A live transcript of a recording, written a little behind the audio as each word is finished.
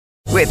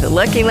With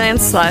Lucky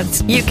Land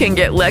Slots, you can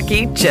get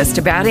lucky just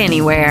about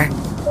anywhere.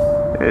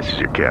 This is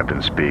your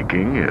captain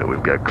speaking.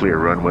 We've got clear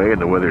runway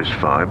and the weather's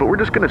fine, but we're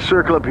just going to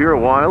circle up here a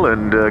while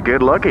and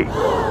get lucky.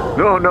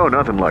 No,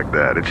 nothing like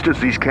that. It's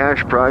just these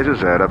cash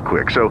prizes add up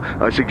quick. So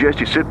I suggest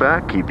you sit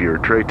back, keep your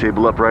tray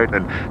table upright,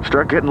 and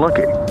start getting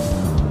lucky.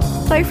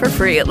 Play for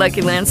free at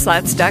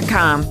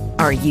LuckyLandSlots.com.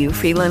 Are you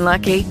feeling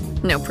lucky?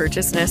 No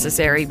purchase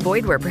necessary.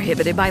 Void where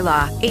prohibited by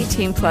law.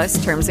 18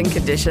 plus terms and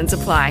conditions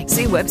apply.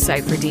 See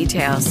website for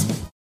details.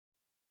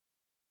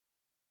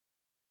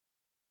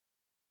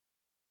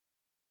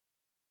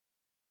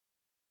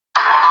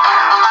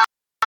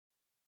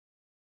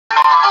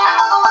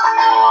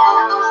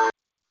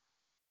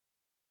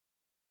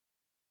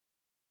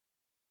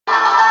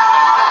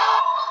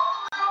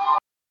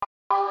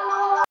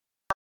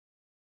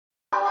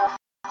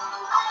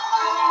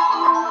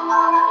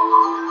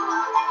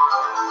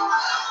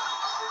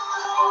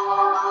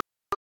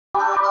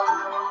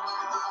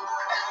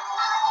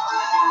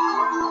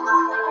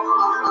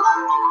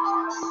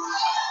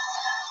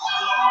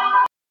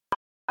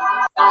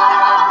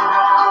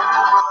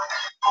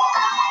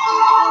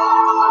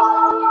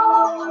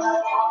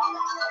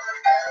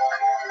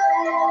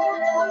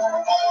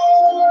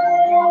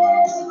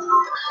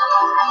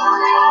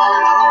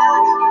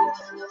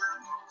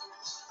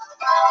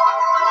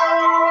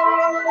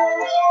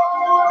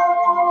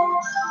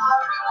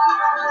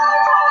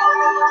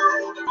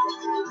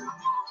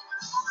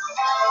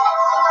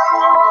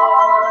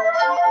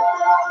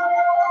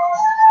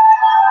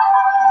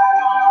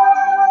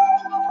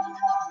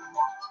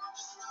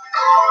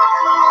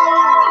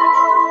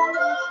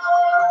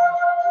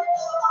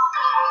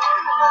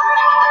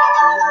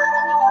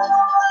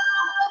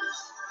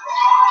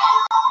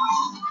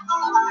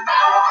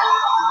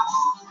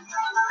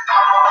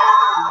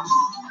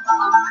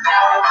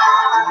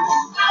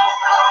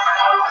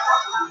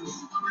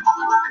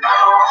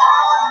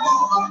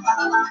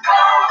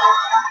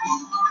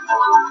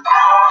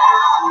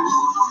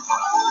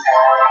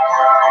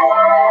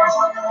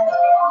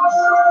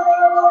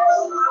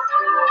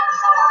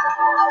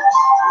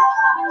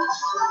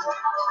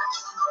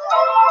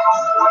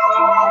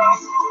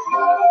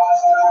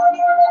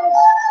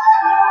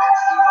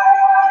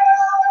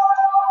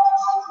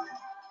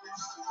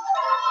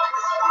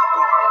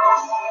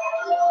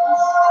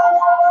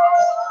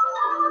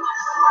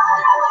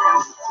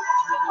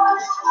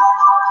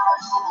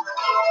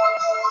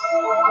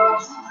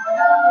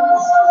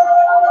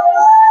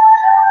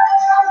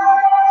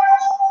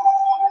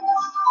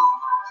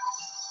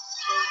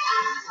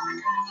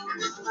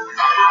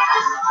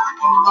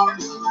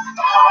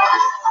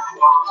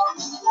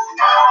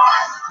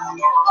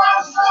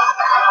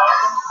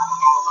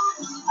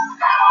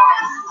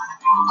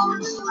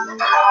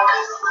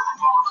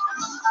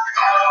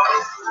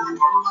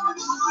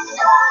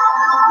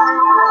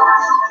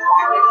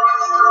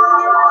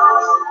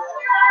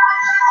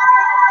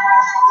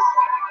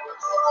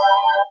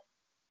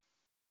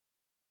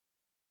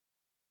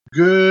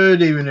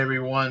 Good evening,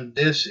 everyone.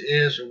 This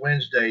is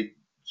Wednesday,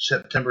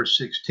 September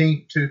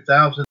 16th,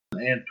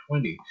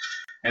 2020,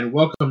 and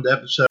welcome to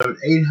episode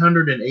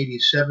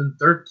 887,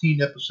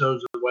 13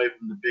 episodes away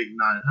from the big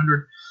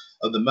 900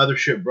 of the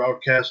mothership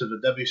broadcast of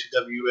the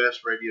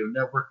WCWUS Radio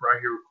Network, right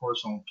here, of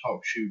course, on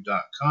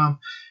TalkShoe.com.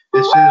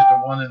 This is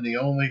the one and the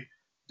only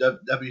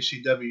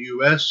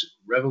WCWUS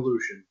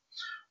Revolution.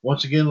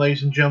 Once again,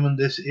 ladies and gentlemen,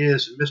 this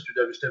is Mr.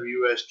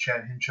 WCWUS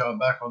Chad Henshaw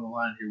back on the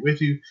line here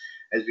with you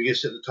as we get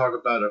set to talk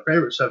about our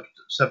favorite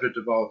subject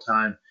of all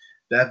time,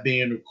 that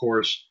being, of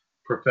course,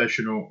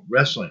 professional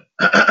wrestling.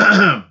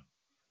 Of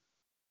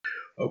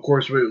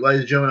course,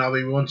 ladies and gentlemen, I'll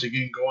be once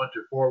again going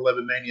to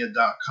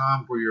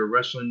 411mania.com for your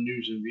wrestling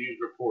news and views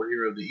report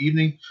here of the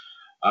evening.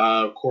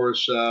 Of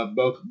course,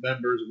 both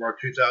members of our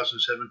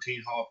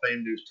 2017 Hall of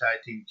Fame News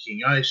Tag Team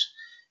King Ice,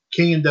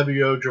 King and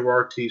WO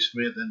Gerard T.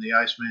 Smith, and the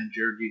Iceman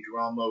Jared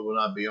DiGirolamo will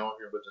not be on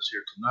here with us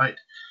here tonight.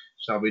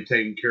 So I'll be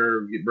taking care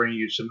of bringing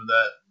you some of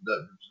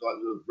the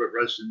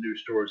wrestling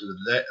news stories of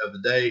the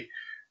day,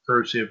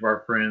 courtesy of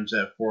our friends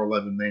at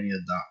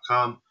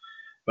 411mania.com.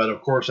 But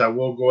of course, I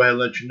will go ahead and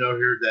let you know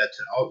here that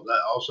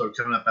also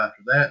coming up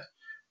after that,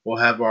 we'll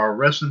have our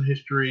wrestling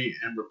history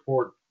and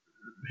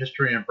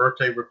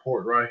birthday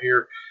report right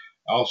here.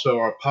 Also,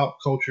 our pop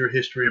culture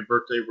history and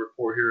birthday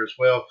report here as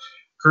well,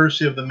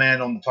 courtesy of the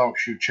man on the Talk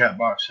Shoe chat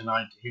box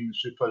tonight, the Human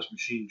Suplex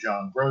Machine,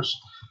 John Gross.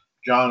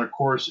 John, of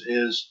course,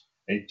 is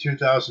a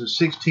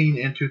 2016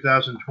 and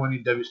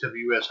 2020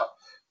 WCWUS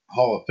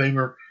Hall of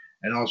Famer,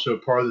 and also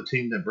part of the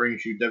team that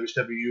brings you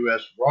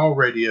WCWUS Raw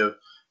Radio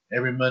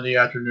every Monday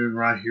afternoon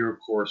right here, of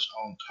course,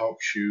 on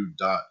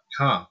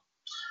TalkShoe.com.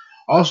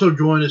 Also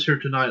join us here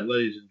tonight,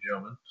 ladies and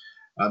gentlemen,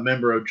 a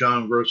member of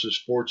John Gross's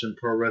Sports and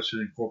Pro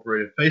Wrestling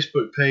Incorporated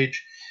Facebook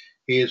page.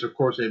 He is, of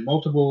course, a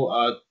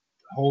multiple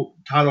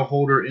title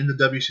holder in the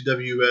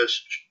WCWUS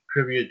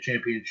Trivia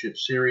Championship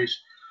Series,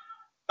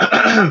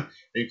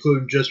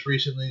 including just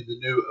recently the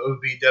new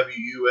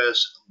OVWUS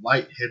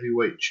Light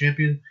Heavyweight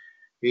Champion.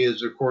 He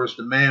is, of course,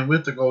 the man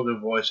with the golden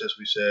voice, as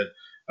we said.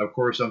 Of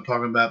course, I'm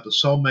talking about the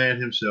Soul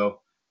Man himself,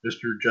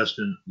 Mr.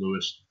 Justin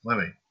Lewis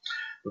Fleming.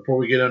 Before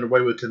we get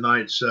underway with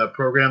tonight's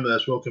program,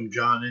 let's welcome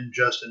John and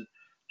Justin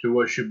to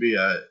what should be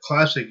a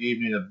classic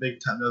evening of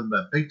nothing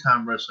but big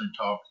time wrestling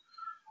talk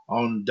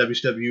on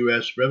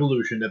WCWUS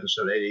Revolution,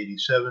 episode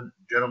 887.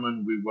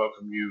 Gentlemen, we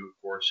welcome you,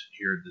 of course,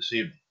 here this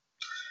evening.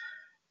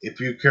 If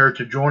you care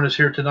to join us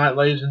here tonight,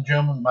 ladies and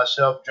gentlemen,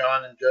 myself,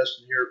 John, and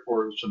Justin here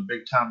for some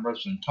big time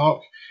wrestling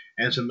talk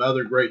and some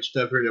other great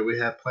stuff here that we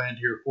have planned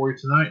here for you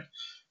tonight,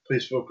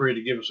 please feel free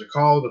to give us a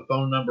call. The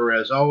phone number,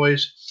 as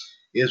always,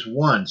 is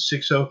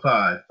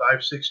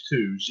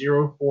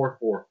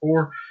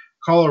 1-605-562-0444.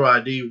 Caller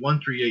ID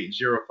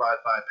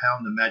 138055,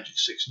 pound the magic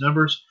 6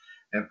 numbers,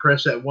 and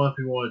press that 1 if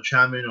you want to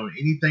chime in on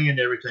anything and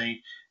everything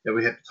that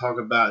we have to talk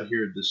about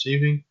here this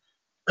evening.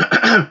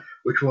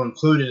 Which will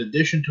include, in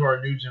addition to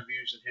our news and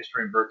views and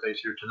history and birthdays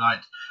here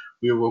tonight,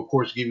 we will, of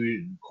course, give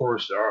you, of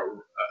course,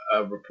 our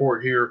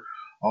report here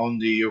on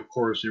the, of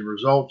course, the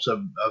results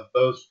of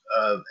both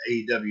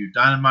AEW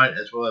Dynamite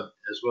as well as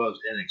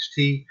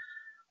NXT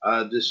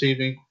this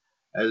evening,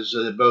 as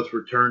they both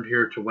returned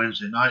here to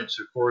Wednesday nights.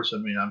 Of course, I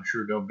mean, I'm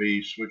sure they'll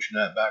be switching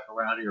that back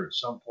around here at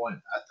some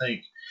point, I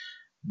think.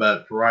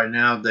 But for right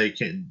now,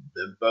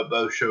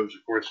 both shows,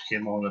 of course,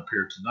 came on up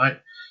here tonight.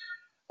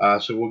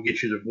 So we'll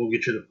get you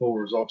the full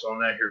results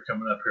on that here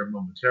coming up here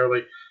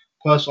momentarily.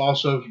 Plus,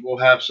 also we'll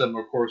have some,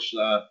 of course,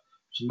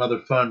 some other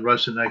fun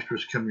wrestling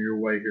extras coming your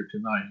way here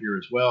tonight here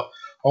as well.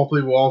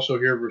 Hopefully, we'll also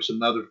hear from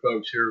some other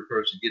folks here, of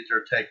course, to get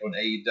their take on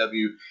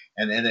AEW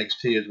and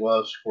NXT, as well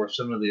as, of course,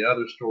 some of the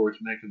other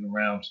stories making the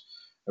rounds,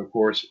 of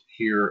course,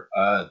 here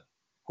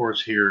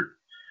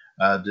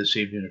this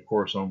evening, of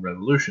course, on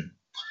Revolution.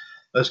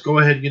 Let's go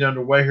ahead and get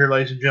underway here,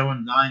 ladies and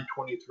gentlemen.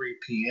 9:23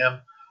 p.m.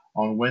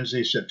 on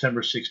Wednesday,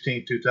 September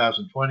 16,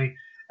 2020,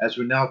 as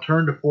we now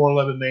turn to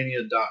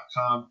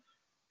 411mania.com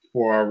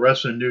for our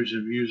wrestling news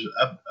and views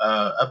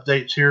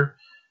updates here.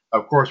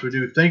 Of course, we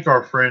do thank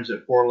our friends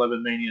at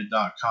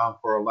 411mania.com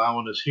for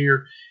allowing us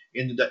here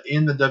in the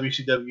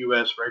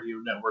WCWUS Radio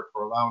Network,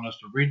 for allowing us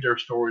to read their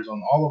stories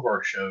on all of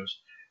our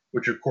shows,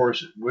 which will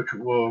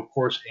of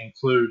course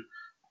include,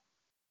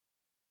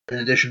 in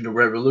addition to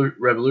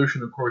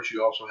Revolution, of course,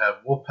 you also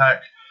have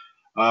Wolfpack,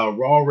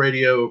 Raw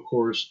Radio, of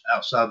course,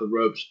 Outside the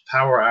Ropes,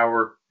 Power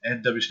Hour,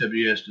 and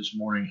WCWS This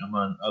Morning,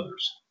 among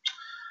others.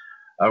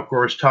 Of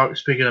course,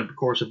 speaking of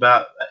course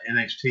about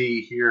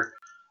NXT here,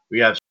 we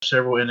have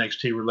several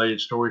NXT-related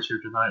stories here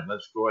tonight.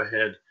 Let's go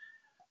ahead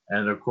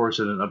and, of course,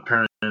 an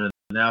apparent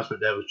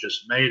announcement that was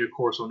just made, of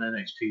course, on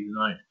NXT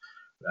tonight.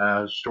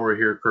 Story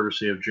here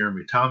courtesy of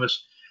Jeremy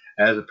Thomas.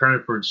 As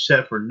apparently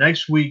set for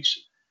next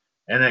week's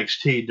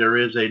NXT, there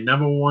is a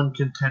number one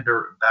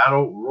contender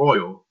battle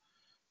royal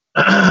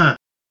to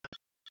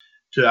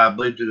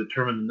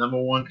determine the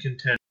number one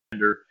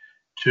contender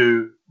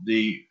to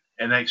the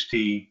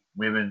NXT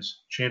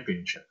Women's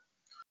Championship.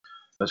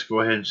 Let's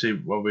go ahead and see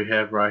what we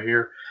have right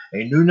here.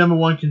 A new number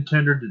one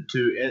contender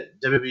to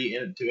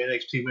WWE to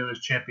NXT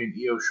Women's Champion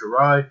Io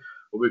Shirai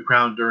will be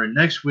crowned during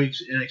next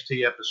week's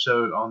NXT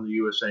episode on the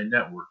USA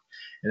Network.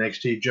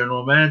 NXT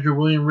General Manager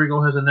William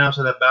Regal has announced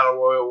that a battle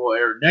royal will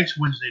air next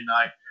Wednesday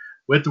night,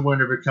 with the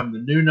winner become the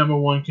new number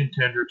one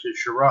contender to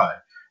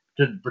Shirai.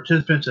 The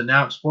participants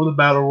announced for the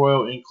Battle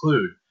Royal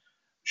include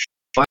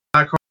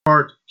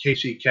Blackheart,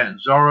 Casey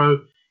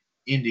Catanzaro,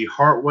 Indy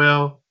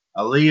Hartwell,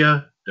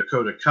 Aaliyah,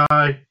 Dakota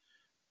Kai,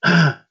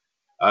 Candice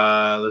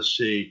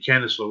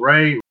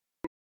LeRae,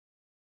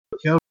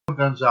 Raquel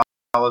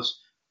Gonzalez,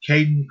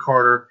 Caden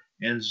Carter,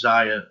 and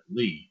Zaya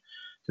Lee.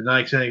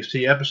 Tonight's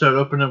NXT episode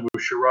opened up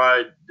with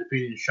Shirai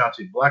defeating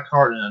Shotzi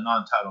Blackheart in a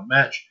non-title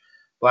match.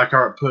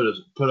 Blackheart put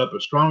up a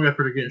strong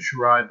effort against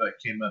Shirai, but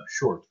came up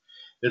short.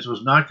 This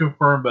was not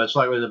confirmed, but it's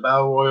likely the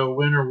Battle Royal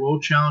winner will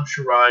challenge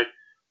Shirai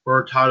for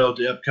her title at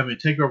the upcoming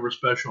TakeOver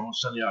special on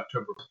Sunday,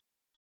 October.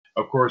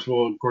 Of course,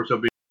 there'll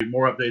be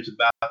more updates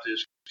about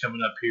this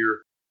coming up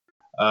here,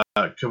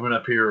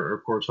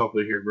 of course,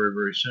 hopefully here very,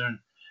 very soon.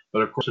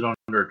 But of course, on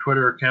their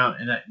Twitter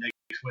account, and that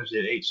next Wednesday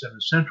at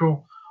 8/7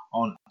 Central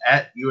on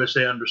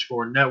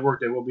 @USA_Network,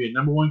 there will be a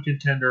number one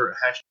contender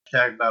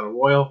 #Battle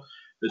Royal.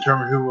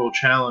 Determine who will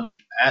challenge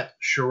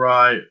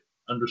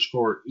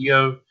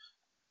 @Shirai_EO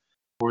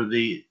for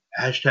the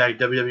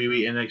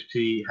 #WWE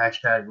NXT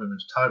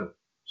 #Women's title.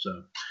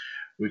 So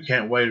we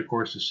can't wait, of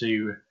course, to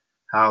see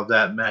how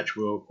that match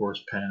will, of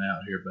course, pan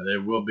out here. But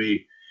it will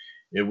be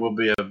a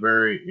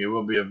very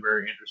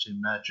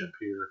interesting matchup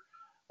here,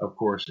 of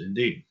course,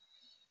 indeed.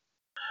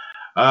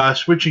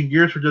 Switching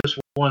gears for just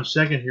 1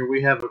 second here,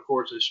 we have, of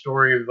course, a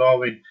story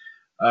involving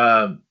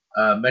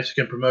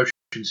Mexican promotion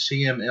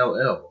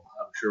CMLL.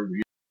 I'm sure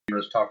you heard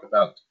us talk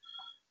about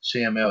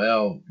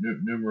CMLL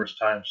numerous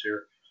times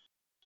here.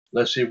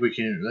 Let's see if we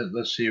can.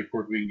 Let's see, of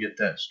course, we can get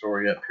that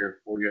story up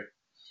here for you.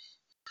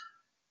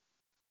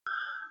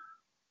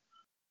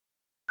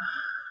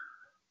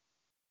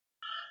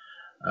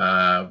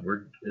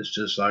 It's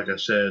just like I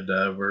said.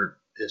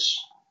 It's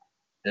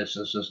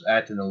just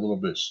acting a little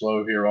bit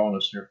slow here on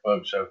us here,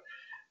 folks. So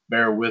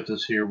bear with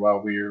us here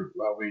while we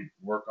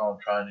work on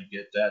trying to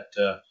get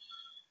that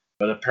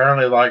But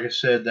apparently, like I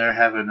said, they're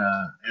having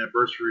an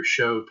anniversary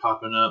show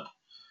popping up.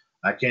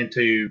 I can't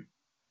tell you.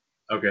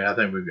 Okay, I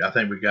think we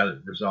got it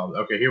resolved.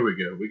 Okay, here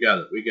we go. We got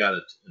it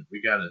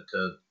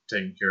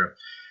taken care of.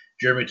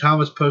 Jeremy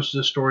Thomas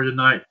posted a story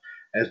tonight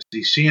as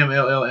the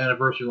CMLL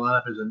anniversary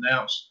lineup is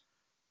announced.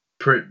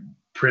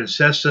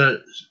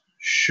 Princessa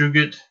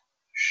Shugat,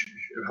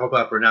 I hope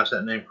I pronounced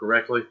that name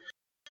correctly,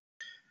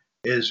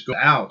 is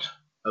out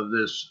of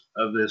this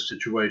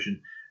situation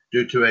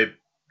due to a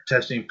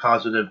testing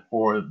positive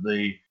for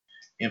the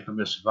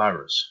infamous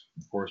virus,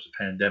 of course, the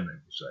pandemic,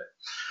 we say.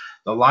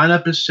 The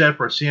lineup is set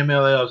for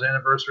CMLL's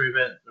anniversary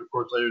event, of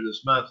course, later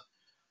this month,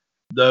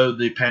 though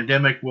the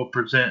pandemic will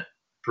prevent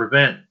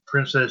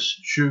Princess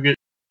Shugat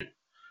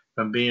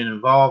from being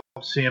involved.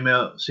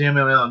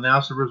 CMLL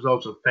announced the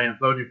results of fan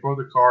voting for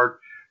the card,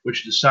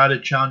 which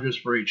decided challenges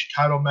for each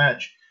title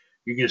match.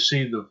 You can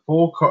see the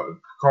full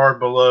card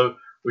below,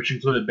 which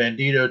included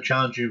Bandito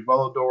challenging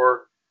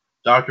Volador,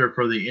 Doctor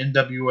for the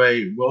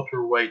NWA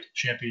Welterweight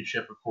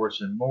Championship, of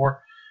course, and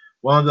more.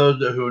 One of those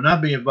who will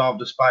not be involved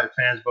despite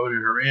fans voting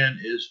her in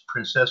is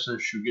Princessa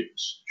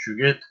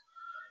Shugat.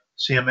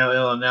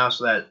 CMLL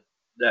announced that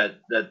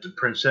the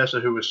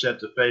Princessa, who was set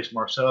to face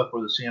Marcella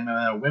for the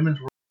CMLL Women's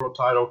World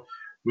Title,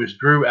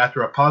 withdrew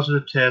after a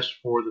positive test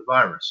for the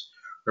virus.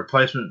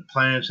 Replacement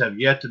plans have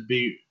yet to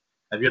be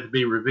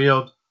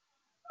revealed.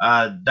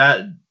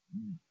 That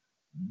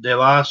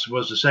DeLas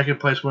was the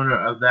second place winner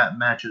of that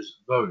match's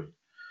voting.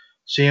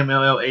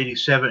 CMLL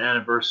 87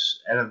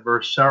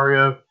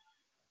 Anniversario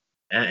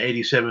and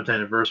 87th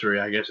anniversary,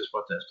 I guess is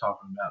what that's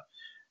talking about,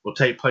 will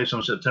take place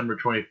on September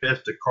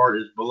 25th. The card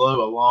is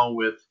below, along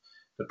with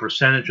the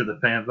percentage of the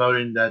fan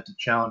voting that the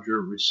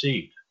challenger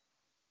received.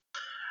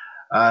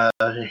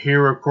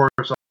 Here, of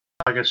course,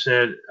 like I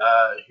said,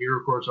 here,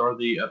 of course, are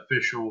the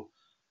official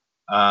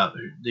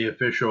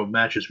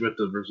matches with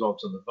the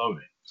results of the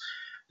voting.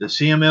 The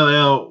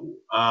CMLL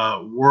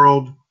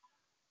World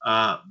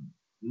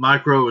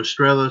Micro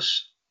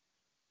Estrellas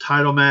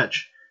title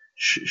match.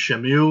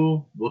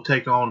 Shamuel will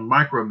take on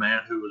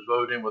Microman, who was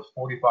voted in with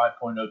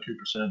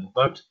 45.02% of the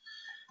vote.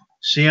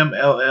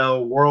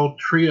 CMLL World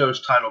Trios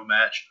title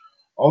match.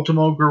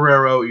 Ultimo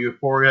Guerrero,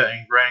 Euphoria,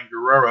 and Gran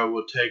Guerrero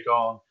will take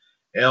on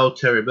El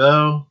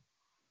Terrible,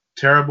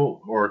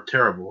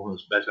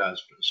 as best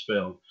as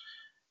spelled,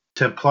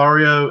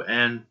 Templario,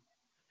 and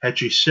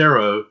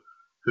Hechicero,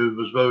 who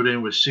was voted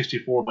in with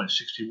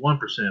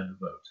 64.61% of the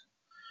vote.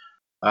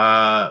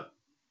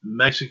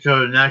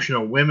 Mexico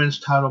National Women's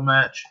title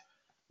match.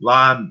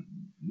 La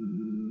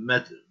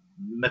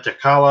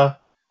Metacala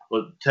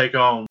will take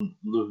on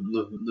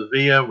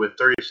Livia with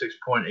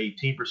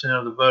 36.18%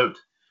 of the vote.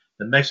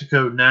 The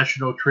Mexico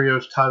National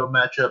Trios title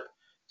matchup,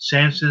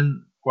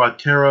 Sanson,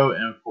 Guatero,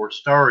 and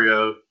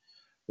Forstario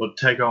will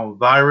take on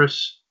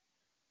Virus,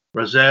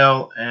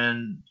 Razel,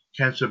 and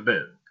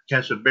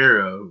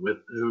Cancerbero,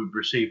 who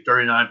received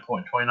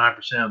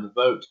 39.29% of the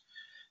vote.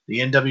 The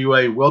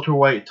NWA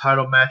welterweight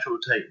title match will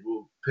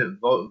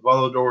pit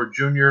Volador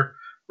Jr.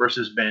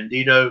 versus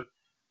Bandito,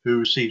 who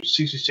received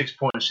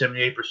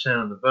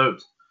 66.78% of the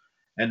vote.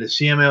 And the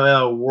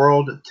CMLL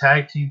World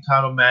Tag Team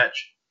title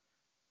match,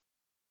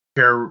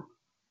 Caristico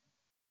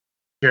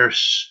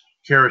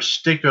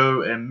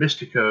and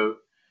Mystico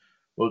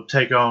will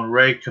take on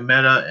Ray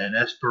Cometa and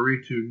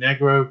Espiritu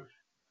Negro,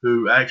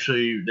 who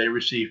actually they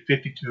received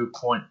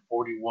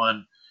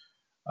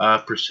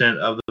 52.41%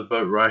 of the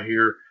vote right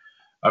here.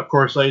 Of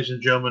course, ladies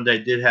and gentlemen, they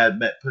did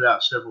put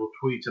out several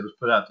tweets that was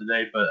put out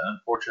today, but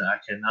unfortunately, I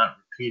cannot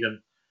repeat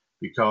them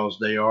because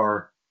they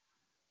are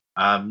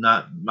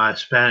my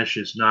Spanish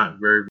is not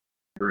very,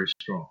 very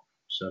strong.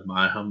 So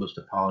my humblest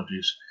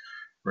apologies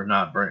for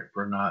not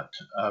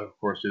of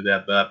course do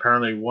that. But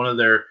apparently, one of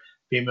their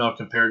female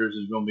competitors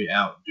is going to be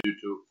out due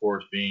to, of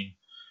course, being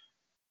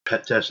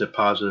tested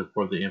positive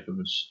for the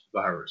infamous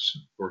virus.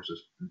 Of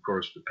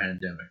course, the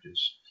pandemic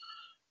is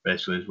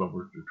basically what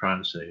we're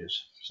trying to say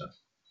is so.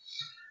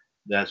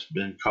 That's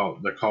been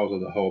called the cause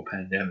of the whole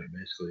pandemic,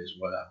 basically, is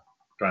what I'm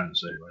trying to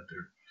say right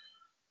there.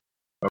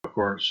 Of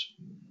course,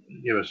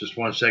 give us just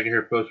 1 second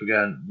here, folks. We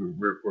of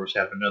course,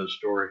 have another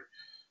story.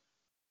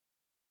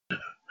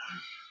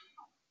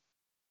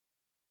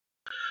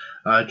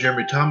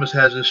 Jeremy Thomas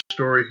has this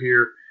story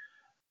here.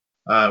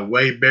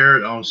 Wade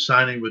Barrett on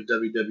signing with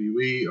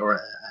WWE or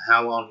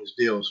how long his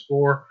deal is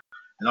for,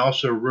 and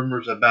also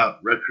rumors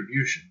about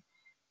retribution.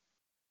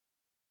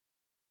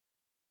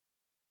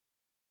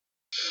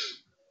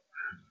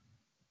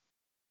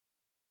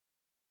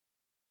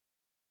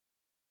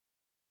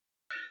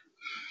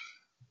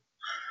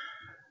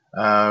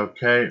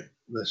 Okay,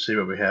 let's see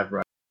what we have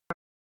right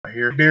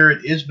here.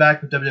 Barrett is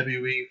back with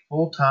WWE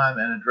full-time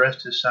and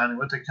addressed his signing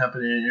with the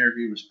company in an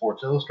interview with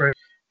Sports Illustrated.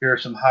 Here are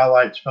some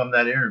highlights from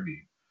that interview.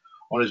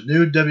 On his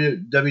new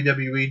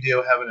WWE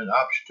deal having an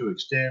option to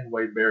extend,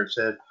 Wade Barrett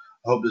said, "I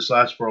hope this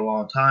lasts for a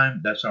long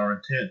time. That's our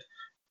intent.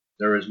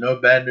 There is no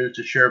bad news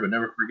to share, but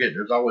never forget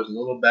there's always a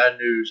little bad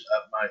news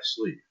up my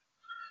sleeve."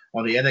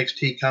 On the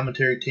NXT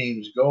commentary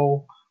team's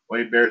goal,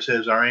 Wade Barrett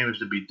says, "Our aim is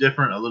to be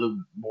different, a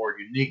little more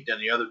unique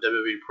than the other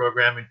WWE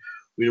programming.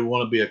 We don't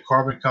want to be a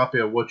carbon copy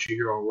of what you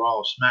hear on Raw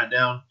or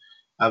SmackDown.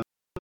 I've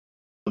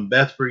known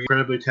Beth for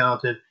incredibly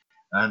talented.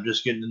 I'm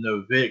just getting to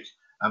know Vic.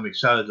 I'm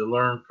excited to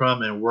learn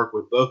from and work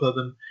with both of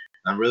them.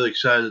 I'm really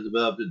excited to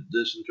develop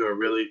this into a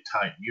really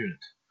tight unit.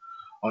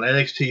 On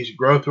NXT's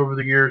growth over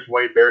the years,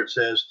 Wade Barrett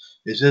says,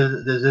 this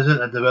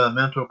isn't a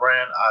developmental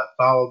brand. I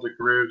followed the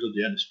careers of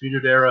the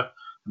Undisputed Era,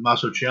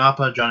 Tommaso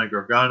Ciampa, Johnny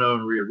Gargano,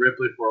 and Rhea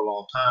Ripley for a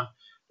long time.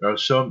 There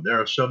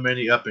are so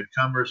many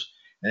up-and-comers,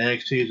 and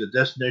NXT is a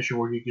destination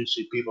where you can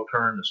see people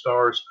turn into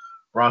stars.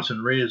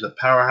 Bronson Reed is a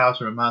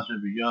powerhouse and reminds me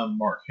of a young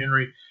Mark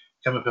Henry.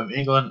 Coming from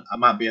England, I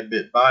might be a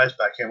bit biased,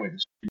 but I can't wait to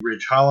see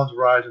Ridge Holland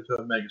rise into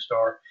a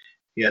megastar.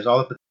 He has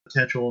all the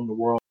potential in the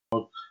world.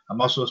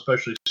 I'm also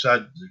especially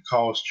excited to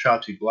call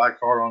Shotzi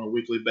Blackheart on a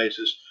weekly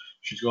basis.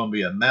 She's going to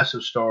be a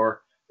massive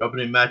star. The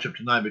opening matchup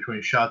tonight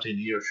between Shotzi and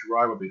Io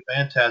Shirai will be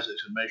fantastic,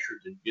 so make sure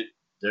to get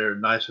there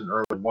nice and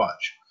early and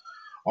watch.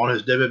 On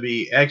his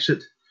WWE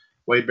exit,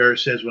 Wade Barrett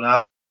says, when I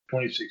was in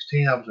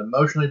 2016, I was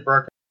emotionally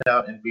burnt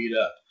out and beat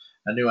up.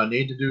 I knew I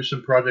needed to do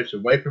some projects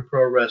away from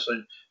pro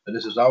wrestling, but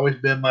this has always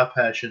been my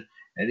passion.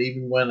 And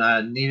even when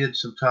I needed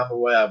some time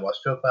away, I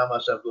still found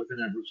myself looking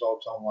at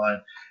results online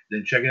and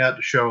then checking out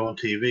the show on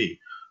TV.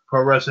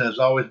 Pro wrestling has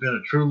always been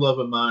a true love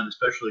of mine,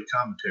 especially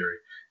commentary.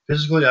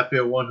 Physically, I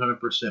feel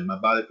 100%. My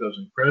body feels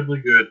incredibly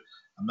good.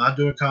 I'm not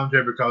doing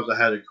commentary because I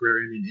had a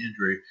career-ending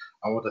injury.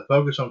 I want to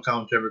focus on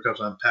commentary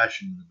because I'm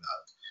passionate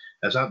about it.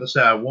 That's not to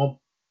say I won't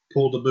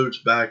pull the boots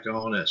back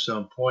on at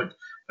some point,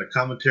 but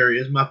commentary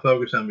is my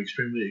focus. I'm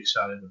extremely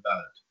excited about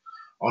it.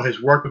 On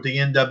his work with the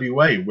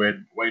NWA,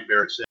 Wade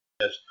Barrett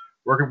says,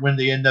 working with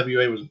the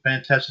NWA was a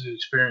fantastic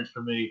experience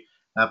for me.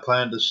 I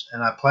plan to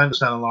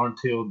sign a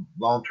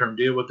long-term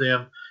deal with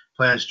them.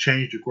 Plans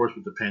changed, of course,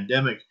 with the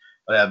pandemic,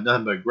 but I have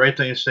nothing but great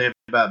things to say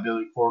about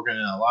Billy Corgan,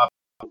 and a lot of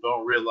people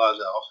don't realize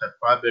I also have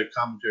quite a bit of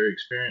commentary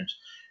experience,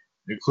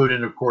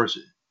 including, of course,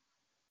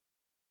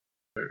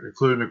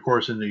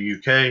 in the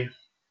UK.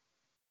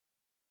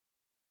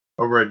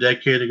 Over a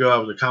decade ago, I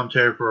was a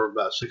commentator for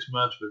about 6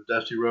 months with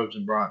Dusty Rhodes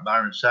and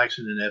Byron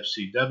Saxton in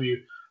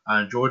FCW.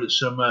 I enjoyed it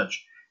so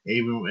much,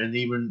 even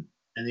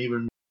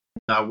when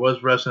I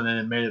was wrestling and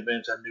in main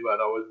events, I knew I'd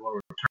always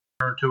want to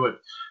return to it.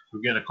 We're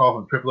getting a call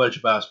from Triple H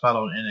about a spot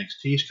on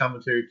NXT's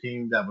commentary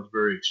team. That was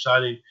very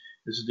exciting.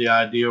 This is the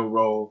ideal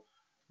role,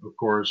 of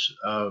course,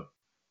 the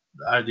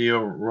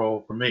ideal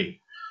role for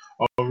me.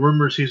 On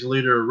rumors he's the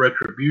leader of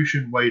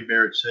Retribution, Wade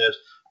Barrett says,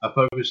 I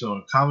focus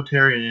on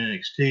commentary and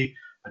NXT,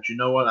 but you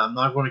know what? I'm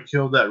not going to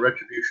kill that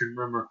Retribution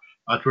rumor.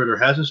 My Twitter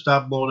hasn't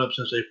stopped blowing up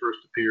since they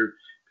first appeared.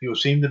 People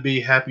seem to be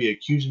happy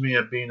accusing me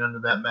of being under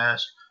that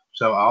mask,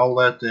 so I'll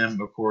let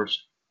them, of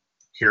course,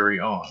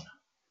 carry on.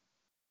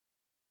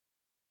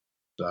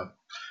 So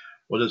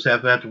we'll just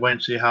have to wait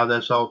and see how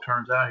this all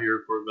turns out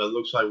here. But it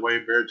looks like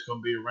Wade Barrett's going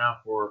to be around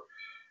for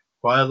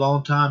quite a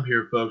long time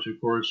here, folks. Of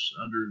course,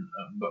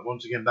 but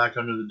once again back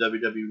under the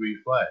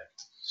WWE flag.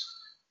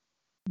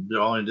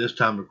 Only this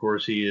time, of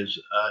course, he is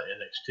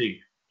NXT.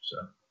 So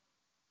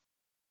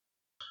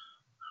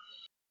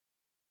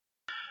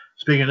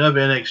speaking of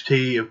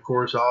NXT, of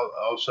course, we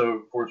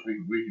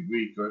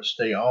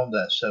stay on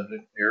that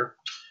subject here.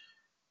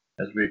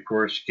 As we of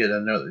course get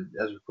our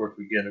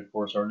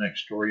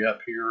next story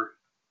up here.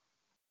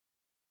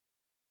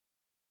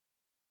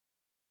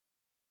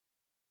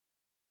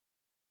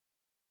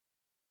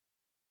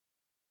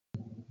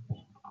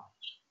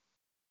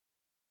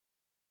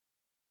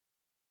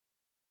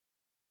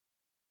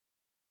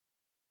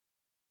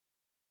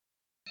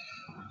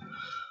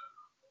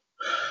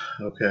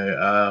 Okay,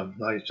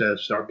 like I said,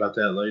 sorry about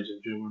that, ladies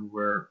and gentlemen.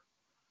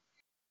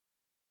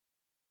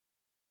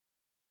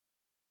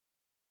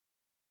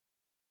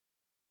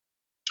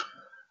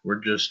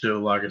 We're just still,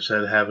 like I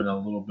said, having a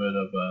little bit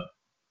of a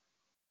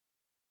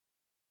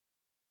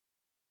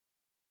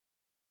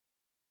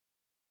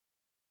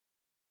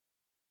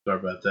sorry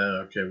about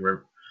that. Okay,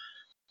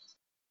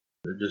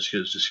 it just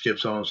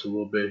skips on us a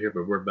little bit here,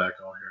 but we're back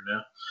on here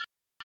now.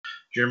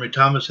 Jeremy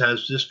Thomas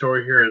has this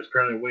story here. It's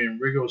apparently William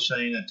Regal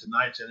saying that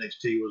tonight's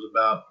NXT was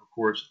about, of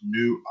course,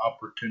 new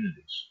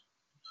opportunities.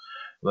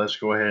 Let's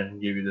go ahead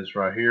and give you this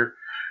right here.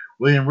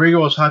 William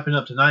Regal is hyping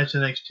up tonight's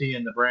NXT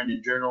and the brand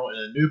in general. In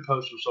a new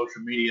post on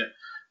social media,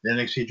 the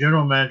NXT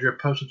general manager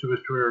posted to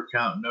his Twitter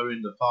account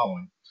noting the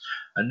following.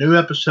 A new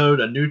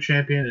episode, a new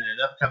champion, and an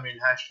upcoming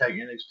hashtag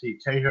NXT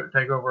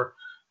takeover.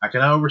 I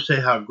cannot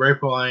overstate how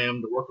grateful I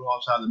am to work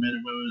alongside the men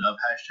and women of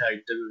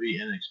hashtag WWE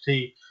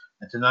NXT,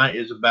 and tonight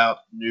is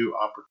about new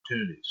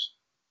opportunities.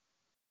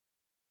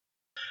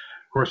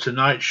 Of course,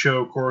 tonight's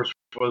show, of course,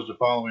 was the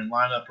following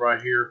lineup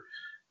right here.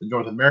 The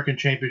North American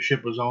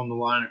Championship was on the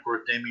line. Of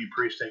course, Damian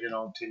Priest taking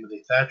on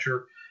Timothy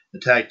Thatcher. The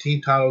tag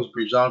team titles,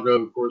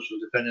 Breezango, of course,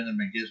 was defending them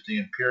against the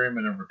Imperium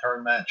in a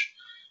return match.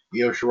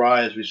 Io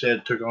Shirai, as we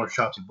said, took on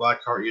Shotzi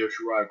Blackheart. Io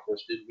Shirai, of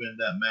course, did win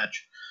that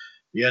match.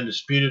 The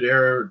Undisputed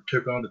Era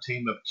took on the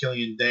team of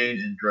Killian Dane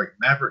and Drake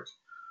Maverick.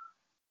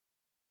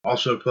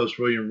 Also, post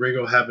William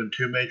Regal having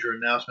two major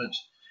announcements.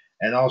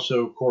 And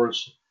also, of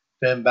course,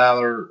 Finn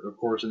Balor, of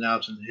course,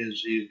 announcing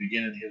he's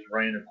beginning his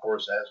reign, of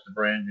course, as the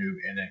brand new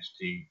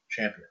NXT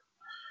champion.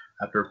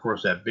 After, of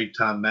course, that big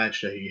time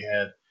match that he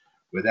had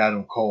with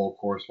Adam Cole, of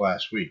course,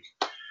 last week.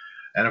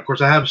 And of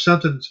course, I have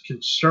something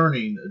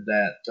concerning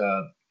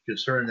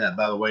that,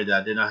 by the way,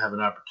 that I did not have an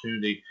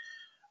opportunity.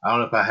 I don't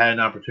know if I had an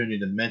opportunity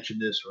to mention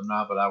this or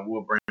not, but I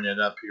will bring it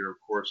up here, of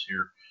course,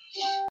 here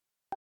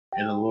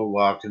in a little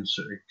while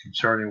concerning,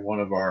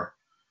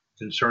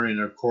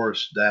 of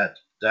course, that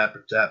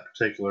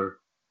particular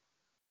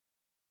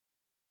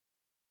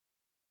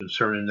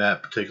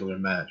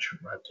match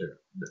right there,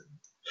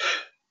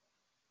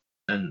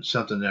 and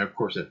something that, of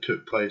course, that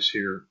took place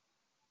here.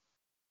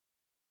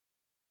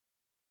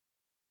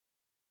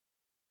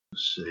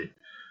 Let's see.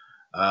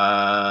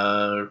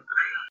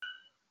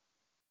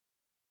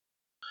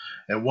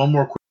 And one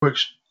more quick,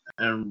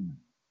 and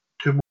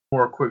two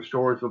more quick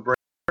stories we'll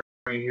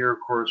bring here, of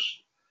course.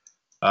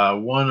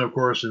 One, of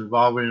course,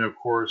 involving, of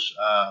course,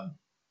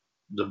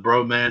 the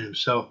bro man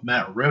himself,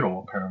 Matt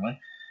Riddle, apparently.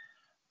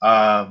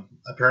 From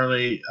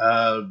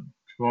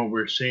what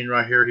we're seeing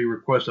right here, he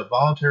requests a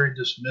voluntary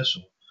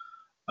dismissal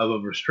of a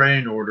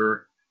restraining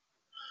order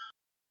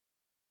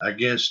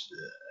against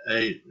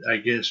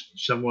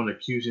someone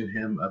accusing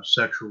him of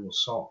sexual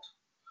assault.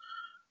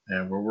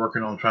 And we're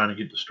working on trying to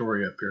get the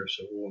story up here,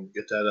 so we'll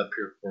get that up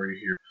here for you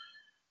here.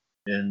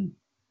 And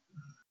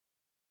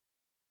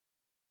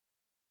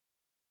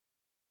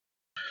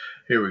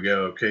here we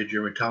go. Okay,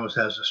 Jeremy Thomas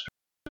has the story.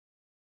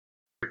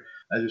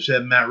 As I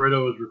said, Matt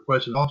Riddle has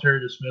requested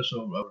voluntary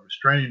dismissal of a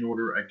restraining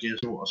order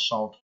against an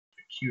assault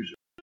accuser.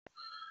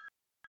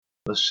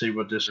 Let's see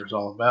what this is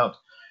all about.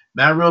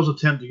 Matt Riddle's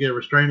attempt to get a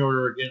restraining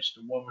order against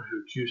a woman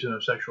who accused him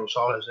of sexual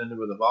assault has ended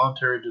with a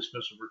voluntary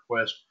dismissal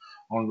request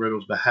on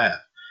Riddle's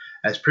behalf.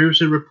 As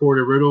previously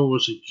reported, Riddle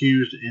was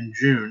accused in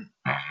June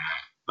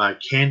by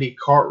Candy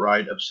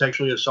Cartwright of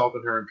sexually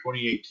assaulting her in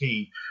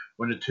 2018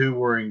 when the two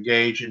were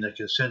engaged in a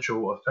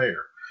consensual affair.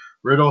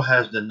 Riddle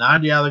has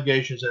denied the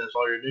allegations, and his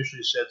lawyer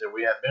initially said that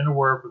we have been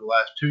aware for the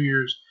last 2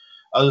 years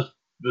of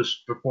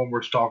this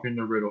performer stalking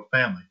the Riddle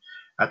family.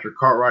 After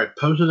Cartwright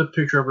posted a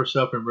picture of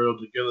herself and Riddle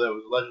together that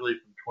was allegedly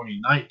from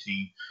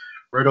 2019,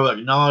 Riddle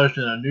acknowledged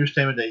in a new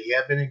statement that he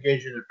had been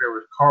engaged in an affair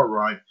with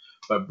Cartwright,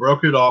 but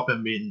broke it off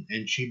and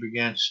she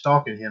began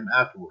stalking him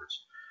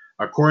afterwards.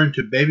 According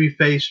to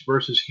Babyface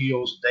vs.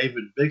 Heels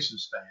David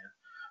Bixenspan,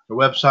 the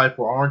website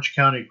for Orange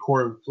County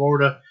Court of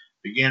Florida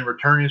began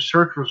returning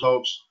search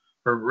results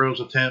for Riddle's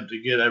attempt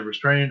to get a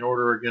restraining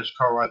order against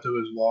Cartwright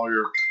through his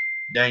lawyer,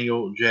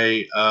 Daniel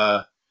J.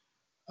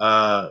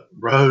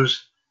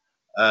 Rose.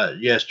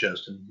 Yes,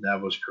 Justin,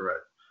 that was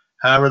correct.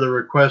 However, the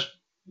request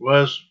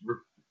was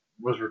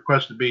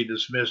requested to be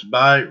dismissed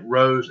by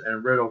Rose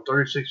and Riddle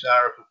 36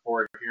 hours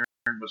before a hearing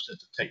was set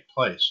to take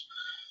place.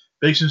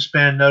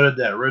 Bixenspan noted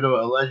that Riddle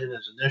alleged in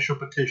his initial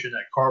petition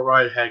that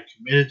Cartwright had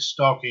committed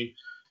stalking,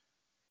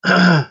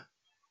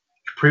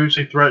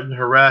 previously threatened,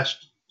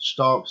 harassed,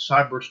 stalked,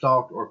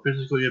 cyber-stalked, or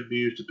physically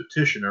abused the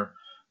petitioner,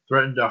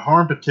 threatened to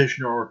harm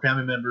petitioner or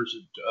family members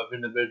of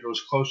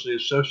individuals closely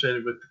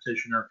associated with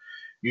petitioner,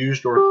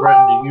 used or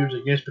threatened to use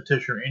against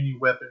petitioner any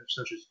weapons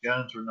such as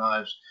guns or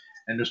knives,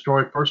 and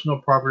destroy personal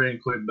property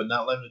including but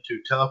not limited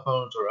to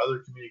telephones or other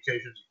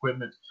communications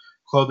equipment,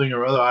 clothing,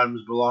 or other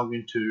items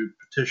belonging to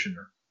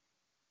petitioner.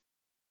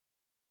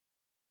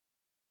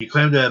 He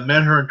claimed to have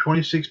met her in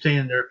 2016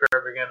 and their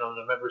affair began on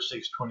November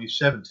 6,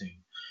 2017.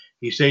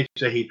 He states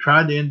that he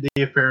tried to end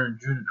the affair in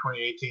June of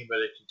 2018, but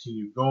it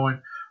continued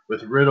going,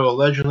 with Riddle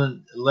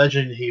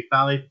alleging he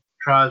finally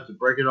tries to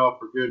break it off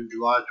for good in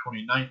July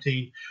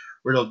 2019.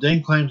 Riddle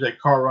then claims that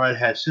Cartwright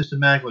had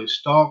systematically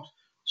stalked,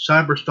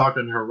 cyber-stalked,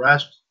 and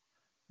harassed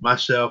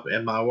myself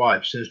and my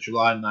wife since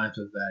July 9th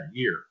of that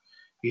year.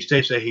 He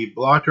states that he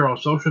blocked her on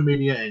social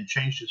media and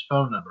changed his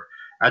phone number,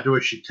 after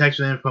which she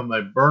texted him from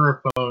a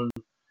burner phone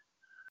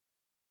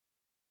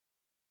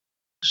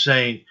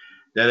saying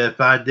that if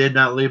I did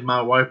not leave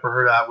my wife for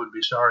her, I would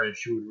be sorry and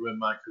she would ruin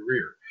my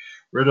career.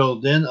 Riddle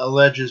then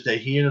alleges that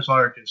he and his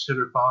lawyer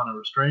considered filing a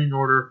restraining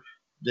order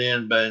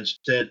but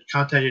instead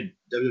contacted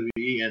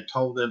WWE and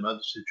told them of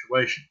the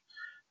situation.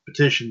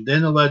 Petition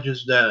then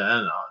alleges that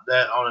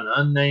on an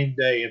unnamed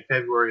day in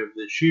February of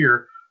this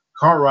year,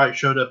 Cartwright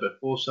showed up at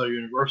Full Sail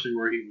University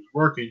where he was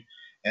working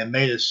and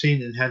made a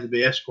scene and had to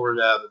be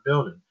escorted out of the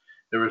building.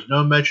 There was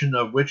no mention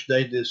of which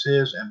day this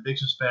is, and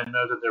Bixenspan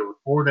knows that there were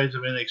 4 days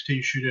of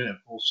NXT shooting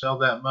at Full Sail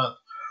that month,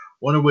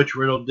 one of which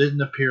Riddle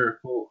didn't appear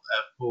at Full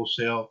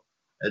Sail.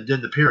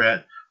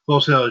 Full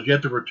Sail has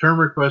yet to return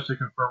requests to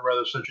confirm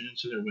whether such an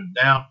incident went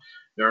down.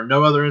 There are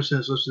no other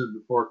incidents listed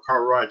before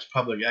Cartwright's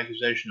public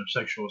accusation of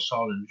sexual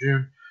assault in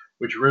June,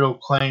 which Riddle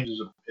claims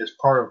is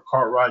part of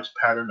Cartwright's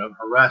pattern of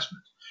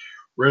harassment.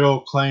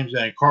 Riddle claims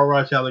that in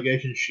Cartwright's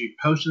allegations, she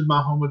posted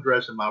my home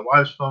address and my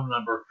wife's phone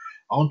number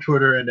on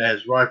Twitter, and that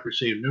his wife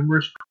received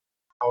numerous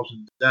calls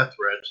and death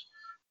threats,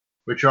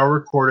 which are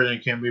recorded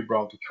and can be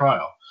brought to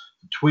trial.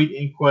 The tweet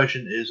in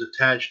question is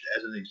attached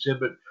as an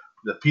exhibit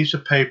with a piece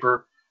of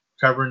paper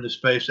covering the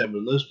space that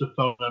would list the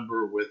phone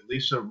number with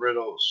Lisa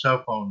Riddle's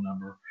cell phone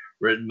number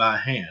written by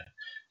hand.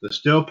 The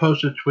still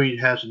posted tweet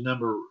has a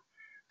number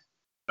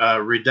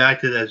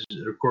redacted, as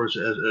of course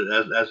as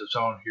it's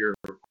on here.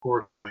 Of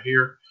course,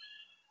 here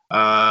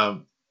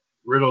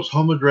Riddle's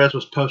home address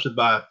was posted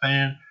by a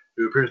fan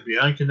who appears to be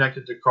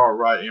unconnected to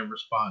Cartwright in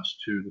response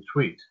to the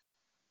tweet.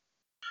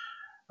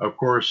 Of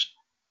course,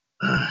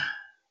 the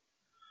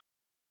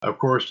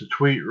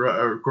tweet,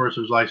 of course,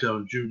 was like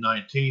on June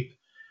 19th.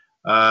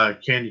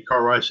 Candy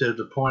Cartwright said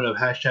the point of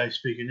hashtag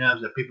speaking out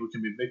is that people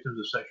can be victims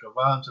of sexual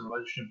violence in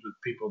relationships with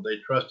people they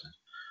trusted.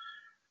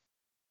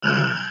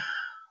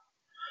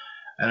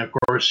 And of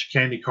course,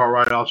 Candy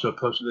Cartwright also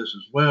posted this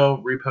as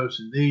well,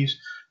 reposting these.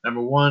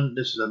 Number one,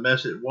 this is a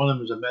message. One of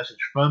them is a message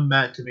from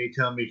Matt to me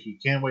telling me he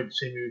can't wait to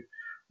see me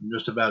from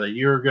just about a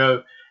year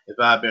ago. If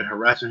I've been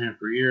harassing him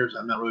for years,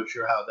 I'm not really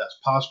sure how that's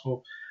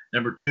possible.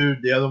 Number two,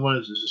 the other one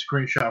is a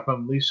screenshot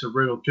from Lisa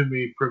Riddle to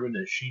me proving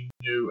that she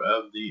knew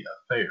of the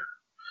affair.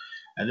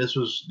 And this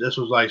was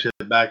like I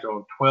said, back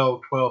on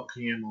 12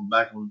 p.m.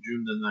 back on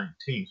June the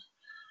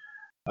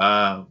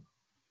 19th.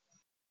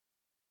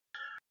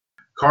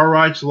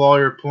 Cartwright's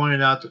lawyer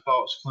pointed out the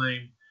false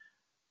claim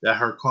that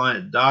her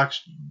client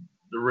doxed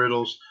the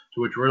Riddles,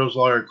 to which Riddle's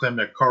lawyer claimed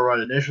that Cartwright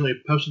initially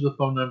posted the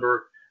phone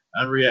number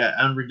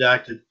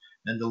unredacted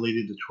and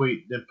deleted the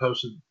tweet, then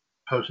posting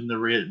the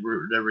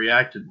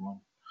reacted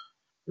one.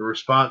 The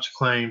response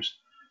claims,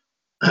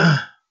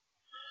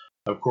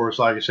 of course,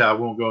 like I said, I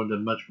won't go into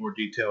much more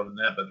detail than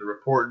that, but the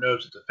report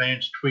notes that the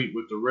fan's tweet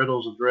with the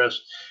Riddle's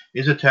address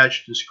is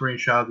attached to the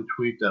screenshot of the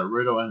tweet that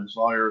Riddle and his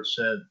lawyer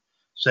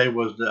say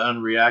was the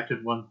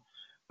unreacted one,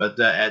 but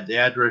the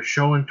address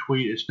showing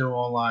tweet is still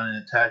online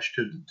and attached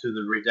to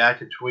the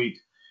redacted tweet.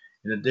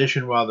 In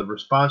addition, while the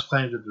response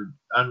claims that the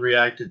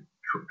unreacted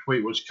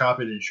tweet was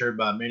copied and shared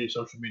by many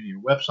social media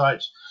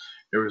websites,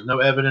 there was no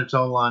evidence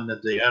online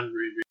that the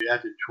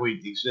unreacted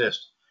tweet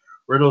exists.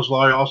 Riddle's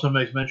lawyer also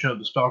makes mention of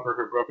the stalker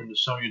who broke into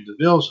Sonya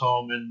Deville's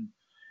home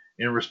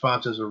in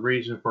response as a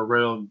reason for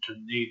Riddle to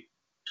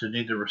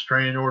need the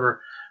restraining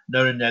order,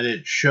 noting that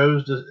it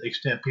shows the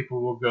extent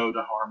people will go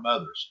to harm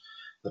others.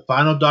 The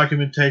final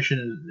documentation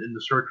in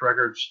the search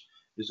records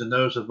is the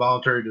notice of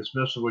voluntary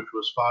dismissal, which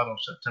was filed on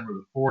September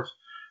the 4th.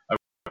 Of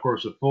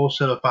course, a full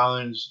set of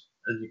filings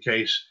in the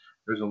case,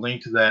 there's a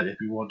link to that if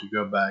you want to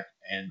go back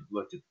and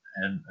look at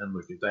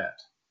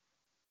that.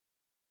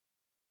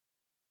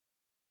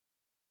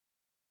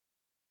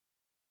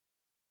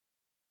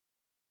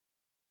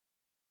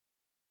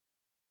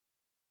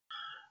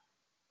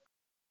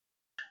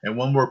 And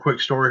one more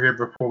quick story here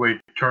before we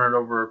turn it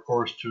over, of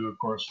course,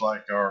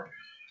 like our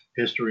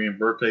history and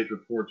birthdays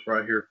reports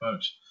right here,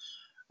 folks.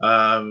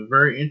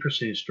 Very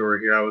interesting story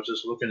here. I was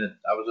just looking at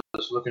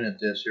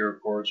this here,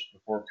 of course,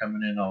 before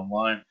coming in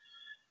online.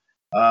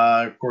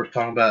 Of course,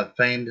 talking about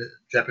famed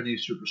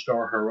Japanese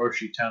superstar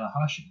Hiroshi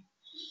Tanahashi.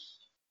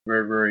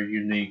 Very, very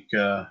unique.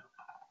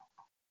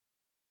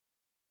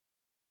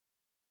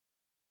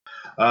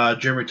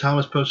 Jeremy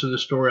Thomas posted a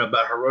story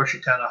about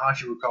Hiroshi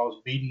Tanahashi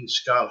recalls beating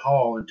Scott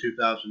Hall in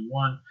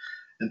 2001,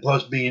 and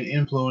plus being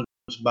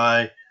influenced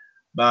by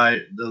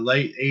the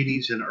late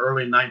 80s and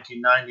early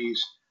 1990s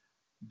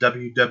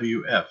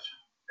WWF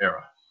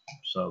era.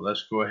 So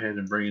let's go ahead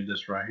and bring in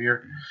this right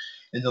here.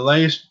 In the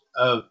latest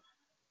of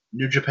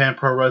New Japan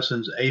Pro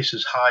Wrestling's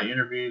Aces High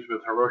interviews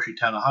with Hiroshi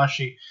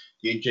Tanahashi,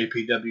 the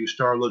NJPW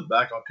star looked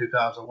back on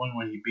 2001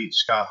 when he beat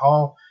Scott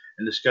Hall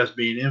and discussed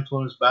being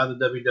influenced by the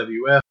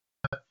WWF.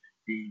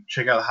 You can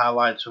check out the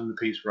highlights from the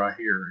piece right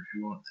here if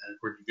you want, and of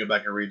course you can go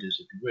back and read this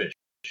if you wish.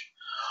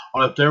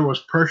 On if there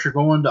was pressure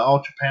going to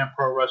All Japan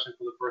Pro Wrestling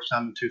for the first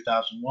time in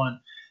 2001,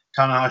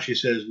 Tanahashi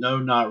says, no,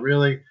 not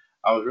really.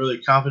 I was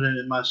really confident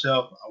in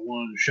myself. I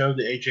wanted to show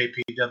the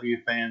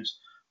AJPW fans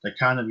the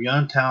kind of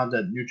young talent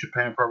that New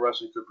Japan Pro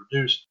Wrestling could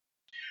produce.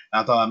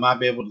 And I thought I might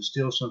be able to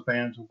steal some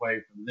fans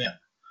away from them.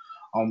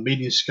 On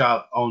beating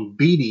Scott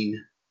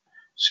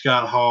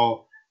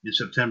Hall in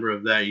September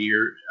of that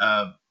year,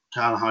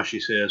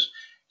 Tanahashi says,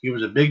 he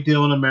was a big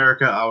deal in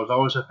America. I was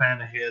always a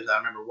fan of his. I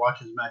remember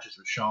watching his matches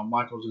with Shawn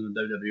Michaels in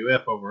the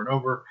WWF over and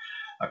over.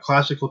 A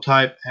classical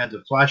type, had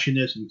the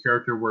flashiness and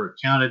character where it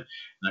counted,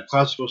 and a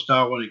classical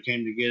style when it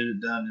came to getting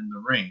it done in the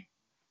ring.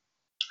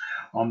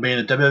 On being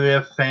a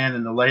WWF fan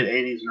in the late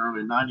 80s and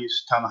early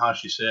 90s,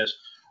 Tanahashi says,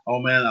 oh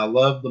man, I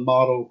love the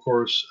model, of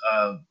course,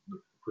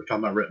 we're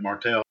talking about Rick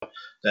Martel,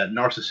 that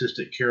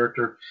narcissistic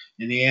character.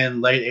 In the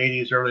end, late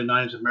 80s, early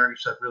 90s American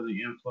stuff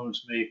really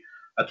influenced me.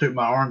 I took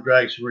my arm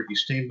drags from Ricky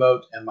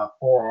Steamboat and my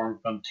forearm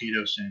from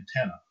Tito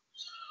Santana.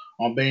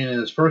 On being in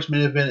his first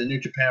main event at New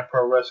Japan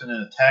Pro Wrestling in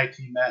a tag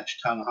team match,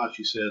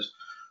 Tanahashi says,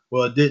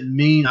 well, it didn't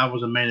mean I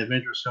was a main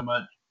eventer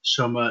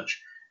so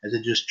much as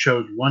it just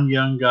chose one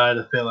young guy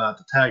to fill out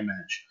the tag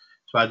match.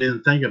 So I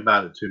didn't think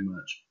about it too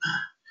much.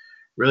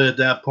 Really, at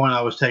that point,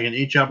 I was taking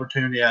each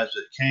opportunity as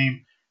it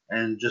came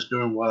and just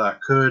doing what I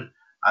could.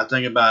 I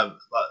think about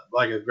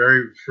like a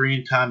very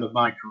freeing time of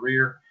my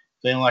career,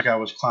 feeling like I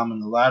was climbing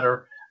the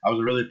ladder. I was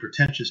a really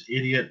pretentious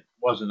idiot,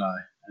 wasn't I?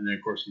 And then,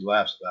 of course, he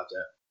laughs about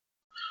that.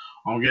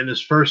 On getting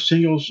his first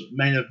singles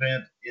main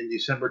event in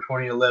December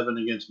 2011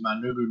 against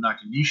Manobu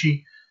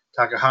Nakanishi,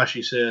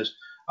 Takahashi says,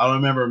 I don't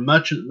remember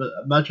much of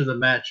the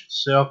match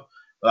itself,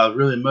 but I was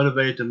really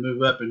motivated to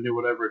move up and do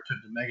whatever it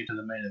took to make it to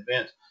the main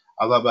event.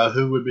 I thought about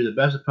who would be the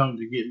best opponent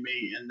to get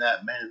me in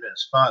that main event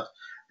spot,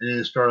 and then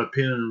it started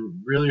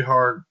appealing really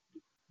hard to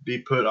be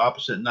put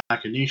opposite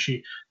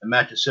Nakanishi. The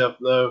match itself,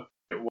 though,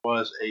 it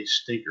was a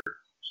stinker.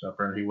 So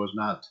apparently he was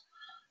not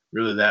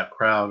really that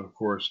proud, of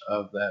course,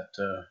 of that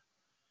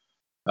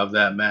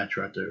match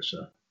right there.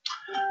 So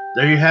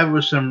there you have it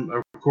with some,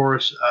 of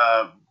course,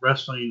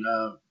 wrestling.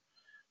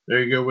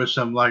 There you go with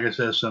some, like I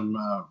said, some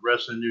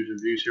wrestling news and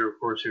views here, of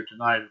course, here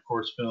tonight. Of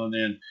course, filling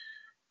in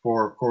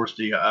for, of course,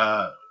 the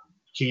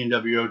King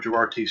NWO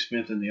Gerard T.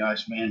 Smith and the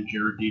Iceman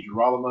Jared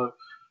DiGirolamo.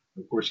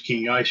 Of course,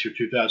 King Ice, your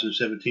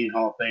 2017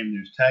 Hall of Fame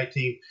News Tag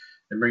Team.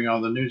 And bring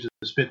all the news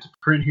that's fit to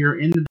print here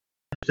in the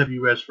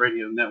WCWUS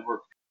Radio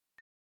Network.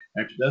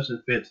 And if it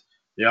doesn't fit,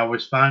 they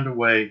always find a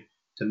way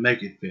to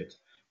make it fit.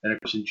 And of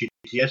course, in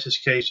GTS's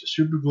case,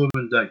 super glue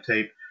and duct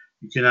tape.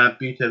 You cannot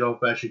beat that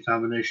old-fashioned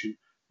combination,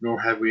 nor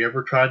have we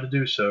ever tried to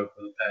do so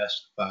for the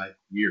past 5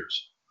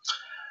 years.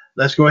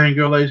 Let's go ahead and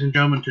go, ladies and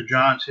gentlemen, to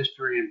John's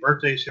history and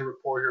birthdays here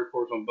report here, of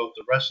course, on both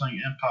the wrestling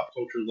and pop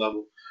culture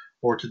level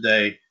for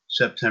today,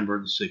 September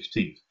the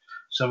 16th.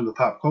 Some of the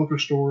pop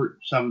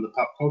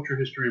culture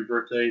history and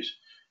birthdays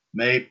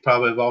may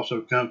probably have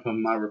also come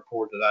from my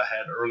report that I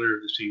had earlier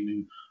this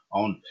evening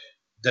on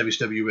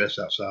WCWUS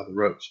Outside the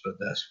Ropes, but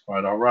that's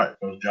quite all right,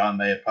 because John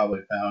may have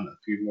probably found a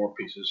few more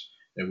pieces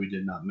that we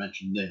did not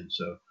mention then.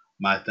 So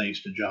my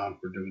thanks to John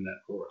for doing that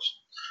for us.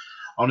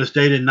 On this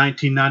date in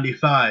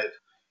 1995,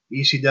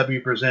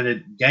 ECW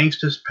presented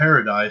Gangsta's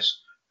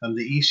Paradise from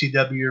the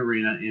ECW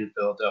Arena in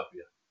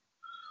Philadelphia.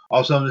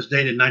 Also on this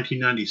date in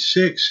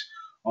 1996,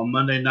 on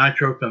Monday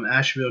Nitro from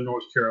Asheville,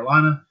 North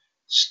Carolina,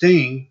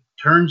 Sting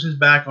turns his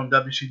back on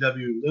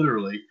WCW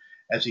literally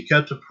as he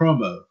cuts a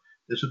promo.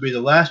 This would be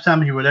the last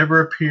time he would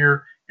ever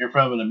appear in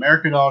front of an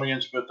American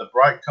audience with a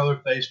bright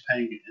colored face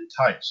paint and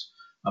tights.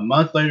 A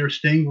month later,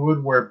 Sting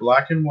would wear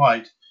black and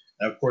white,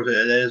 and of course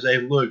it is a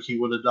look he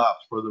would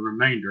adopt for the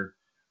remainder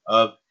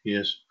of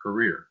his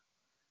career.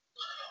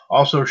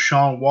 Also,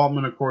 Sean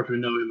Waltman, of course, we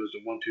know him as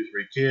the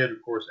 1-2-3 Kid,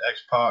 of course,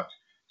 X-Pac,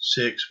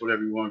 6,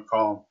 whatever you want to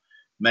call him,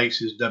 makes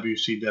his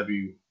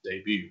WCW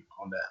debut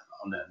on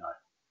that night.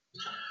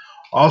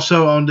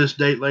 Also on this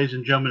date, ladies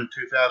and gentlemen, in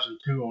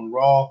 2002 on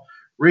Raw,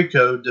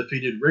 Rico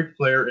defeated Ric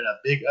Flair in a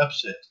big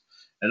upset.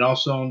 And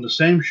also on the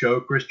same show,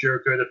 Chris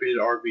Jericho defeated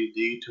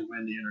RVD to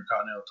win the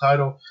Intercontinental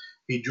title.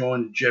 He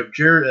joined Jeff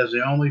Jarrett as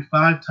the only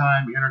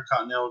 5-time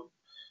Intercontinental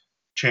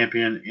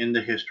champion in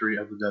the history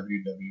of the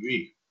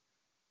WWE.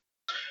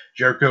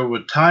 Jericho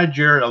would tie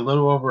Jarrett a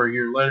little over a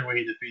year later when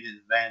he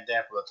defeated Van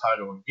Dam for the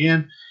title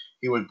again.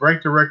 He would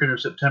break the record in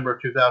September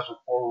of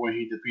 2004 when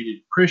he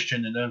defeated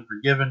Christian and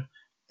Unforgiven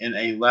in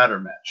a ladder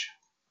match.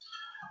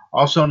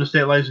 Also on this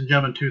date, ladies and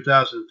gentlemen,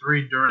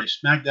 2003, during a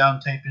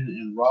SmackDown taping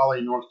in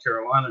Raleigh, North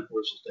Carolina, of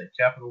course, the state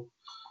capital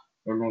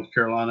of North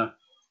Carolina,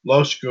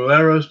 Los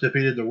Guerreros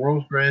defeated the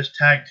world's greatest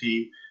tag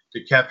team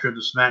to capture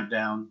the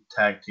SmackDown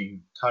tag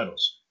team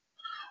titles.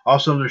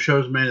 Also in the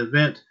show's main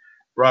event,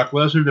 Brock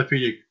Lesnar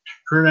defeated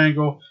Kurt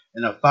Angle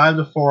in a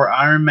 5-4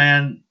 Iron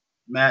Man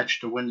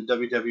match to win the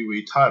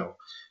WWE title.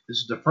 This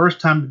is the first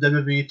time the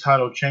WWE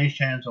title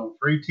changed hands on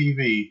free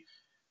TV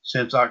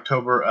since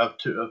October of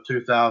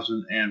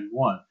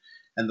 2001.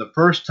 And the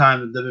first time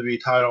the WWE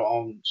title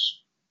on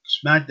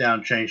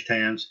SmackDown changed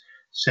hands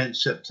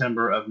since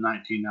September of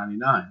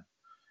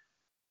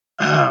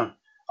 1999.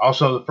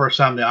 Also, the first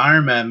time the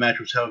Iron Man match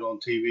was held on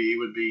TV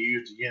would be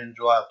used again in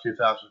July of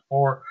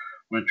 2004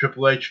 when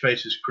Triple H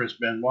faces Chris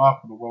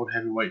Benoit for the World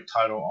Heavyweight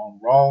title on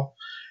Raw.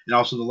 And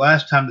also the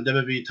last time the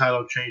WWE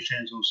title changed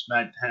hands on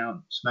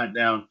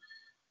SmackDown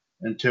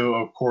until,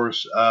 of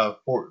course,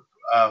 14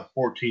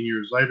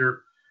 years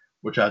later,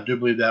 which I do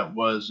believe that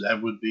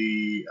would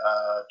be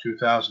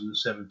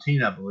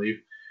 2017, I believe,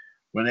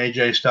 when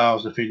AJ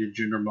Styles defeated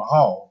Jinder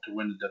Mahal to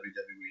win the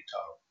WWE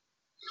title.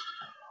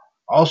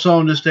 Also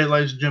on this date,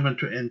 ladies and gentlemen,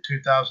 in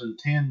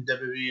 2010,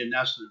 WWE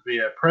announced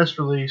via a press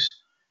release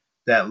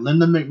that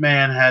Linda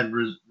McMahon had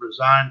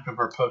resigned from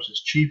her post as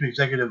Chief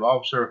Executive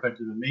Officer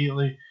effective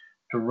immediately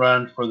to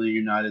run for the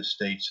United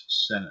States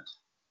Senate.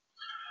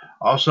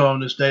 Also on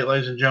this date,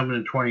 ladies and gentlemen,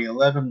 in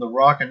 2011, The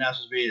Rock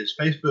announces via his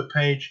Facebook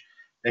page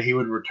that he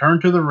would return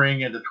to the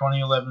ring at the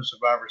 2011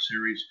 Survivor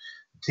Series,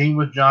 the team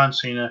with John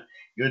Cena.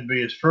 It would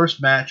be his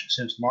first match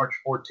since March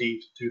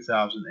 14th,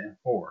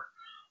 2004.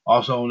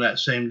 Also on that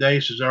same day,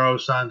 Cesaro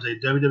signs a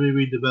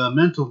WWE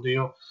developmental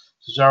deal.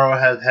 Cesaro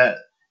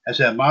has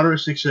had moderate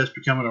success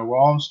becoming a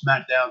Raw and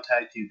SmackDown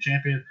Tag Team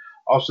Champion,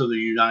 also the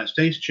United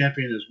States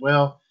Champion as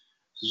well.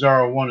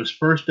 Cesaro won his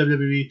first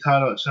WWE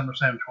title at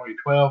SummerSlam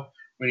 2012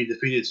 when he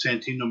defeated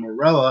Santino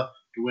Marella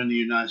to win the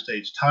United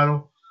States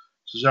title.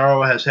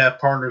 Cesaro has had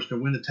partners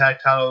to win the tag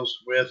titles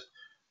with,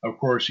 of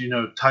course,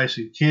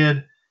 Tyson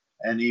Kidd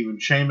and even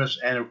Sheamus,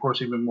 and of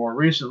course, even more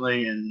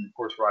recently, and of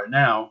course, right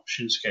now,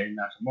 Shinsuke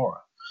Nakamura.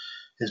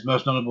 His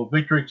most notable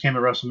victory came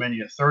at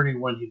WrestleMania 30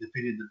 when he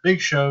defeated The Big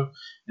Show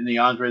in the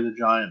Andre the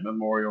Giant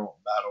Memorial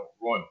Battle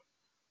Royal.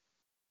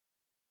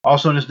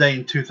 Also on this date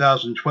in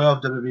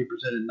 2012, WWE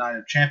presented Night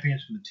of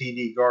Champions from the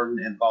TD Garden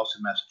in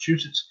Boston,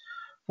 Massachusetts.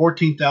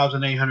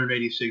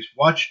 14,886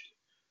 watched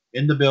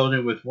in the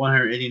building with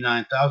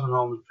 189,000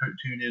 homes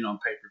tuned in on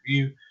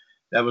pay-per-view.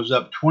 That was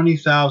up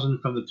 20,000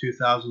 from the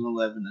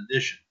 2011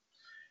 edition.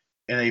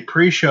 In a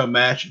pre-show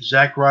match,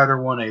 Zack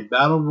Ryder won a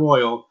Battle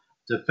Royal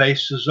to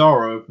face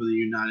Cesaro for the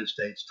United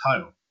States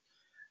title.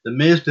 The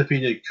Miz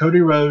defeated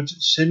Cody Rhodes,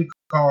 Sin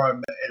Cara,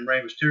 and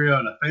Rey Mysterio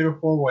in a fatal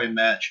four-way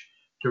match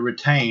to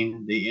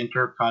retain the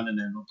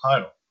Intercontinental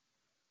title.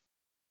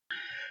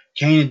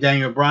 Kane and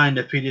Daniel Bryan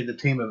defeated the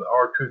team of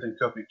R-Truth and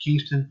Kofi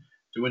Kingston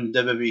to win the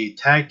WWE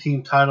Tag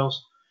Team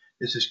titles.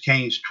 This is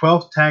Kane's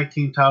 12th Tag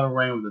Team title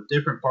reign with a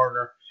different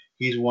partner.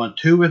 He's won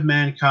 2 with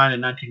Mankind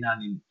in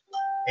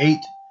 1998,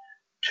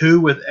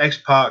 2 with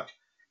X-Pac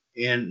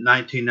in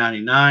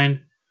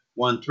 1999,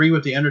 won 3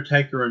 with The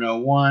Undertaker in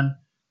 2001,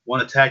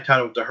 won a tag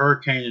title with the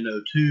Hurricane in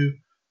 2002,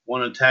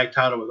 won a tag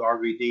title with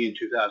RVD in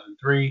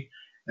 2003,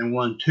 and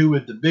won 2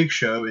 with The Big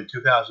Show in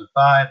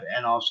 2005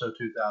 and also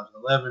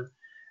 2011.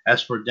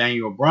 As for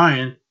Daniel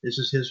Bryan, this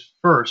is his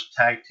first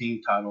tag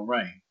team title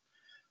reign.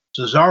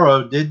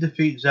 Cesaro did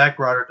defeat Zack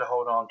Ryder to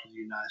hold on to the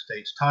United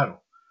States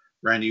title.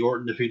 Randy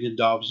Orton defeated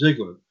Dolph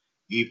Ziggler.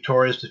 Eve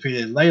Torres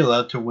defeated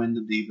Layla to win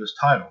the Divas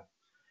title.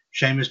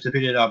 Sheamus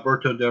defeated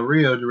Alberto Del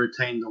Rio to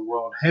retain the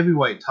World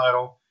Heavyweight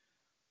title.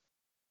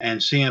 And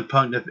CM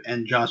Punk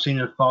and John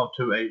Cena fought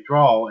to a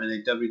draw in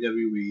a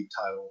WWE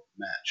title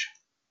match.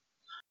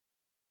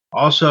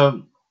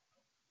 Also,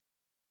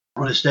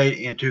 on this date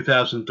in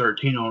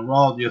 2013 on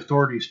Raw, the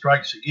Authority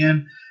strikes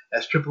again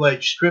as Triple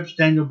H strips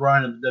Daniel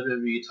Bryan of the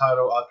WWE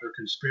title after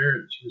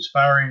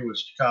conspiring with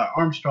Scott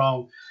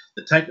Armstrong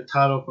to take the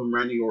title from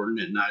Randy Orton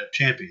at Night of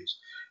Champions,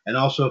 and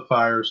also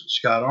fires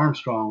Scott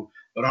Armstrong,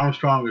 but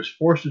Armstrong is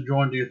forced to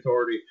join the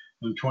Authority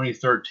from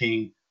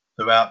 2013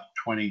 throughout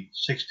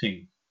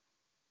 2016.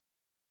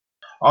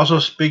 Also,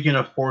 speaking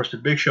of forced, the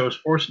Big Show is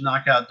forced to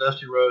knock out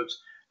Dusty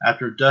Rhodes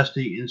after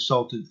Dusty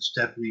insulted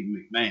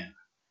Stephanie McMahon.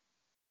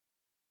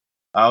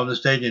 On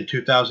this date in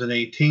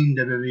 2018,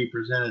 WWE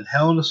presented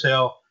Hell in a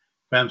Cell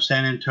from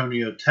San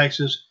Antonio,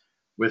 Texas,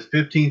 with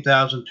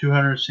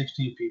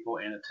 15,216 people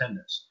in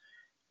attendance.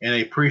 In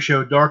a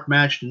pre-show dark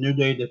match, the New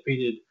Day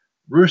defeated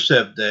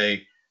Rusev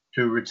Day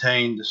to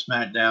retain the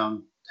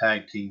SmackDown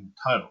Tag Team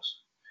titles.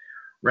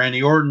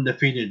 Randy Orton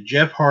defeated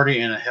Jeff Hardy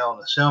in a Hell in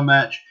a Cell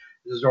match.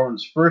 This is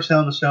Orton's first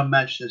Hell in a Cell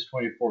match since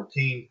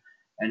 2014,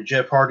 and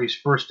Jeff Hardy's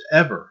first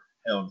ever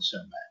Hell in a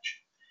Cell match.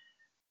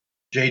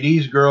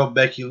 JD's girl,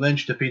 Becky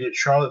Lynch, defeated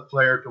Charlotte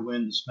Flair to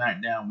win the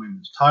SmackDown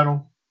Women's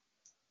title.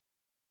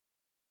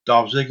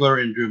 Dolph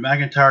Ziggler and Drew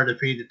McIntyre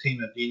defeated the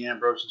team of Dean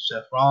Ambrose and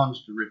Seth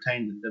Rollins to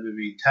retain the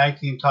WWE Tag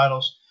Team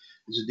titles.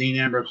 This is Dean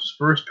Ambrose's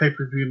first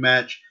pay-per-view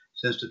match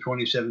since the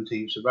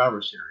 2017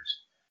 Survivor Series.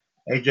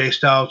 AJ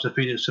Styles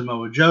defeated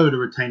Samoa Joe to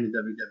retain the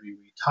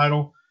WWE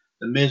title.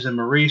 The Miz and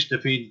Maurice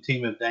defeated the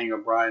team of Daniel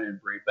Bryan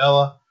and Brie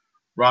Bella.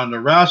 Ronda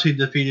Rousey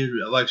defeated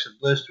Alexa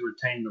Bliss to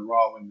retain the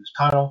Raw Women's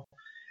title.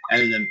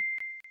 And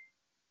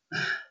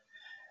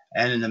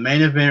in the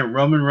main event,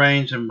 Roman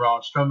Reigns and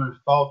Braun Strowman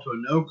fought to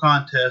a no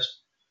contest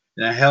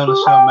in a Hell in a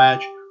Cell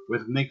match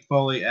with Mick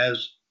Foley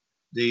as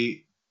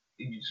the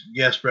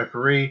guest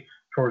referee.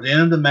 Toward the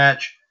end of the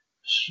match,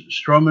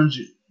 Strowman's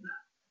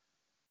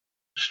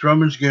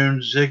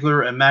goons,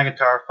 Ziggler and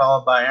McIntyre,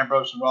 followed by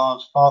Ambrose and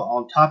Rollins, fought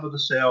on top of the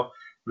cell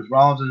with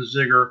Rollins and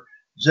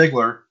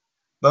Ziggler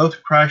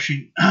both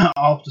crashing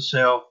off the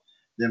cell.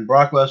 Then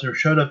Brock Lesnar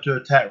showed up to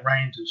attack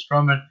Reigns and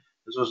Strowman.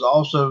 This was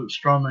also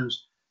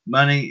Strowman's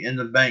Money in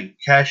the Bank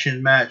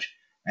cash-in match,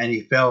 and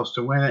he fails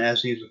to win it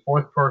as he is the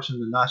fourth person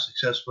to not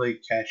successfully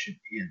cash it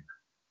in.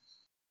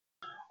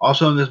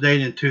 Also on this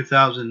date in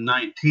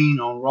 2019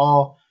 on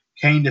Raw,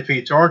 Kane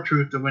defeats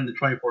R-Truth to win the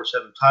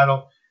 24/7 title.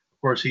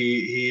 Of course,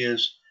 he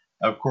is,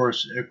 of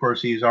course,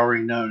 he's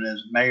already known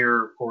as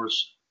Mayor, of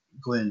course,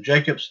 Glenn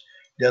Jacobs.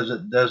 Does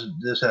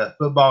this at a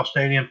football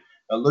stadium,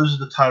 but loses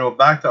the title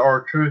back to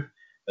R-Truth.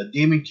 But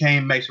Demon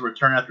Kane makes a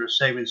return after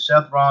saving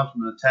Seth Rollins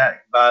from an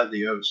attack by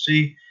the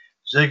OC,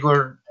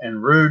 Ziggler,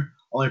 and Rude,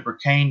 only for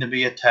Kane to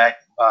be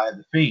attacked by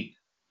the Fiend.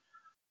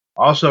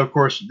 Also, of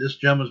course, this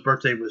gentleman's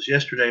birthday was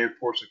yesterday, of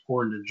course,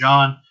 according to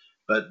John,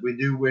 but we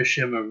do wish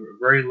him a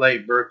very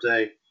late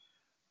birthday.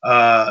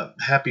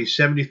 Happy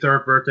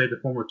 73rd birthday to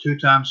former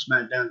two-time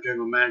SmackDown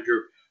General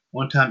Manager,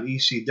 one-time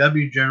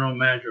ECW General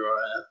Manager,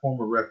 a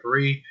former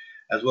referee,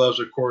 as well as,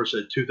 of course,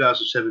 a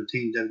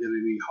 2017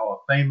 WWE Hall of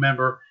Fame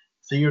member,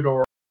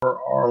 Theodore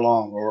R.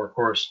 Long, or, of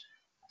course,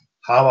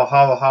 holla,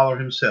 holla, holler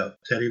himself,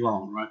 Teddy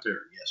Long, right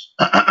there,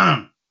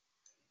 yes.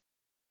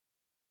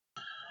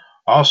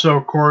 Also,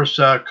 of course,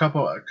 a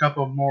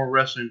couple more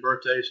wrestling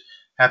birthdays.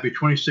 Happy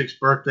 26th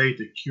birthday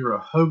to Kira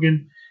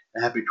Hogan,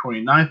 and happy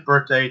 29th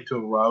birthday to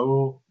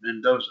Raul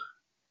Mendoza.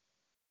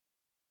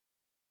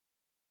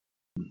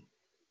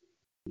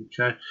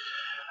 Okay.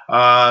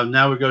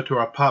 Now we go to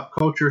our pop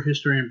culture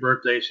history and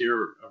birthdays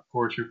here, of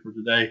course, here for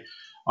today.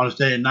 On this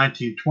day in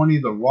 1920,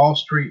 the Wall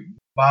Street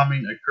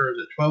bombing occurs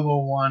at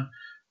 12:01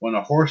 when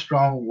a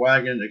horse-drawn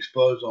wagon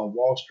explodes on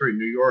Wall Street,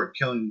 New York,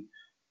 killing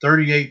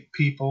 38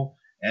 people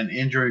and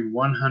injuring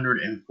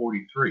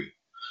 143.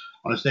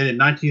 On this date in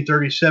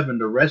 1937,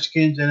 the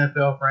Redskins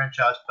NFL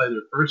franchise played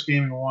their first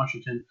game in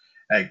Washington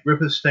at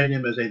Griffith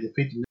Stadium as they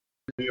defeated the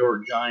New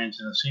York Giants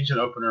in a season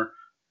opener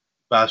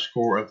by a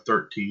score of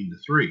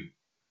 13-3.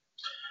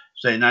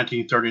 Say in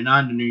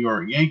 1939, the New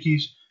York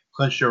Yankees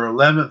clinched their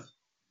 11th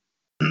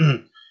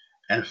and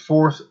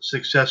 4th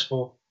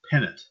successful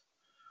pennant.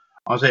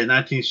 On this date in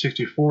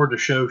 1964, the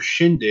show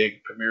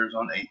Shindig premieres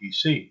on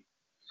ABC.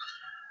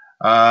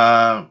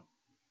 On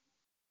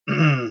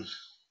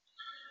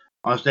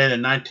this date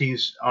in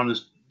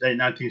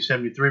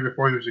 1973,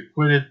 before he was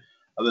acquitted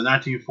of the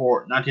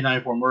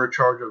 1994 murder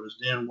charge of his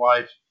then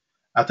wife.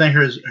 I think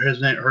her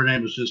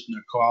name was just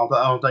Nicole.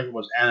 I don't think it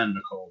was Anna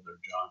Nicole there,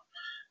 John.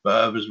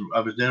 But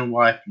of his then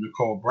wife,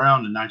 Nicole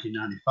Brown, in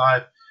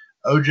 1995.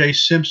 O.J.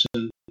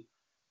 Simpson,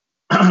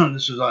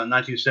 this is in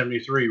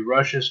 1973,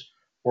 rushes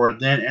for a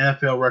then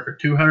NFL record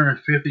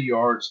 250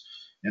 yards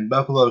in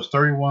Buffalo's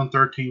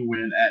 31-13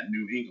 win at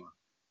New England.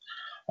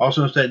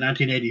 Also in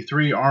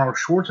 1983, Arnold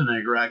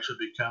Schwarzenegger actually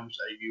becomes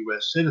a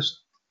U.S. citizen.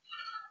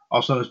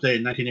 Also in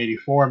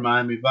 1984,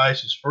 Miami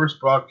Vice is first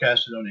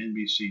broadcasted on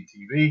NBC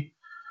TV.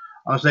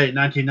 On this date in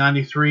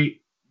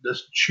 1993, the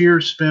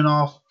Cheers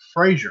spinoff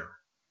Frasier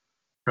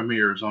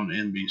premieres on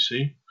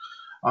NBC.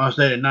 On this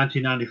date in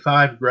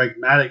 1995, Greg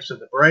Maddux of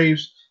the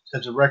Braves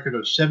sets a record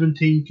of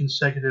 17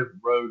 consecutive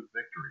road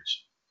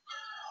victories.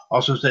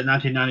 Also in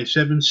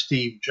 1997,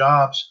 Steve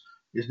Jobs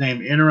is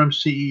named interim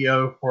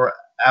CEO for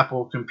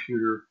Apple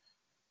Computer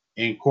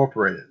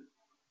Incorporated.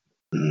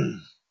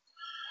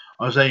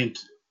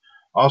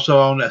 Also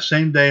on that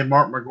same day,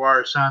 Mark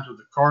McGwire signs with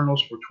the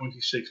Cardinals for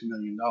 $26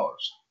 million.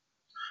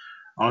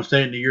 On this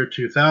day in the year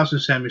 2000,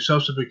 Sammy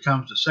Sosa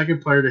becomes the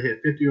second player to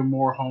hit 50 or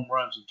more home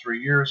runs in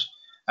 3 years,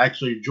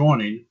 actually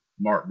joining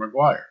Mark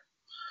McGwire.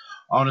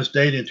 On this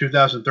date in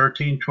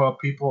 2013, 12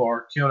 people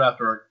are killed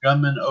after a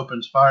gunman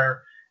opens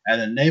fire at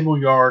a naval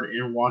yard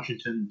in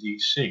Washington,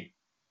 D.C.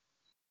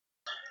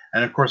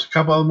 And, of course, a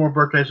couple other more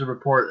birthdays to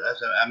report.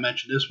 As I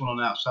mentioned, this one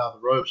on Outside the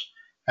Ropes.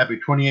 Happy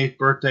 28th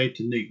birthday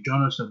to Nick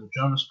Jonas of the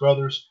Jonas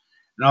Brothers.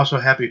 And also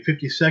happy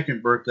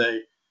 52nd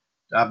birthday,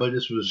 I believe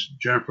this was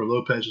Jennifer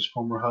Lopez's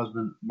former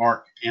husband,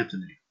 Mark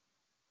Anthony.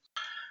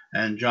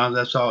 And, John,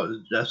 that's all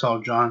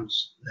John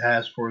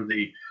has for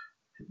the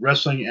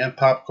wrestling and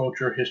pop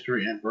culture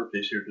history and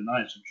birthdays here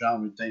tonight. So,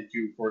 John, we thank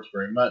you, of course,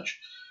 very much.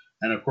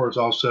 And, of course,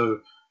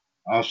 also,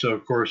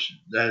 of course,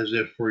 that is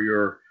it for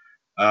your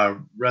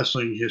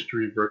wrestling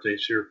history and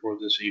birthdays here for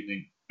this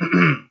evening.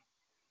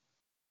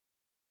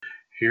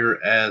 Here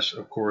as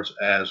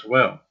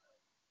well.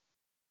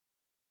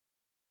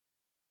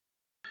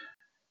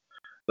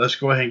 Let's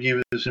go ahead and give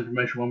you this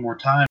information one more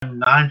time.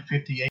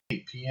 9:58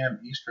 p.m.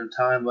 Eastern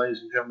Time,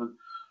 ladies and gentlemen,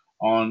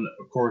 on,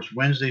 of course,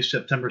 Wednesday,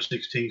 September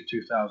 16th,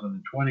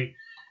 2020,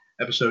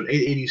 episode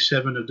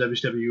 887 of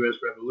WCWUS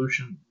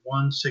Revolution,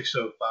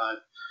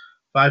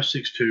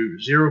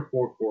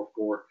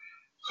 1-605-562-0444.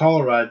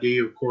 Caller ID,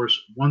 of course,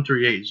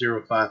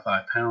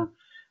 138055#.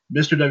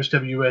 Mr.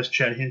 WCWUS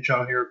Chad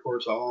Henshaw here, of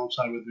course,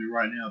 alongside with me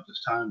right now at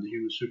this time, the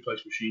Human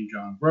Suplex Machine,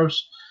 John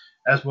Gross,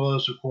 as well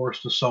as, of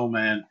course, the Soul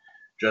Man,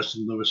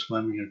 Justin Lewis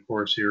Fleming, of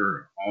course,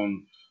 here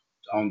on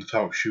the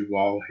talk show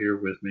wall here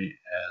with me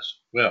as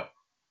well.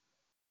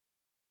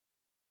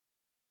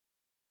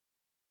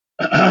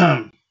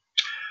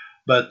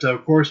 But,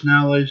 of course,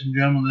 now, ladies and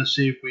gentlemen, let's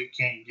see if we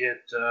can't get,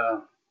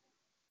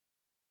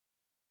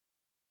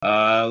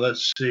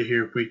 let's see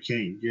here if we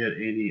can't get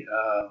any,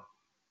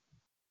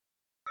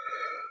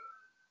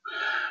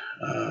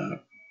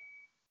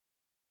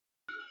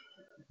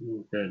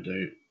 okay,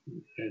 there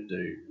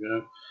you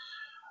go.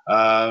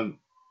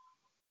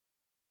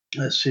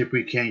 Let's see if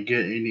we can't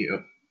get any.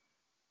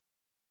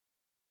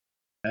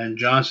 And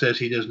John says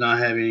he does not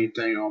have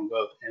anything on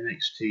both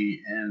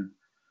NXT and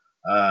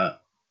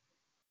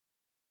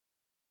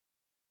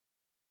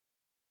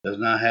does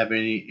not have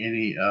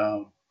any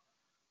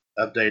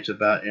updates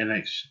about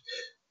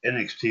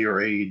NXT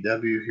or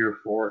AEW here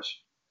for us.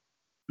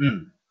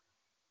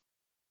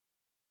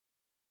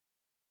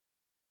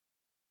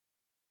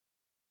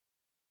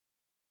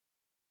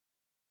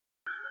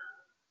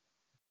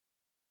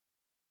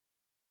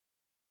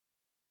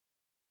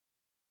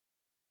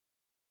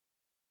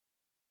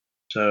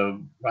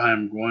 So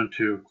I'm going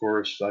to, of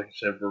course, like I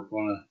said, we're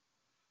going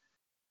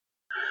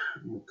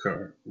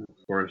to, of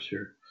course,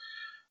 here.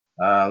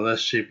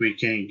 Let's see if we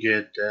can't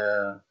get.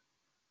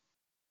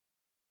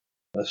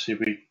 Let's see if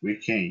we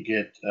can't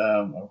get,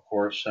 of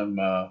course, some.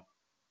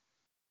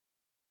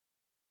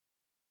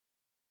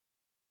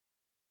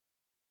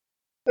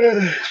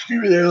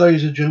 Excuse me there,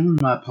 ladies and gentlemen.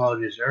 My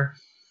apologies there.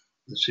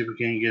 Let's see if we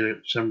can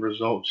get some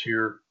results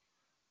here.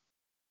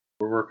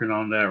 We're working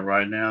on that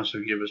right now,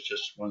 so give us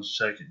just 1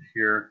 second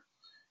here.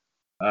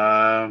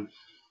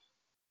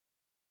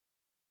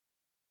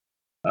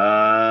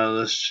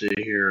 Let's see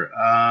here.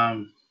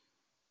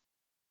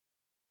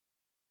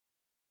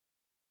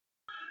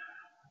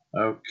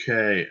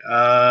 Okay.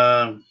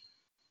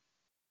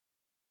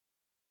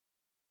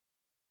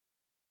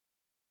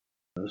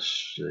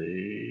 Let's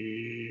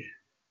see.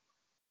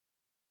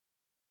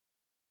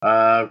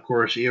 Of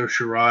course, Io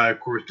Shirai, of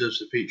course, does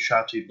defeat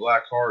Shotzi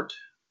Blackheart.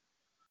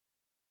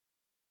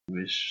 Let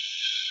me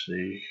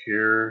see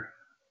here.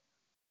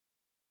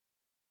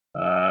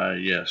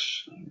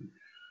 Yes.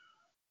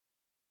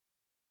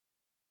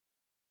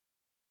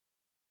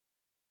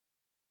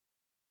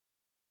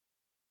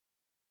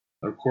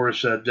 Of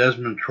course,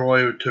 Desmond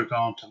Troy took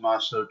on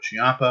Tommaso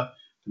Ciampa.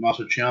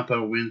 Tommaso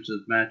Ciampa wins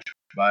the match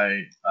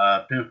by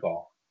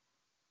pinfall.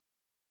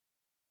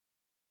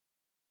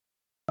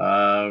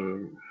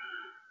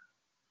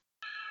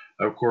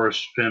 Of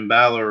course, Finn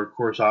Balor, of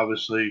course,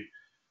 obviously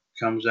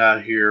comes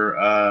out here.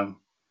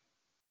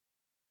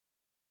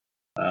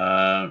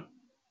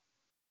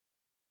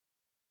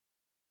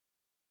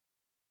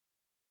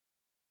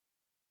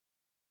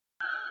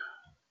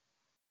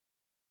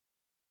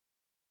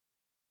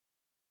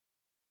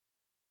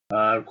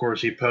 Of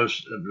course, he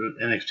posts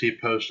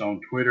NXT post on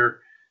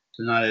Twitter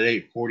tonight at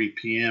 8:40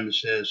 p.m. It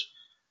says,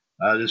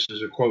 this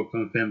is a quote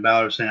from Finn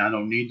Balor saying, "I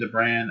don't need the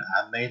brand.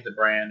 I made the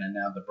brand, and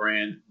now the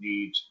brand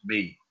needs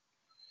me."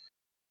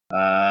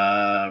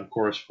 Of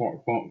course,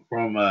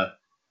 from a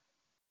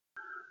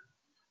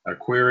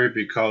query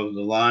because of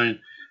the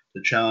line,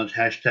 the challenge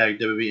hashtag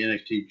WWE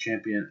NXT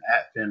champion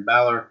at Finn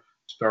Balor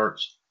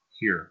starts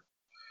here.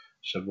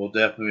 So we'll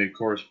definitely, of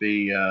course,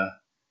 be of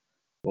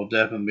course, we'll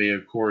definitely,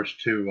 of course,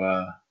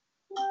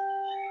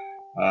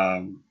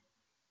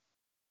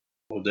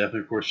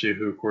 see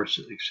who, of course,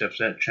 accepts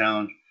that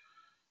challenge.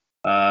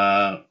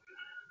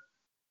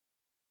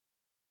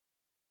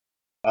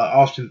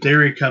 Austin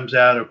Theory comes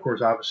out. Of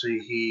course, obviously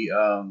he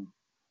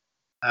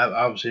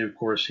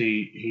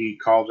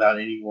calls out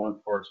anyone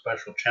for a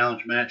special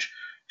challenge match.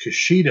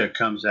 Kushida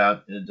comes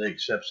out and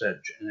accepts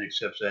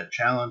that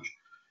challenge.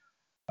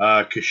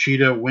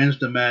 Kushida wins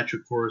the match,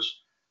 of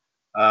course,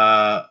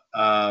 by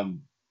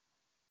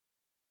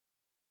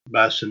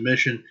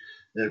submission.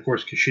 And of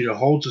course, Kushida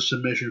holds the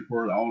submission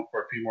for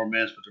a few more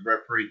minutes, but the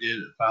referee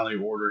did finally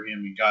order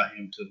him and got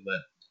him to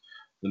let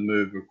the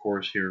move, of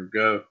course, here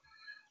go.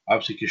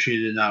 Obviously,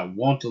 Kushida did not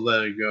want to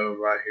let it go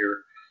right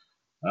here.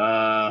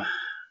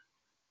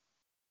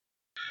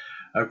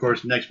 Of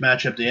course, next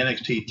matchup, the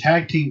NXT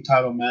Tag Team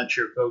title match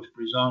here, folks.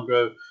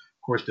 Breezango, of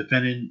course,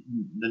 defending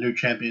the new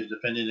champions,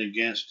 defending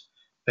against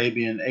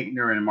Fabian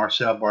Aichner and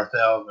Marcel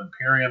Barthel of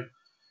Imperium.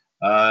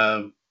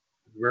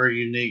 Very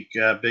unique,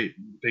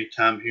 big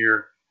time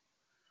here.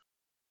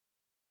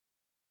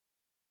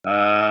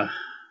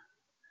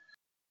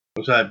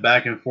 Looks like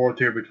back and forth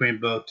here between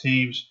both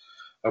teams.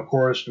 Of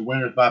course, the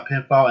winners by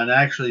pinfall and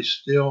actually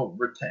still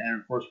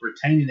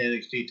retaining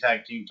NXT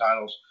Tag Team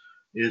titles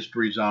is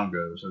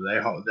Breezango. So they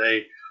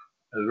a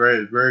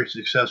very, very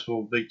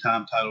successful big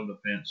time title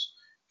defense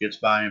gets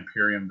by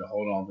Imperium to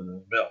hold on to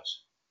those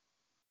belts.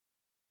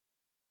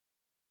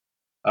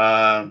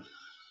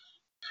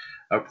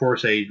 Of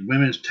course, a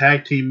women's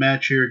tag team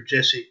match here.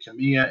 Jessie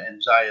Camilla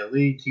and Xia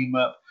Li team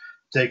up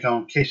to take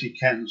on Casey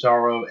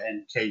Catanzaro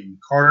and Caden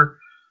Carter.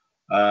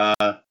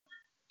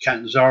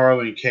 Catanzaro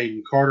and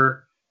Caden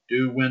Carter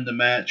do win the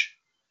match.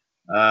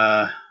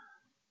 And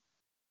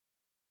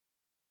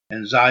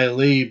Xia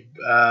Li,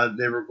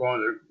 they were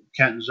going to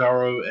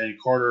Catanzaro and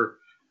Carter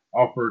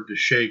offered to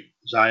shake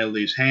Xia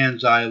Li's hand.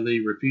 Xia Li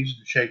refuses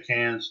to shake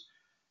hands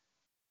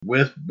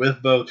with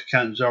both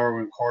Catanzaro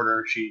and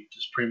Carter. She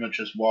just pretty much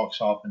just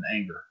walks off in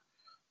anger.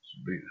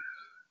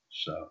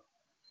 So.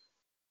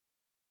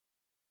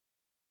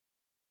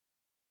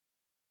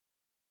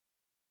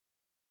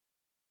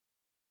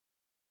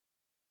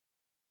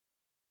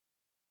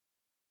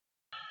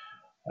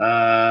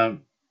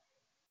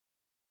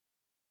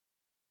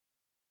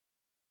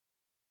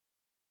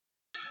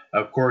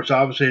 Of course,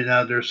 obviously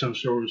now there's some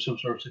sort of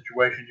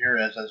situation here,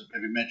 as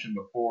maybe mentioned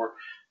before,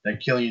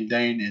 that Killian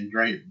Dane and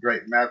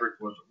Drake Maverick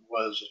was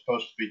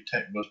supposed to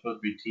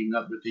be teamed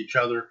up with each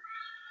other.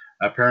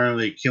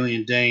 Apparently,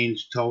 Killian Dane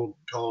told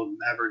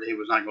Maverick he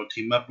was not going to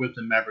team up with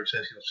him. Maverick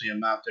says he'll see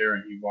him out there,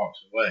 and he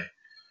walks away.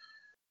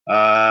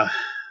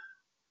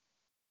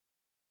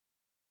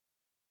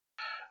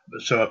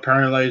 So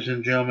apparently, ladies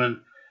and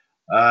gentlemen,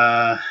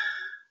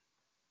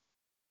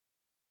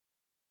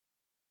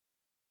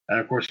 and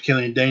of course,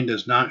 Killian Dane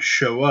does not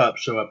show up.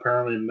 So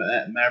apparently,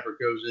 Maverick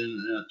goes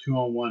in a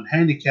 2-on-1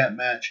 handicap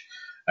match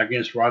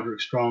against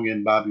Roderick Strong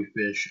and Bobby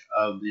Fish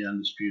of the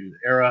Undisputed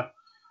Era.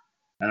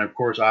 And of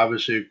course,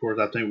 obviously,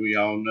 I think we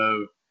all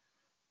know.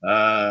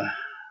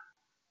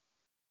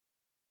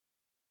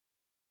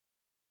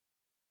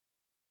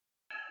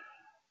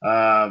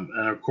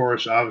 And of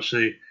course,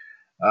 obviously,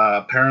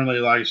 apparently,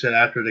 like I said,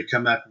 after they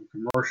come back from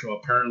commercial,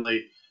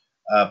 apparently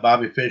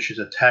Bobby Fish is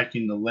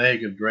attacking the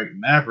leg of Drake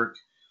Maverick.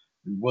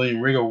 William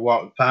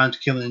Regal finds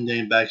Killian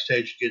Dane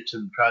backstage, tries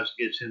to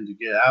get him to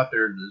get out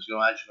there. Is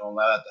actually going to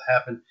allow that to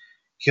happen.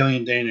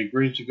 Killian Dane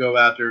agrees to go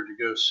out there to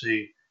go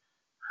see.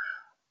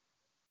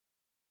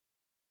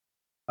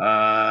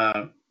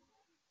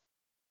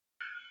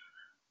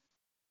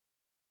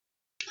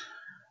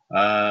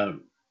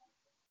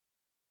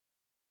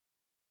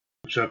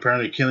 So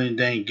apparently Killian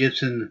Dane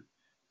gets in.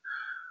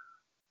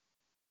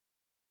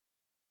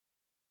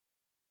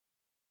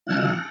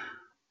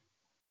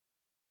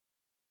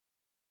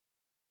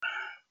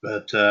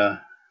 But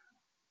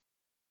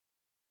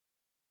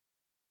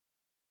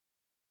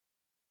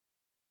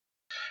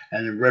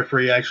and the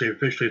referee actually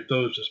officially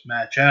throws this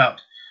match out.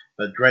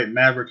 But Drake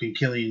Maverick and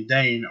Killian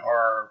Dane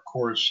are, of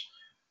course,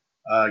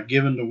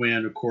 given the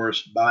win, of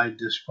course, by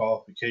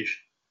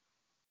disqualification.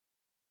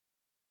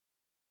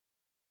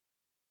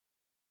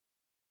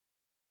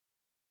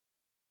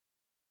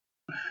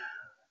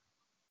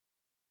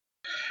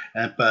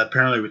 But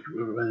apparently,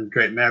 when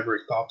Drake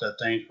Maverick thought that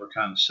things were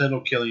kind of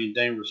settled, Killian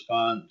Dane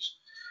responds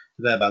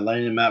to that by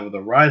laying him out with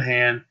a right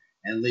hand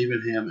and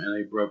leaving him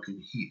in a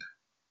broken heap.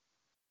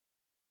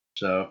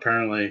 So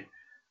apparently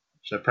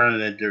the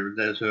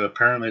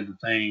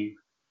thing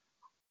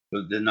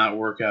did not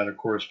work out, of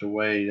course, the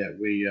way that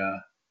we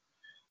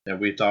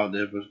thought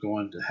it was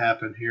going to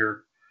happen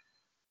here.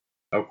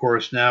 Of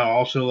course, now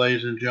also,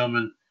 ladies and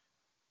gentlemen,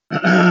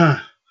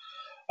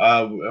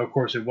 of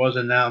course, it was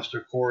announced,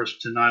 of course,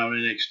 tonight on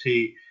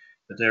NXT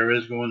that there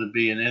is going to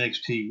be an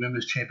NXT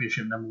Women's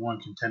Championship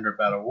 #1 Contender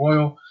Battle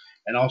Royal,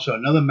 and also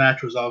another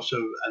match was also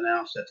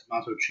announced that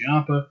Tommaso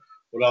Ciampa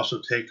would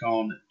also take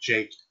on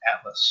Jake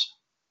Atlas.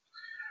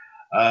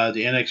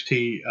 The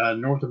NXT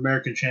North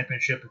American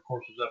Championship, of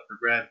course, was up for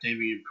grabs.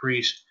 Damian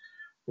Priest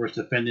was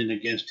defending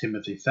against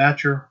Timothy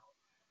Thatcher.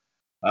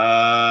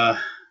 And,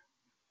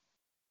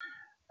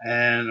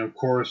 of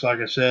course, like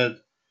I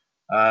said,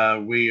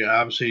 we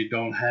obviously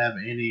don't have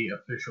any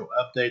official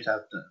updates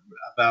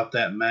about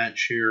that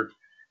match here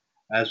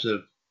as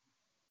of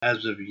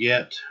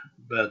yet,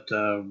 but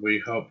we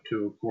hope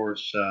to, of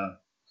course,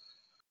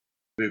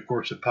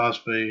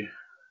 possibly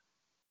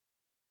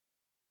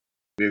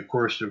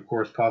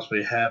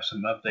have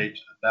some updates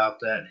about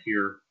that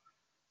here.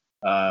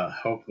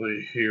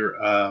 Hopefully here.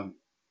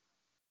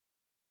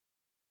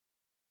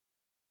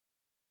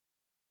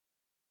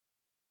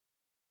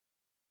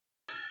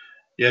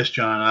 Yes,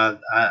 John,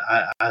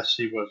 I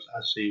see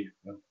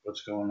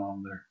what's going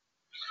on there.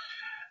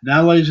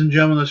 Now, ladies and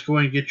gentlemen, let's go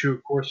ahead and get you,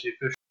 of course, the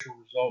official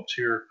results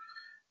here,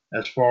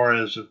 as far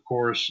as, of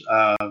course,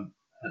 as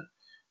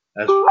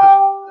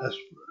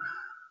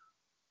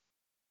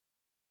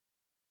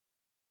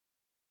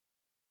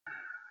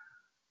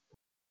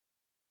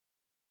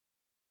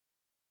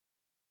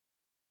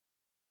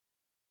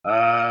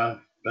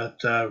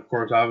but of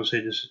course, obviously,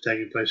 this is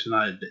taking place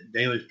tonight at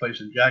Daly's Place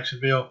in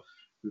Jacksonville.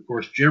 Of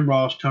course, Jim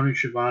Ross, Tony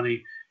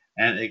Schiavone,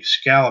 and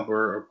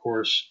Excalibur, of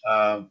course,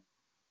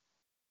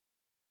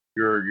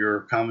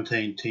 your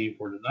commentating team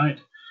for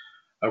tonight.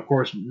 Of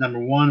course,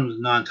 #1 was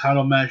a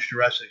non-title match,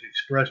 Jurassic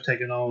Express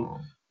taking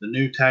on the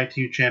new tag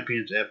team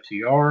champions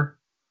FTR.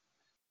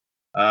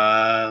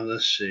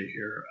 Let's see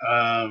here.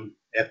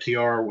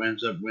 FTR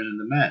ends up winning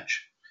the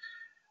match.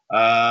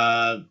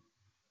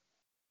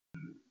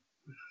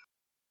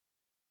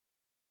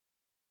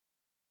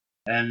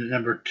 And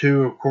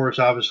 #2, of course,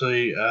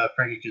 obviously,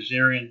 Frankie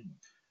Kazarian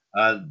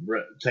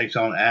takes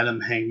on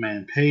Adam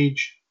Hangman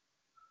Page.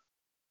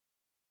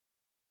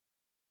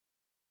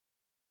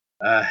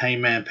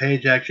 Hangman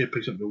Page actually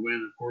picks up the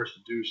win, of course, to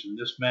Deuce in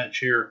this match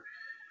here.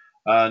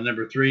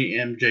 #3,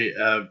 MJ,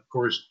 of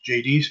course,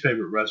 JD's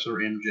favorite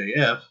wrestler,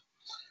 MJF,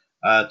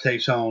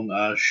 takes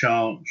on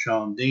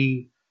Sean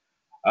Dean.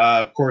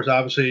 Of course,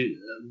 obviously,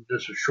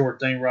 just a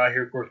short thing right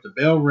here. Of course, the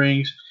bell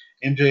rings.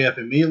 MJF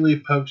immediately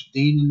pokes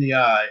Dean in the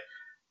eye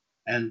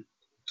and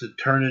to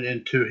turn it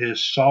into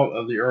his Salt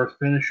of the Earth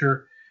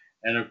finisher.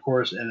 And, of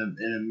course, an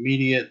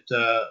immediate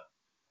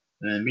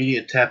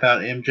tap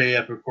out.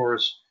 MJF, of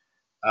course,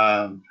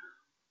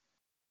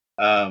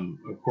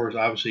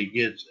 obviously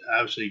gets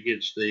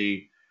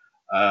the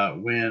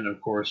win,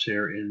 of course,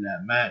 here in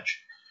that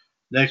match.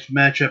 Next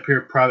matchup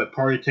here, Private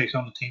Party takes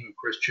on the team of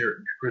Chris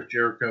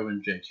Jericho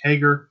and Jake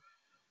Hager.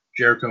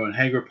 Jericho and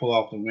Hager pull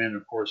off the win,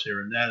 of course,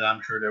 here in that.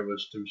 I'm sure there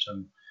was through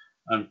some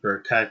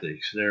unfair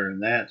tactics there in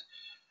that.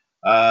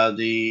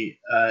 The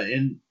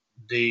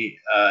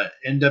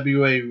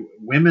NWA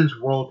Women's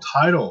World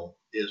Title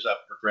is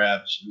up for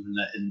grabs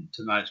in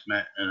tonight's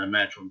match, in a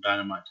match on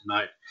Dynamite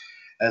tonight,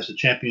 as the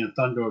champion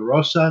Thunder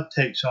Rosa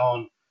takes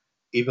on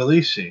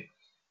Ivelisse.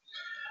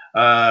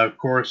 Of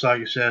course,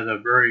 like I said, a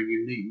very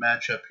unique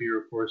matchup here,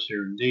 of course,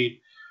 here indeed.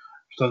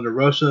 Thunder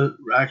Rosa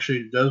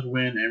actually does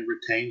win and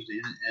retains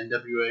the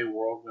NWA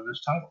World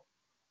Women's Title.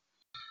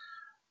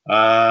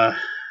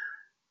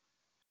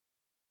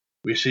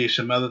 We see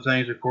some other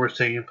things, of course,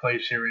 taking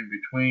place here in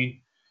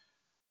between.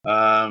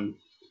 The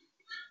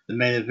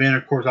main event,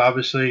 of course,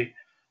 obviously,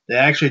 they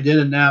actually did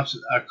announce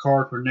a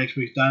card for next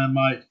week's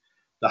Dynamite.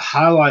 The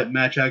highlight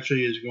match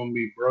actually is going to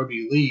be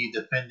Brody Lee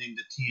defending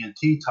the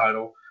TNT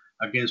title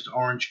against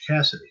Orange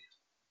Cassidy.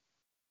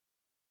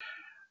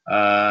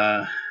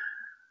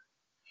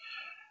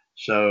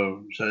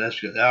 So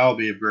that'll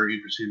be a very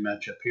interesting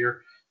matchup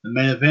here. The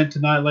main event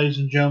tonight, ladies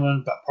and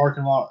gentlemen,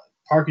 parking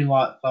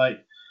lot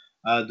fight.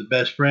 The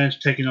Best Friends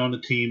taking on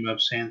the team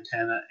of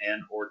Santana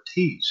and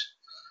Ortiz.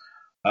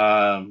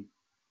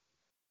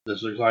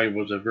 This looks like it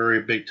was a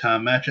very big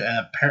time match,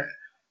 and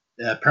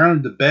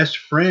apparently the Best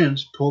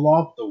Friends pull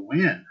off the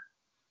win.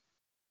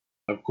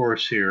 Of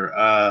course, here.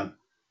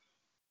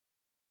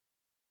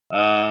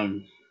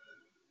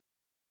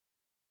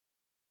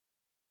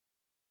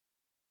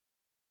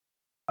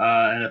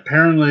 And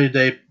apparently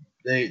they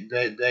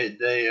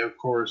of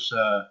course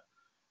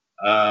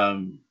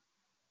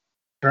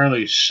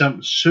apparently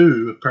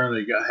Sue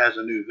has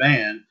a new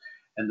van,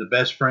 and the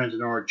best friends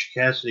in Orange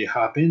Cassidy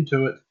hop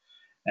into it,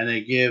 and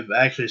they give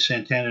actually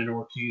Santana and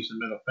Ortiz the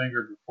middle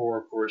finger before,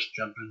 of course,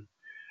 jumping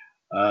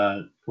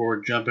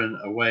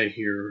away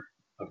here,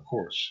 of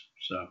course.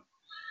 So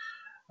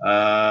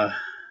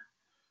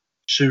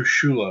Sue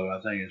Shulo,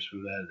 I think is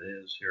who that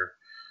is here.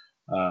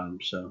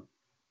 So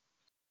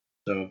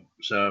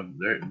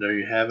there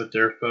you have it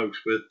there, folks,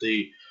 with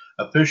the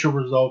official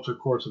results, of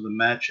course, of the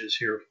matches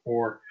here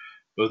for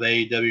both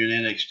AEW and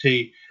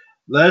NXT.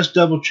 Let's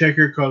double check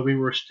here because we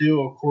were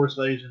still, of course,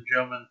 ladies and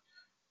gentlemen,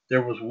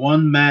 there was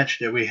one match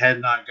that we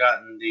had not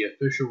gotten the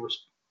official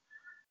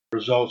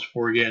results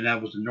for yet, and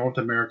that was the North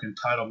American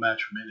title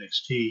match from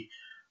NXT.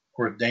 Of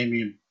course,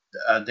 Damian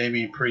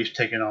Priest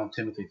taking on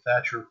Timothy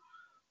Thatcher.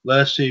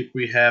 Let's see if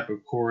we have,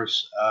 of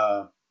course,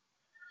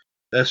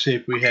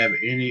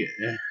 any.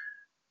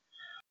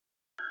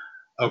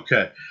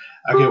 Okay,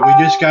 we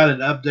just got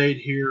an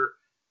update here,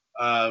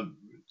 and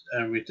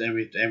we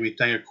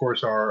thank, of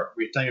course, our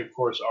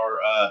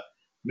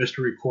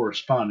mystery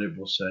correspondent.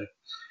 We'll say,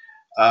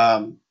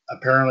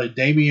 apparently,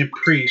 Damian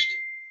Priest,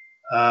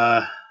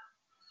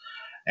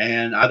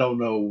 and I don't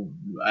know,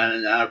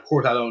 and of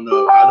course, I don't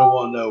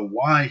want to know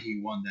why he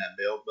won that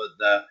belt, but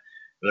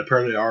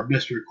apparently, our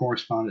mystery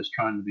correspondent is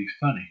trying to be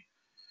funny.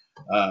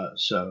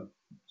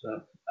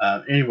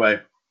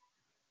 Anyway.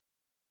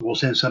 We'll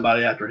send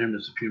somebody after him in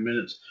just a few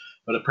minutes.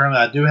 But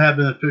apparently I do have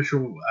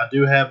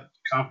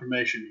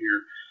confirmation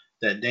here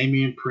that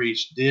Damian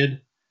Priest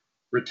did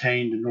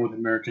retain the North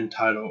American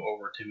title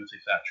over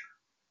Timothy Thatcher.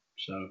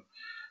 So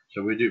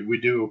we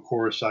do, of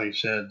course, like I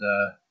said,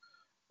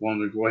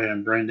 wanted to go ahead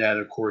and bring that,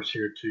 of course,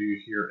 here to you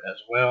here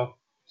as well.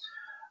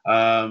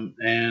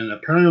 And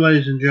apparently,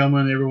 ladies and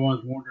gentlemen,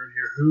 everyone's wondering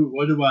here,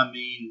 what do I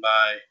mean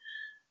by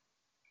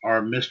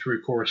our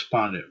mystery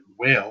correspondent?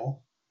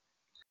 Well,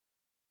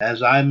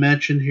 as I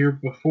mentioned here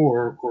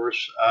before, of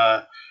course,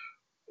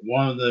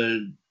 one of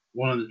the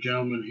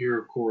gentlemen here,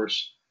 of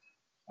course,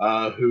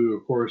 who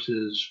of course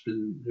has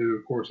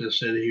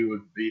said he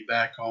would be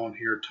back on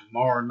here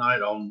tomorrow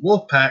night on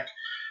Wolfpack,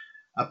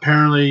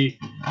 apparently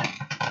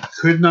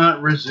could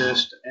not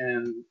resist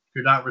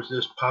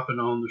popping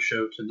on the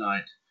show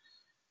tonight,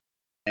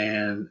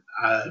 and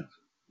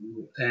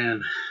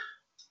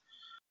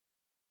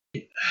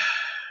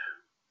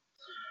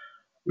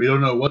we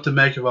don't know what to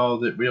make of all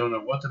that. We don't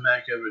know what to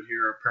make of it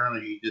here.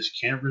 Apparently, he just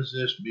can't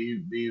resist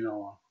being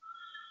on.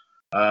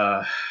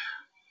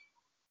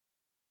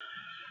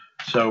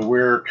 So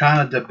we're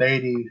kind of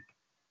debating.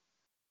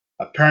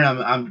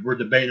 Apparently, we're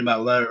debating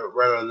about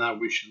whether or not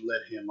we should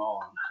let him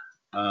on.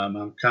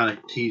 I'm kind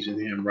of teasing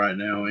him right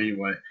now,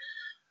 anyway.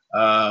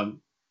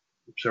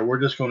 So we're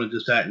just going to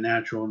just act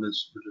natural, and we're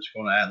just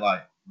going to act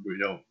like we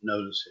don't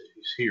notice that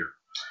he's here.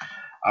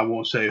 I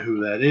won't say who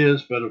that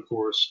is, but of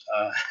course.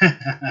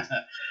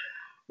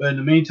 But in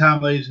the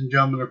meantime, ladies and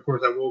gentlemen, of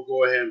course, I will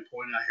go ahead and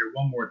point out here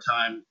one more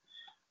time,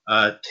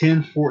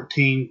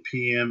 10:14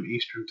 p.m.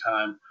 Eastern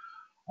Time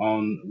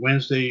on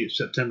Wednesday,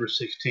 September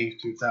 16th,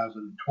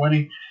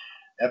 2020,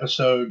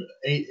 episode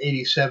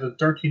 887,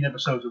 13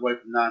 episodes away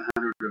from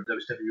 900 of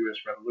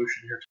WCWUS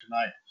Revolution here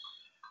tonight.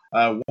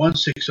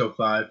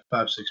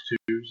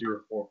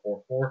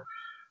 1-605-562-0444,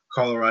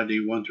 caller ID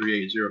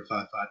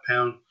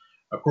 138055#.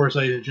 Of course,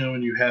 ladies and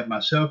gentlemen, you have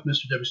myself,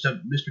 Mr.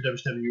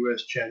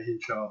 WCWUS, Chad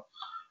Henshaw.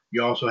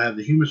 You also have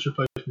the Human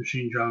Replacement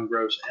Machine, John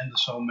Gross, and the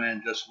Soul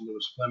Man, Justin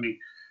Lewis Fleming,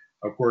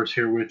 of course,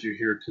 here with you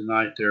here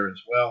tonight there as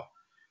well.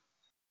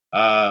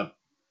 But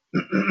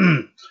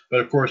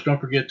of course, don't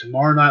forget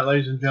tomorrow night,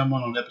 ladies and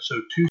gentlemen, on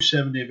episode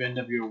 270 of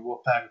NWO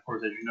Wolfpack. Of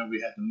course, as you know,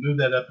 we had to move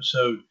that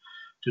episode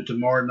to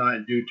tomorrow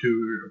night due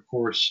to, of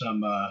course,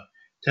 some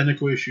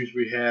technical issues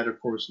we had.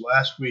 Of course,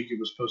 last week it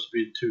was supposed to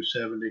be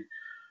 270,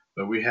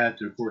 but we had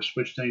to, of course,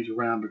 switch things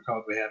around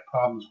because we had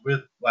problems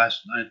with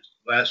last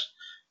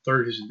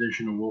Thursday's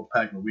edition of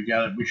Wolfpack. But we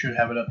got it. We should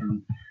have it up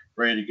and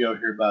ready to go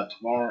here by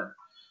tomorrow.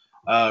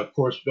 Of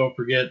course, don't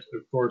forget,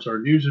 of course, our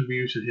news and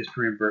views and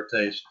history and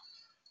birthdays.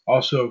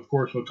 Also, of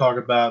course, we'll talk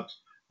about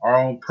our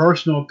own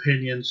personal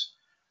opinions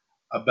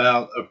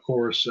about, of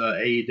course,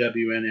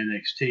 AEW and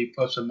NXT,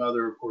 plus some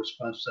other, of course,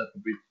 fun stuff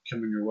will be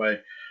coming your way.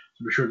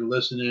 So be sure to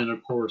listen in,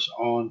 of course,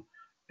 on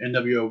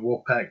NWO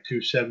Wolfpack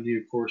 270,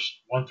 of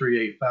course,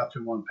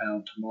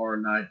 138-521 tomorrow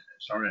night,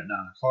 starting at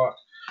 9 o'clock.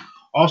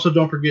 Also,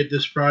 don't forget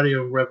this Friday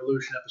of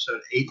Revolution,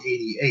 episode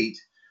 888,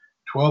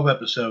 12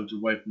 episodes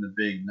away from the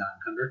big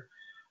 900.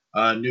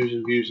 News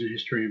and views and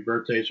history and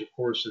birthdays, of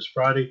course, this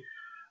Friday.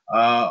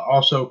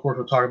 Also, of course,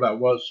 we'll talk about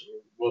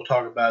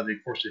the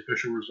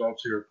official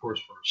results here, of course,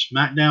 for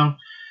SmackDown.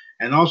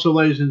 And also,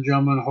 ladies and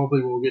gentlemen,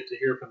 hopefully we'll get to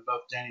hear from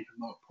both Danny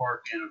from Oak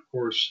Park and, of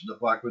course, the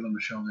Black Widow,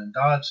 Michelle Lynn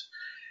Dodds.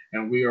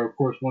 And we are, of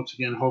course, once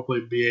again,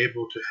 hopefully be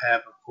able to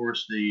have, of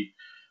course, the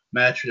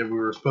match that we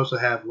were supposed to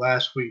have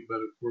last week, but,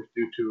 of course,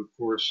 due to, of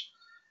course,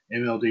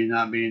 MLD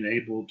not being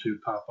able to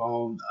pop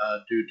on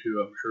due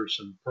to, I'm sure,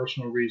 some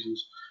personal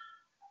reasons.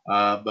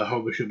 But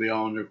hopefully she'll be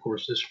on, of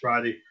course, this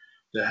Friday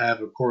to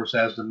have, of course,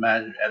 as the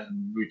match, as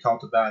we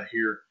talked about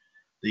here,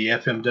 the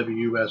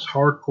FMWS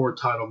Hardcore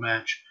title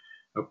match.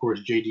 Of course,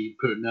 JD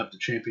putting up the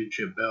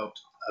championship belt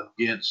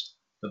against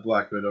the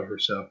Black Widow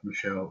herself,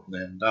 Michelle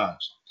Lynn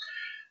Dodds.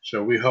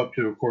 So we hope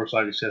to, of course,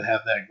 like I said,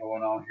 have that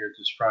going on here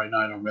this Friday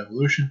night on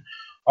Revolution.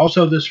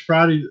 Also, this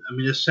Saturday,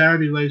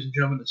 ladies and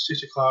gentlemen, at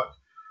 6 o'clock,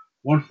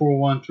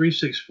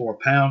 141-364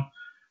 pound.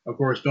 Of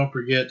course, don't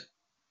forget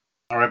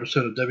our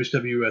episode of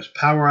WCWUS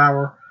Power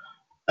Hour.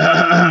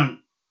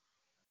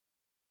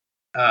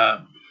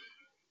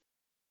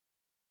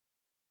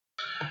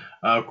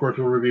 Of course,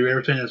 we'll review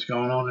everything that's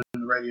going on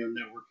in the radio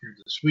network here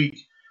this week.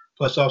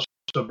 Plus, also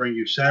bring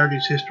you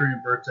Saturday's history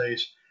and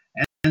birthdays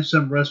and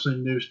some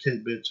wrestling news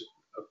tidbits,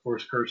 of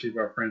course, courtesy of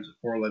our friends at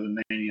 411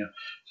 Mania.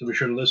 So be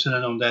sure to listen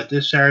in on that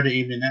this Saturday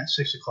evening at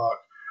 6 o'clock,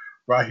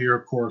 right here,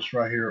 of course,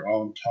 right here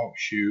on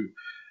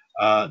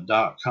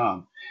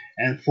TalkShoe.com.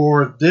 And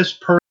for this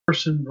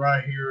person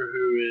right here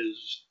who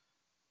is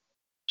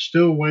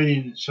still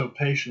waiting so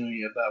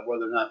patiently about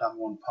whether or not I'm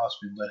going to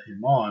possibly let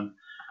him on,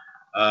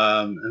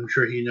 I'm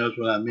sure he knows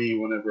what I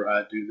mean whenever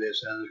I do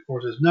this. And, of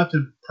course, it's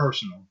nothing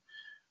personal,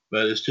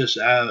 but it's just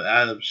out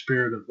of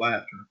spirit of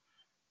laughter.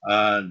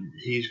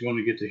 He's going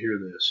to get to hear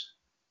this.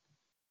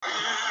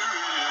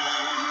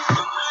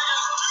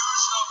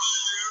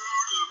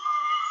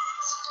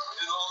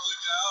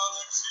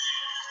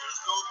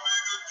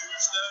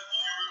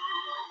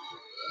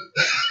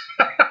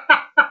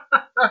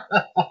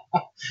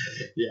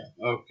 Yeah,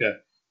 okay.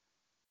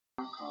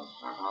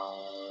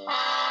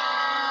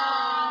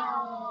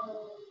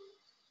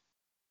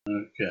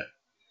 Okay.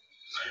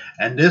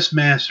 And this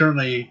man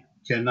certainly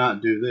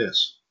cannot do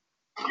this.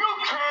 You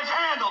can't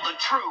handle the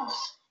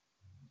truth.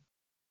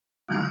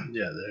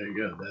 Yeah, there you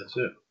go. That's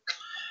it.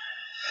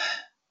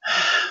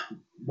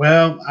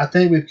 Well, I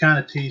think we've kind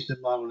of teased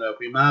him long enough.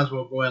 We might as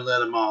well go ahead and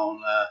let him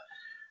on.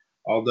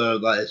 Although,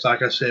 it's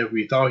like I said,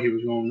 we thought he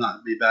was going to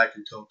not be back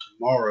until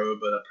tomorrow,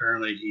 but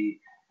apparently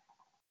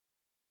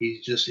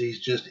he's just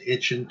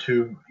itching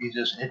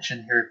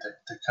here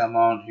to come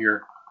on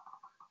here.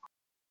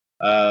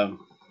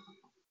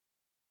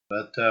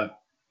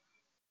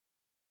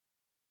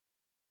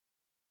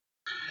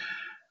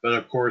 But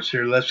of course,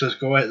 here let's just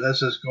go ahead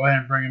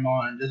and bring him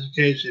on. In this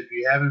case, if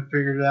you haven't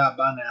figured it out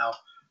by now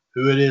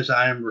who it is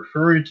I am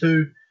referring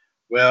to,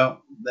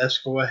 well,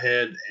 let's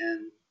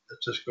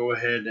just go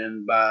ahead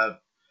and by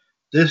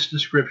this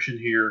description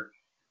here,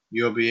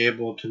 you'll be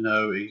able to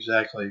know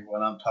exactly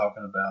what I'm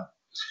talking about.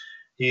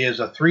 He is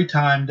a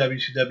 3-time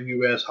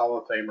WCWUS Hall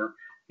of Famer.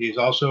 He's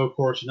also, of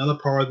course, another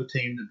part of the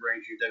team that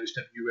brings you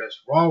WCWUS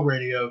Raw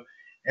Radio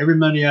every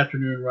Monday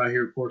afternoon right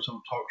here, of course,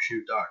 on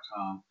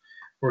TalkShoe.com.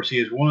 Of course, he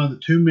is one of the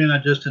 2 men I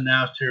just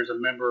announced here as a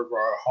member of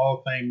our Hall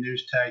of Fame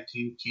news tag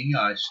team, King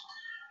Ice.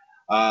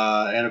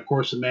 And of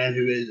course, the man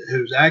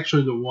who's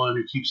actually the one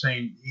who keeps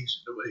saying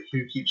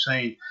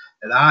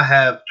that I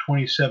have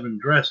 27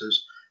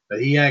 dresses,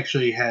 but he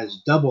actually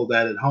has double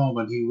that at home,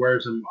 and he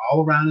wears them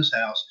all around his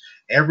house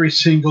every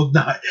single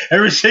night,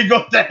 every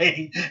single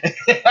day.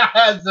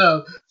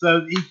 so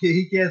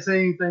he can't say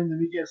anything to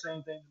me. He can't say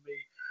anything to me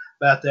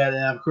about that.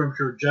 And I'm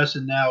sure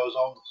Justin now is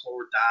on the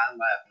floor dying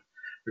laughing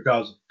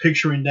because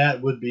picturing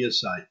that would be a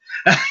sight.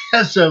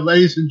 So,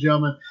 ladies and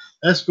gentlemen,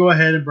 let's go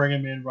ahead and bring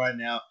him in right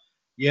now.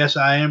 Yes,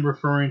 I am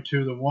referring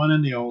to the one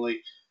and the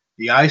only,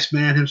 the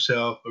Iceman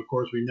himself. Of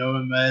course, we know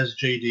him as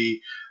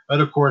JD,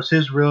 but of course,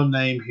 his real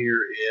name here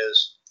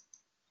is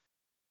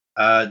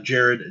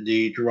Jared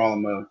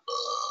DiGirolamo.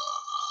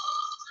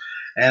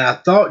 And I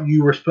thought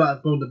you were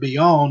supposed to be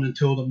on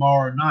until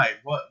tomorrow night.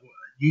 What?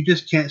 You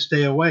just can't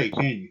stay away,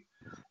 can you?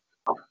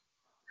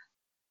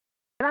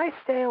 Can I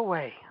stay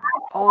away?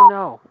 Oh,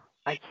 no,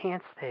 I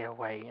can't stay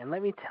away. And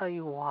let me tell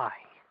you why.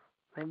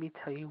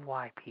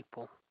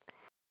 People.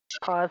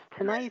 Because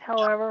tonight,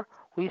 however,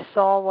 we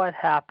saw what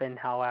happened,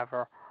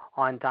 however,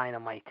 on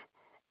Dynamite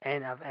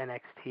and of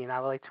NXT, and I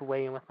would like to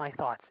weigh in with my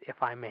thoughts,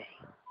 if I may.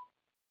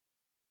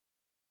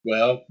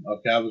 Well,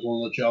 okay, I was going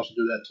to let you also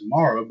do that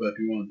tomorrow, but if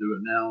you want to do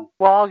it now...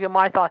 Well, I'll get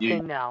my thoughts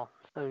in now,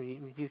 so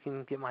you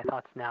can get my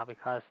thoughts now,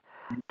 because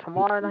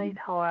tomorrow night,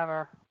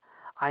 however,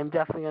 I'm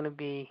definitely going to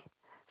be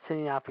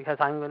sitting out because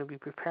I'm going to be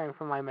preparing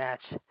for my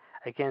match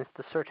against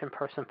a certain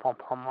person from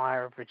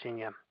Palmyra,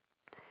 Virginia.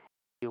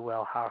 You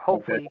will,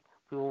 hopefully... Okay.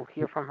 We will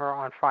hear from her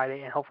on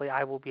Friday, and hopefully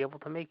I will be able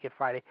to make it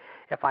Friday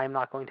if I am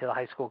not going to the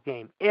high school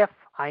game. If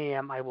I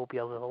am, I will be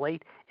a little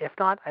late. If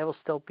not, I will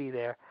still be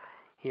there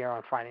here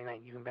on Friday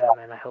night. You can bet on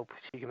that, and I hope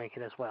she can make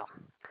it as well.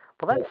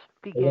 But let's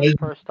begin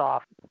first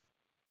off.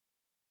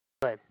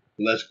 Go ahead.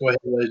 Let's go ahead,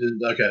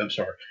 I'm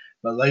sorry.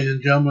 But ladies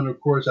and gentlemen, of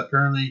course,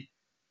 apparently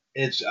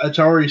it's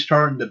already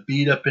starting to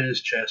beat up in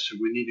his chest, so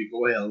we need to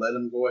go ahead and let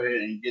him go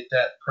ahead and get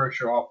that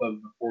pressure off of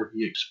him before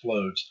he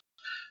explodes.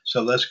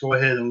 So let's go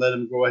ahead and let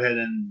him go ahead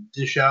and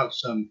dish out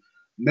some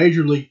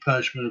major league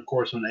punishment, of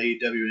course, on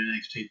AEW and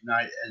NXT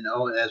tonight, and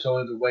as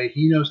only the way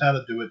he knows how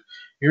to do it.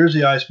 Here's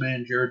the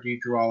Iceman, Jared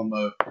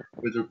DiGirolamo,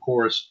 with, of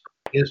course,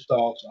 his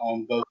thoughts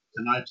on both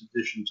tonight's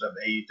editions of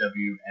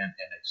AEW and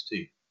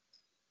NXT.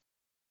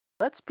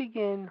 Let's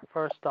begin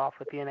first off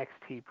with the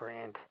NXT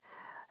brand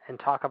and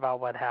talk about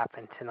what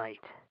happened tonight.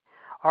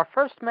 Our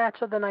first match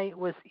of the night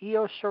was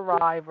Io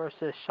Shirai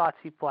versus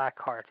Shotzi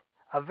Blackheart.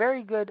 A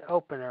very good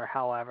opener,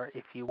 however,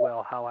 if you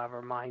will,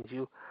 however, mind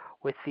you,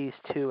 with these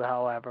two,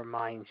 however,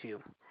 mind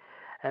you.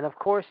 And of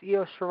course,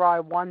 Io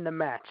Shirai won the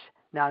match.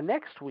 Now,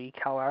 next week,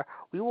 however,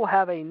 we will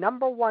have a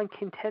number one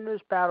contenders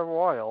battle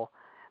royal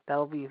that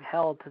will be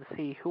held to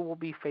see who will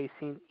be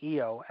facing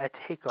Io at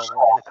TakeOver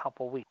in a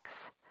couple weeks.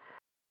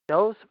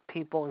 Those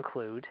people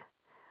include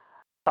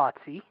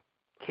Shotzi,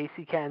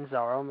 Casey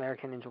Catanzaro,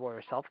 American Ninja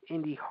Warrior herself,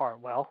 Indy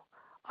Hartwell,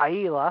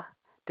 Ayla,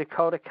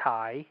 Dakota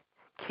Kai,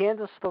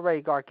 Candice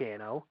LeRae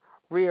Gargano,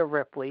 Rhea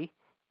Ripley,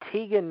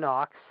 Tegan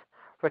Knox,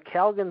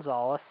 Raquel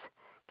Gonzalez,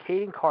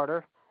 Kaden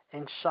Carter,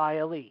 and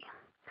Shia Lee.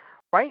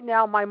 Right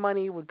now, my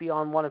money would be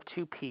on one of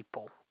two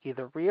people,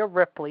 either Rhea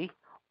Ripley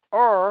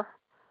or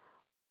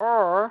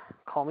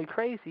call me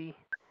crazy,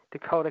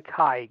 Dakota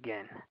Kai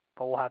again.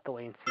 But we'll have to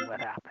wait and see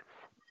what happens.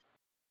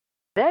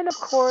 Then, of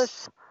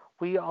course,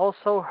 we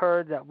also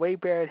heard that Wade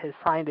Barrett has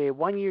signed a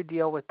one-year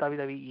deal with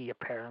WWE,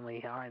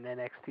 apparently, in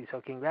NXT. So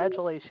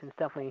congratulations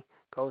definitely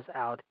goes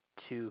out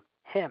to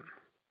him,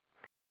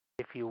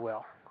 if you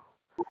will.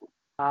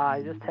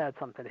 I just had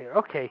something here.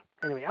 Okay,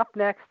 anyway, up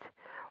next,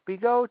 we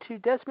go to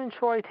Desmond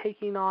Troy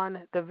taking on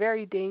the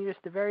very dangerous,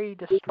 the very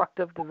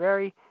destructive, the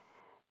very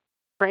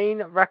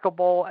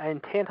train-wreckable and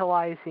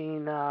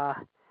tantalizing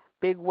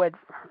Big Wed,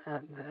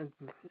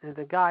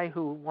 the guy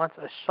who wants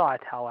a shot,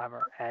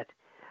 however, at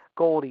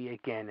Goldie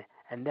again,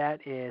 and that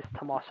is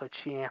Tommaso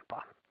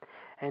Ciampa.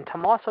 And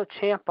Tommaso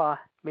Ciampa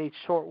made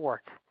short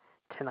work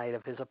tonight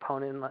of his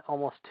opponent in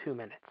almost 2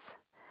 minutes.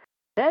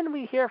 Then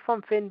we hear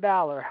from Finn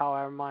Balor,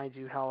 however, mind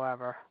you,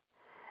 however,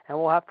 and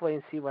we'll have to wait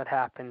and see what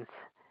happens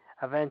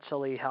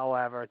eventually,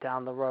 however,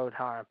 down the road,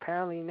 however.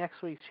 Apparently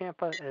next week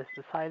Ciampa has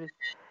decided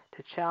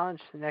to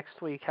challenge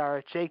next week,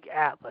 however, Jake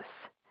Atlas.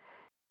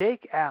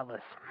 Jake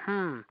Atlas.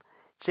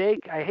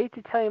 Jake, I hate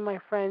to tell you, my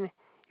friend,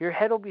 your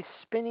head will be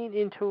spinning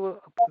into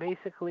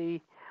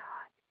basically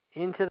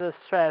into the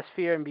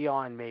stratosphere and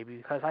beyond, maybe,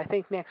 because I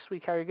think next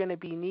week you're going to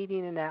be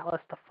needing an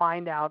Atlas to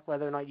find out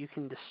whether or not you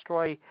can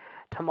destroy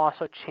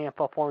Tommaso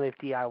Ciampa formerly of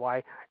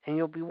DIY, and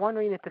you'll be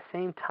wondering at the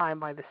same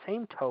time, by the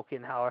same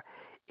token, however,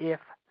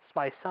 if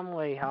by some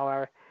way,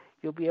 however,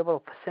 you'll be able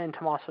to send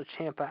Tommaso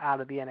Ciampa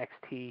out of the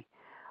NXT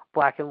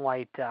black and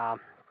white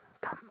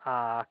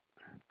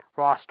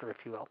roster, if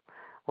you will.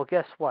 Well,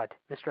 guess what,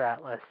 Mr.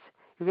 Atlas?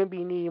 You're going to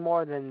be needing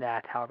more than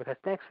that, however, because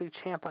next week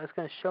Ciampa is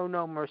going to show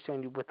no mercy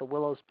on you with the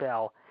Willow's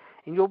Bell.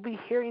 And you'll be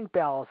hearing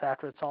bells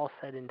after it's all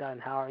said and done,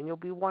 however, and you'll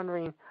be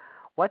wondering,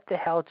 what the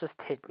hell just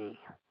hit me?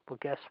 Well,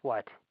 guess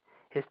what?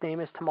 His name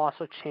is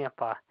Tommaso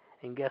Ciampa,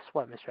 and guess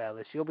what, Mr.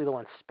 Atlas? You'll be the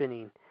one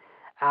spinning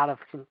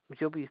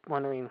you'll be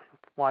wondering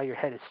why your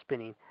head is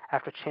spinning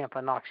after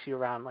Ciampa knocks you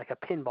around like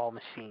a pinball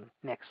machine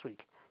next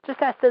week.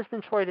 Just ask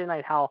Desmond Troy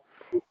tonight how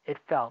it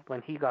felt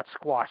when he got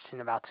squashed in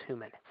about 2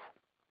 minutes.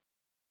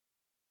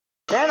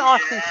 Then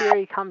Austin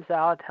Theory comes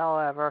out,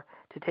 however,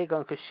 to take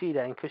on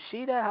Kushida. And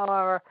Kushida,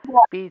 however,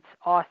 beats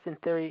Austin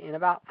Theory in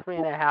about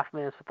 3.5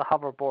 minutes with the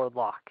hoverboard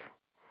lock.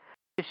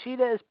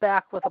 Kushida is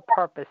back with a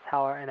purpose,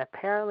 however, and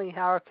apparently,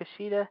 however,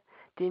 Kushida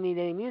didn't need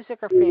any music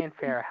or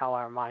fanfare,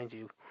 however, mind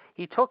you.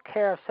 He took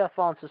care of Seth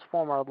Rollins'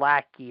 former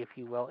lackey, if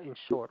you will, in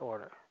short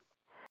order.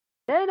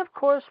 Then, of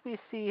course, we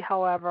see,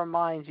 however,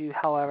 mind you,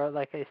 however,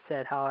 like I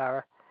said,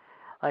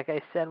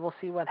 we'll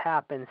see what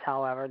happens,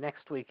 however,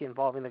 next week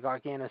involving the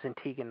Garganos and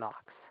Tegan Knox.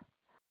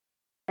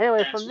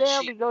 Anyway, from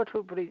there we go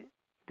to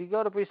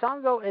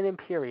Breezango and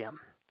Imperium.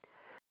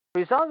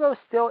 Breezango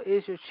still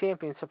is your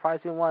champion,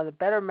 surprisingly one of the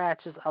better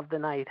matches of the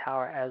night,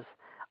 however, as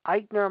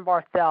Eichner and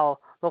Barthel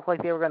looked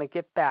like they were going to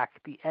get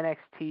back the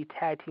NXT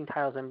Tag Team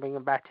titles and bring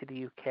them back to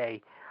the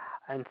UK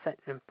and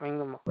bring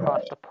them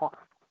across the pond,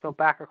 go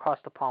back across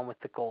the pond with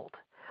the gold.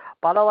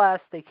 But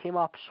alas, they came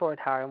up short,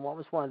 however, in what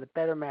was one of the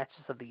better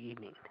matches of the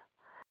evening.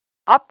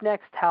 Up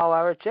next,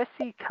 however,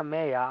 Jessie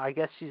Kamea, I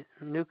guess she's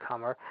a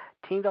newcomer,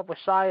 teamed up with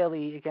Shia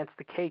Lee against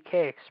the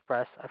KK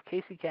Express of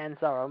Casey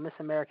Catanzaro, Miss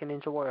American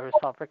Ninja Warrior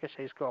herself,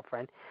 Ricochet's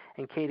girlfriend,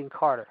 and Kaden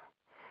Carter.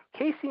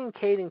 Casey and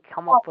Kaden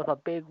come up with a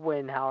big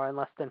win, however, in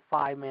less than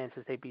 5 minutes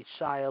as they beat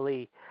Shia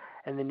Lee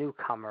and the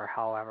newcomer,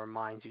 however,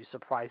 mind you,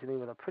 surprisingly,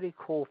 with a pretty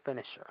cool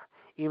finisher,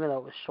 even though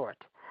it was short.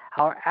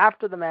 However,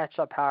 after the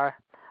matchup, however,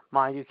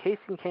 mind you, Casey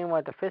and Kaden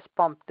wanted to fist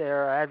bump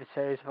their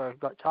adversaries for a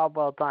job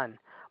well done.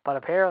 But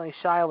apparently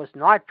Shia was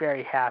not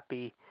very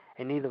happy,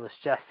 and neither was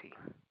Jessie.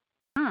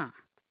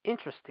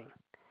 Interesting.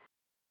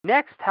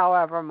 Next,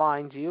 however,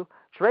 mind you,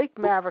 Drake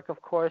Maverick,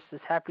 of course, is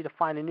happy to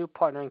find a new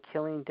partner in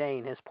Killian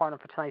Dane, his partner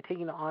for tonight,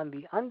 taking on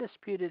the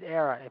Undisputed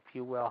Era, if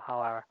you will,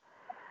 however.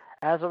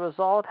 As a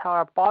result,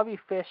 however, Bobby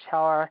Fish,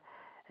 however,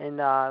 and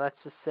let's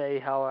just say,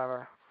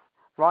 however,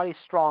 Roddy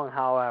Strong,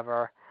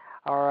 however,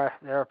 are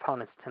their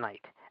opponents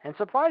tonight. And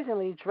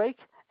surprisingly,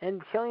 Drake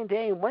and Killian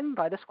Dane win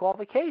by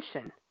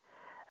disqualification.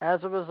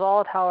 As a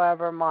result,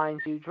 however, mind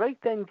you, Drake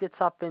then gets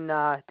up in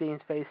Dane's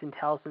face and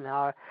tells him,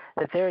 however,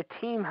 that they're a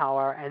team,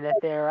 however, and that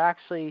they're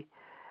actually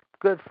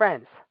good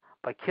friends.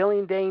 But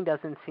Killian Dane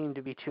doesn't seem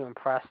to be too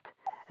impressed.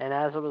 And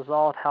as a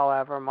result,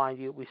 however, mind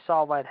you, we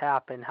saw what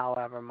happened,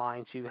 however,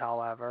 mind you,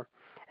 however.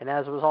 And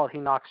as a result, he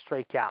knocks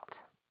Drake out.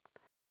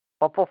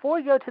 But before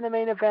we go to the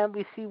main event,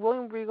 we see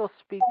William Regal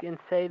speak and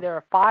say there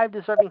are 5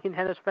 deserving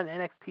contenders for an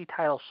NXT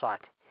title shot.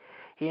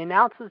 He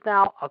announces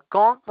now a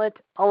gauntlet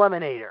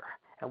eliminator.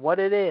 And what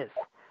it is,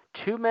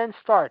 2 men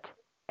start.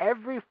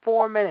 Every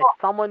 4 minutes,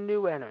 someone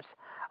new enters.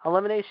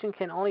 Elimination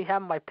can only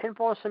happen by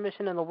pinfall or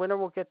submission, and the winner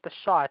will get the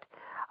shot,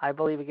 I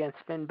believe, against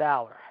Finn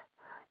Balor.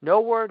 No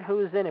word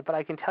who is in it, but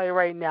I can tell you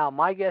right now,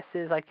 my guess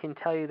is I can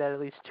tell you that at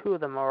least 2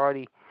 of them are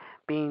already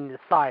being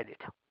decided.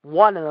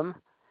 One of them,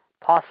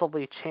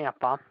 possibly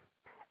Ciampa,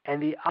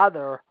 and the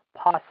other,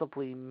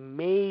 possibly,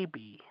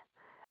 maybe,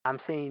 I'm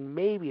saying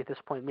maybe at this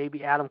point,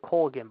 maybe Adam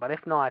Cole again, but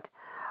if not,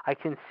 I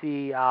can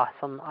see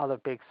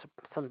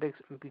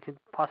we could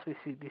possibly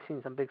be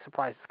seeing some big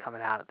surprises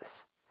coming out of this.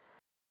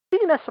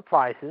 Speaking of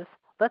surprises,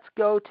 let's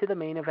go to the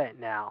main event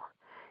now.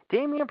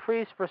 Damian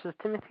Priest versus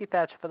Timothy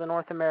Thatcher for the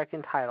North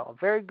American title. A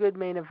very good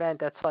main event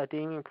that saw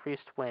Damian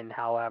Priest win,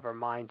 however,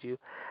 mind you,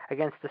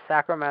 against the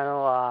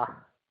Sacramento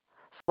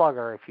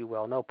slugger, if you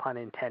will, no pun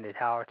intended,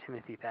 however,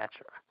 Timothy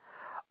Thatcher.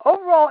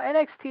 Overall,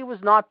 NXT was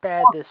not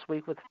bad this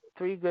week with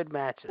 3 good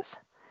matches.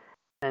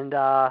 And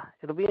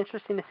it'll be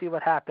interesting to see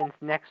what happens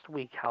next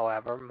week,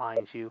 however,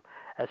 mind you,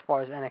 as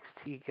far as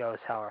NXT goes,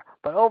 however.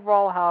 But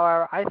overall,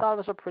 however, I thought it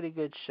was a pretty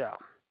good show.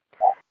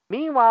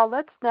 Meanwhile,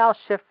 let's now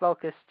shift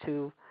focus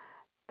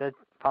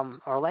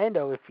from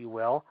Orlando, if you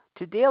will,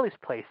 to Daly's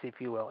Place, if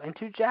you will, and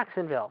to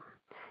Jacksonville.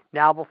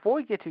 Now, before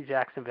we get to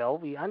Jacksonville,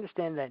 we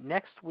understand that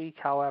next week,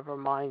 however,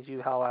 mind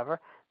you, however,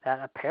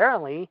 that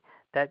apparently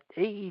that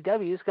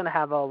AEW is going to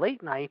have a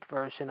late-night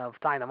version of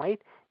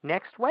Dynamite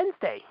next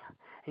Wednesday.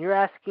 And you're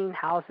asking,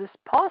 how is this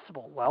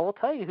possible? Well, we'll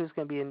tell you who's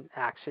going to be in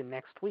action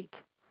next week.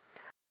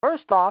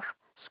 First off,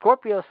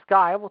 Scorpio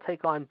Sky will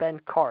take on Ben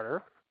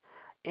Carter.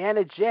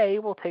 Anna Jay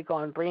will take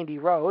on Brandy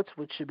Rhodes,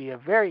 which should be a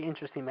very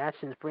interesting match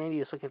since Brandy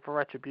is looking for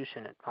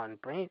retribution on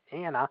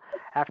Anna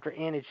after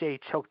Anna Jay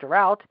choked her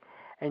out.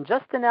 And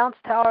just announced,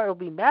 however, it will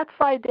be Matt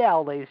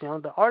Sydal, ladies and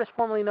gentlemen, the artist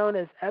formerly known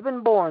as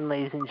Evan Bourne,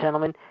 ladies and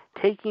gentlemen,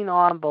 taking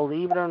on,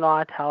 believe it or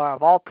not, however,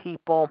 of all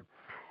people,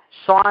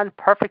 Sean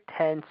Perfect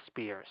 10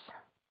 Spears.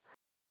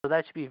 So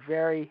that should be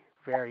very,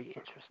 very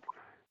interesting.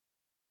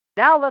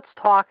 Now let's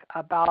talk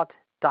about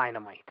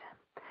Dynamite.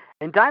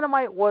 And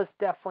Dynamite was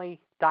definitely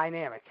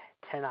dynamic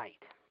tonight.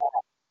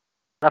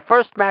 The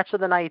first match of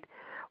the night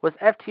was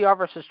FTR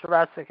versus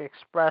Jurassic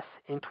Express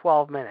in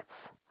 12 minutes.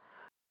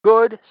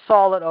 Good,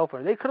 solid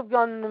opener. They could have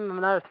gone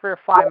another 3 or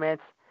 5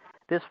 minutes.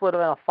 This would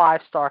have been a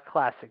 5-star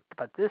classic.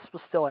 But this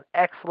was still an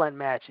excellent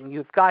match, and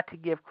you've got to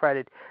give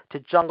credit to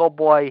Jungle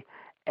Boy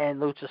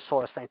and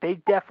Luchasaurus. They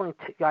definitely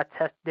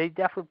They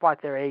definitely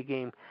brought their A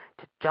game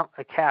to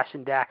Cash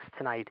and Dax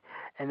tonight,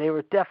 and they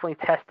were definitely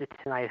tested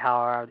tonight.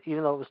 However,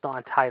 even though it was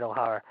non-title,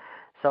 however.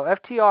 So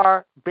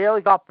FTR barely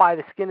got by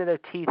the skin of their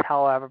teeth,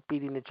 however,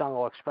 beating the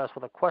Jungle Express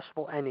with a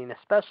questionable ending,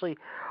 especially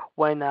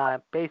when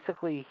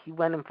basically he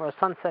went in for a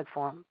sunset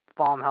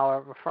bomb,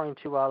 however, referring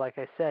to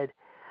Luchasaurus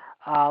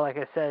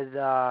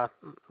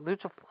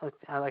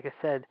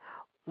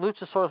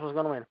was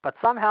going to win. But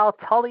somehow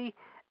Tully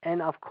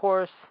and, of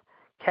course,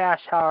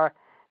 Cash, however,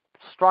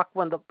 struck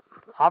when the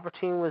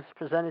opportunity was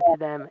presented to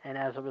them, and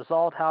as a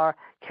result, however,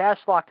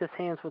 Cash locked his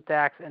hands with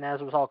Dax, and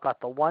as a result got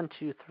the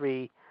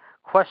 1-2-3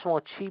 questionable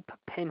cheap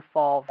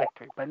pinfall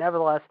victory. But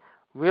nevertheless,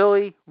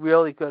 really,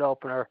 really good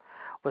opener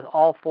with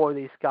all 4 of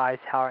these guys,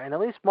 however, and at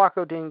least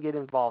Marco didn't get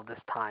involved this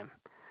time.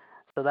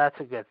 So that's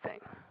a good thing.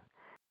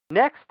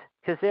 Next,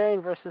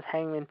 Kazarian versus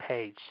Hangman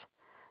Page.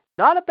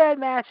 Not a bad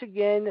match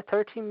again.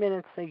 13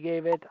 minutes they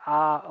gave it.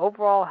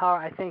 Overall,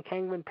 however, I think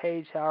Hangman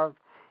Page, however,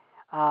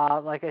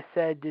 like I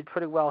said, did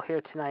pretty well here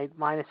tonight,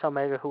 minus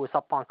Omega, who was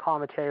up on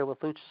commentary with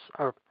what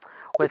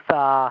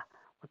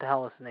the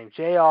hell is his name?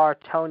 JR,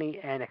 Tony,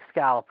 and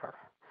Excalibur,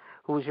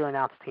 who was your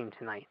announced team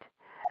tonight.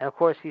 And of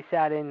course, he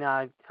sat in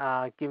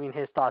giving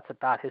his thoughts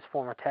about his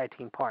former tag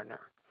team partner.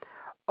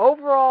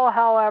 Overall,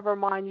 however,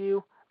 mind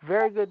you,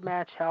 very good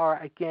match, however.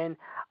 Again,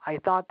 I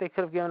thought they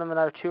could have given him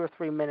another 2 or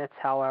 3 minutes,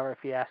 however,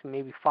 if you ask me,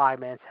 maybe 5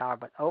 minutes,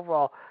 however. But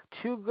overall,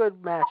 2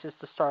 good matches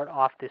to start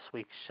off this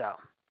week's show.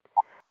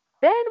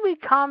 Then we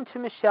come to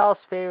Michelle's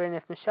favorite, and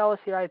if Michelle was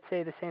here, I'd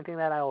say the same thing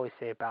that I always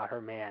say about her,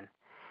 man.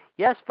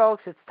 Yes,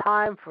 folks, it's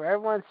time for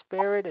everyone's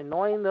favorite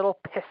annoying little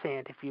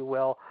pissant, if you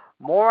will,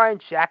 moron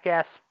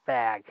jackass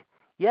fag.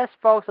 Yes,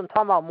 folks, I'm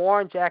talking about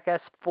moron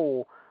jackass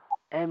fool,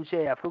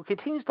 MJF, who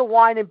continues to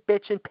whine and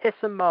bitch and piss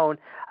and moan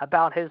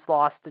about his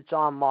loss to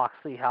Jon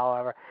Moxley,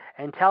 however,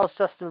 and tells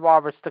Justin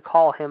Roberts to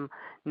call him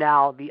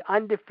now the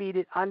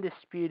undefeated,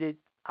 undisputed,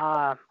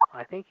 I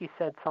think he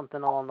said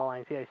something along the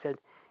lines.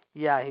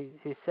 Yeah,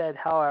 he said,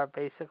 however,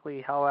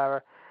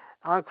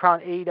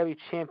 uncrowned AEW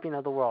champion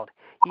of the world.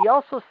 He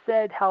also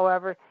said,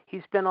 however,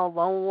 he's been a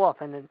lone wolf,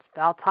 and it's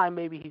about time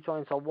maybe he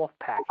joins a wolf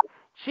pack.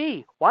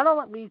 Gee, why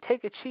don't we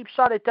take a cheap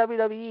shot at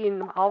WWE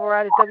and I'll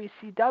at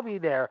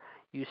WCW there,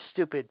 you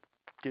stupid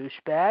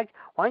douchebag.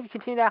 Why don't you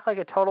continue to act like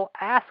a total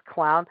ass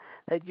clown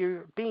that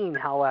you're being,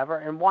 however,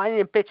 and whining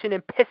and bitching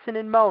and pissing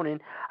and moaning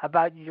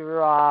about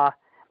your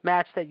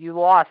match that you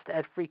lost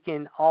at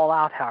freaking All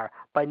Out, however.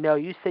 But no,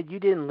 you said you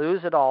didn't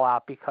lose it All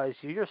Out because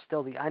you're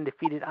still the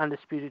undefeated,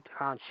 undisputed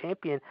crown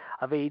champion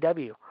of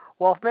AEW.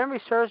 Well, if memory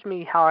serves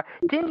me, however,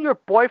 didn't your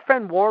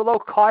boyfriend Warlow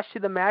cost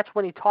you the match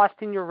when he tossed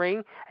in your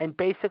ring and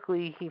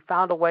basically he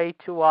found a way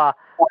to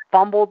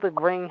fumble the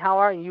ring,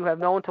 however, and you have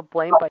no one to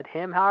blame but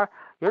him, however?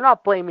 You're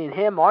not blaming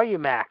him, are you,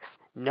 Max?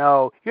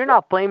 No, you're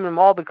not blaming him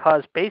all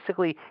because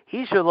basically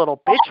he's your little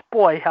bitch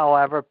boy,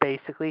 however,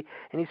 basically,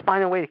 and he's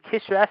finding a way to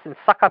kiss your ass and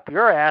suck up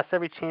your ass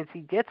every chance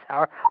he gets,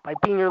 however, by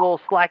being your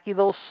little slacky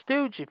little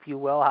stooge, if you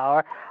will,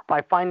 however,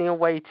 by finding a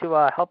way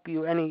to help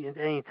you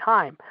any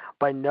time.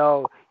 But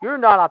no, you're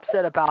not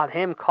upset about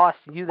him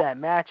costing you that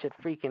match at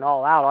freaking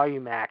All Out, are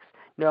you, Max?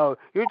 No,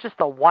 you're just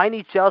a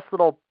whiny, jealous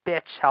little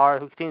bitch, however,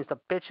 who continues to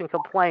bitch and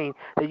complain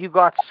that you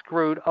got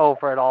screwed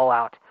over at All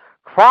Out.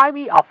 Cry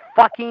me a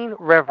fucking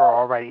river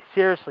already.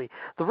 Seriously.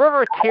 The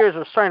river of tears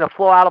are starting to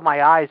flow out of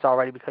my eyes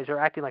already because you're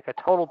acting like a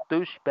total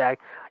douchebag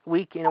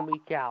week in and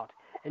week out.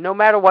 And no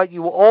matter what,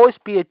 you will always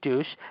be a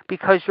douche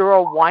because you're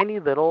a whiny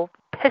little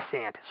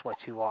pissant is what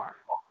you are.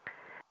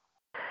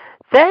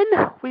 Then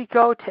we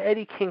go to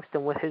Eddie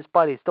Kingston with his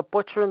buddies, the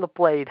Butcher and the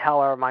Blade,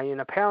 however, mind you,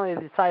 and apparently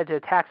they decided to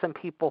attack some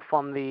people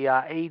from the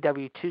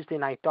AEW Tuesday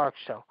Night Dark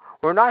show.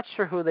 We're not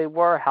sure who they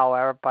were,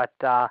 however, but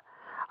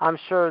I'm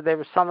sure they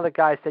were some of the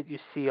guys that you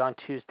see on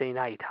Tuesday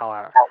night,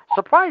 however.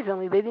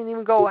 Surprisingly, they didn't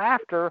even go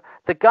after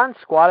the Gun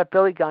Squad of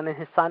Billy Gunn and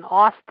his son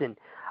Austin.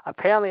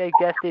 Apparently, I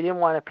guess they didn't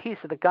want a piece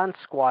of the Gun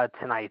Squad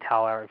tonight,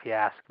 however, if you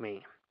ask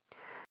me.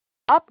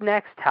 Up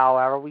next,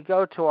 however, we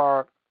go to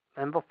our...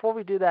 And before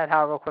we do that,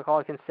 however, real quick, all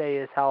I can say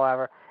is,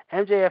 however,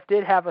 MJF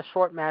did have a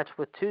short match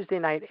with Tuesday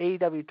night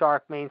AEW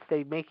Dark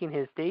mainstay making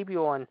his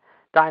debut on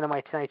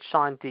Dynamite tonight,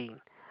 Shawn Dean.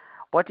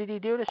 What did he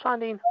do to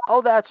Shawn Dean?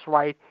 Oh, that's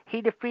right.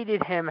 He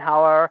defeated him,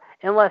 however,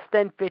 in less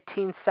than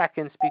 15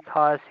 seconds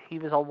because he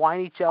was a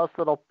whiny, jealous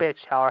little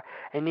bitch, however,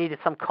 and needed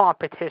some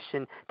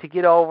competition to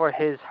get over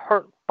his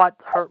hurt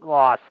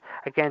loss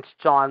against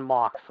Jon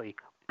Moxley.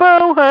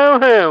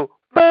 Boo-hoo-hoo!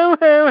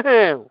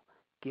 Boo-hoo-hoo!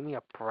 Give me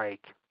a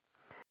break.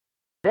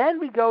 Then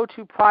we go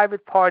to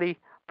Private Party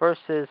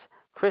versus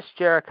Chris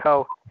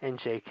Jericho and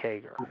Jake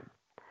Hager.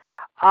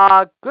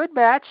 Good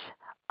match.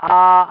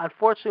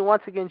 Unfortunately,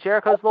 once again,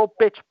 Jericho's little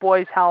bitch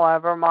boys,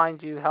 however,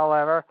 mind you,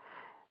 however,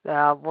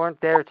 weren't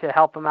there to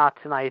help him out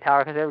tonight,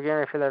 however, because they were getting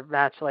ready for their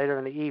match later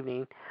in the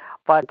evening.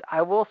 But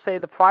I will say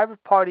the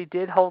Private Party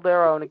did hold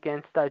their own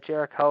against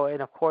Jericho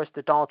and, of course,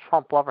 the Donald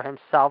Trump lover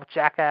himself,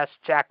 Jackass,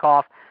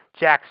 Jackoff,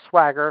 Jack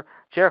Swagger,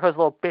 Jericho's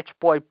little bitch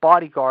boy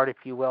bodyguard, if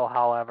you will,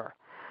 however.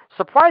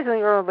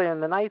 Surprisingly earlier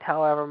in the night,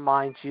 however,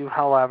 mind you,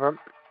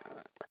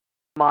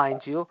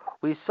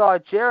 we saw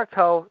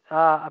Jericho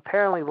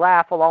apparently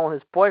laugh along with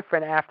his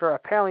boyfriend after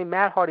apparently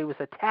Matt Hardy was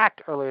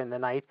attacked earlier in the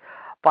night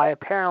by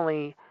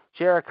apparently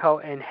Jericho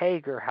and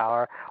Hager,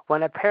 however,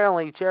 when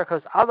apparently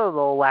Jericho's other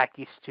little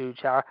lackey stooge,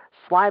 however,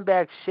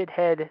 slimebag,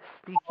 shithead,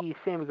 sneaky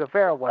Sammy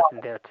Guevara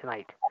wasn't there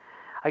tonight.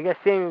 I guess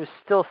Sammy was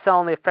still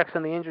selling the effects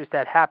on the injuries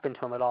that happened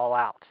to him at All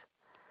Out.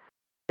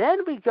 Then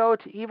we go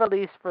to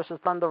Ivelisse versus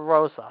Thunder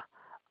Rosa.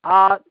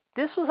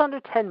 This was under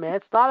 10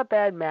 minutes. Not a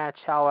bad match,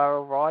 however,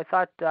 overall. I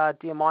thought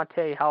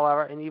Diamante,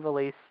 however, and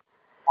Ivelisse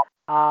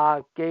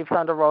gave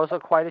Thunder Rosa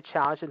quite a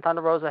challenge, and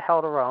Thunder Rosa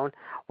held her own.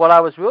 What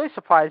I was really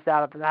surprised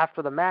at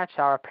after the match,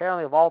 however,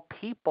 apparently of all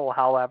people,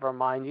 however,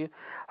 mind you,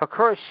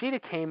 Hikaru Shida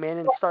came in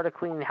and started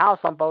cleaning house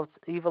on both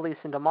Ivelisse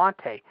and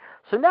Diamante.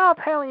 So now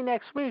apparently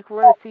next week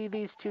we're going to see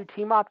these two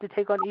team up to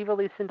take on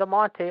Ivelisse and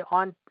Diamante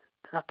on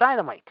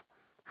Dynamite.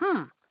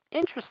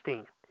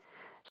 Interesting.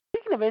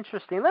 Speaking of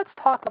interesting, let's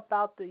talk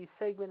about the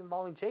segment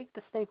involving Jake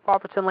the Snake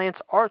Roberts and Lance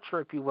Archer,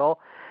 if you will.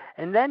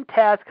 And then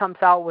Taz comes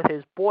out with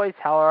his boys,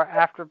 however,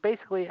 after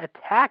basically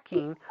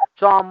attacking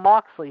Jon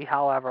Moxley,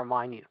 however,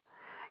 mind you.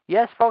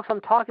 Yes, folks,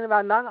 I'm talking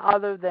about none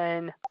other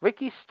than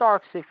Ricky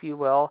Starks, if you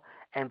will,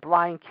 and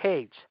Brian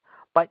Cage.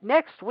 But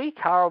next week,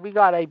 however, we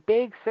got a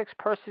big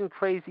six-person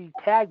crazy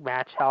tag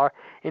match, however,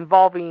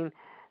 involving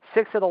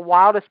six of the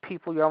wildest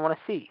people you're going to want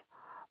to see.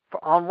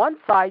 On one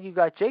side, you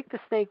got Jake the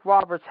Snake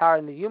Roberts, however,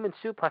 in the human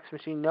suplex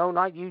machine. No,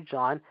 not you,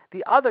 John.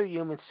 The other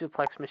human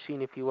suplex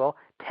machine, if you will.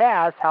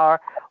 Taz, however,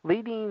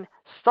 leading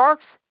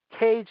Starks,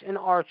 Cage, and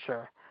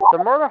Archer. The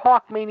Murder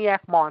Hawk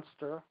Maniac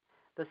Monster.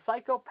 The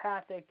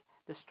Psychopathic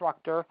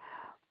Destructor.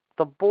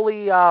 The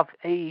Bully of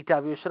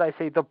AEW, should I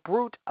say the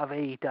Brute of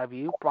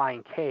AEW,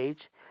 Brian Cage.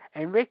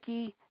 And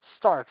Ricky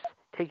Starks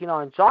taking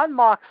on Jon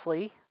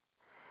Moxley,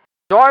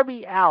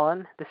 Darby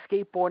Allin, the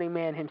skateboarding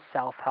man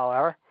himself,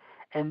 however,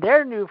 and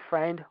their new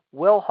friend,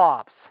 Will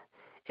Hobbs.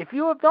 If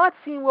you have not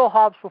seen Will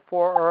Hobbs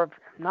before or have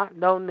not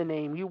known the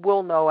name, you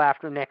will know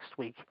after next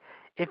week.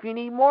 If you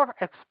need more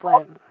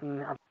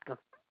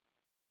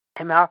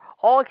And now,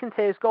 all I can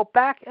say is go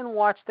back and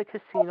watch the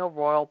Casino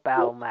Royal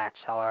Battle match,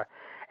 however,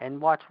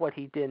 and watch what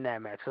he did in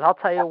that match. Because I'll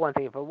tell you one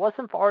thing, if it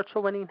wasn't for Archer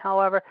winning,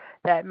 however,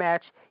 that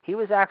match, he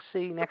was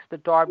actually next to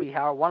Darby,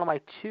 however, one of my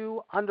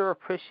two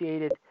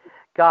underappreciated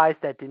guys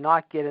that did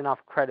not get enough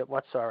credit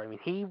whatsoever. I mean,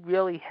 he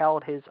really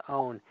held his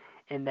own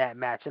in that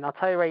match. And I'll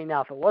tell you right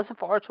now, if it wasn't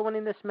for Archer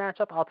winning this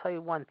matchup, I'll tell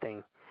you one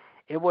thing.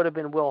 It would have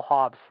been Will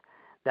Hobbs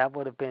that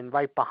would have been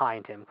right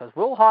behind him. Because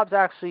Will Hobbs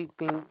actually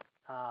being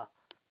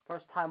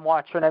first time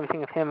watcher and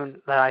everything of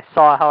him that I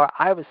saw, however,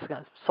 I was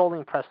solely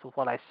impressed with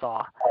what I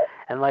saw.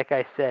 And like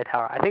I said,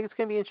 however, I think it's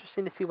going to be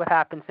interesting to see what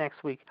happens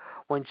next week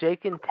when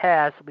Jake and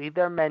Taz lead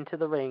their men to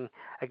the ring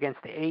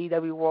against the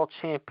AEW World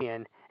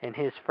Champion and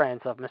his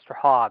friends of Mr.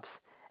 Hobbs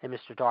and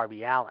Mr.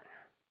 Darby Allin.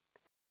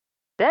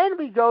 Then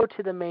we go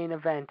to the main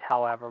event,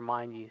 however,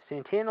 mind you,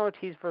 Santana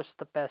Ortiz versus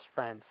the Best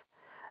Friends.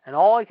 And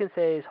all I can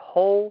say is,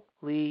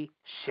 holy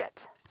shit.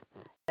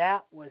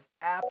 That was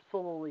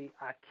absolutely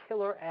a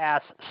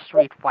killer-ass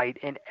street fight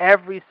in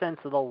every sense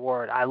of the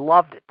word. I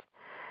loved it.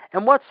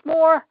 And what's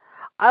more,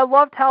 I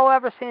loved,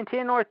 however,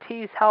 Santana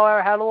Ortiz,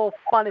 however, had a little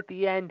fun at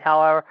the end,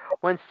 however,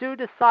 when Sue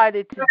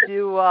decided to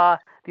do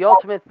the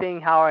ultimate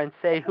thing, however, and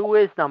say, who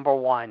is number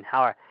one,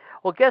 however.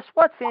 Well, guess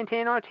what,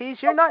 Santana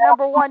Ortiz? You're not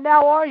number one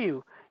now, are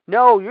you?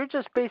 No, you're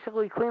just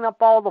basically cleaning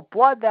up all the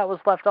blood that was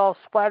left all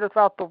splattered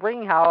throughout the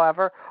ring,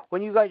 however,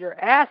 when you got your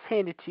ass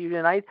handed to you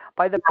tonight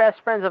by the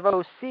Best Friends of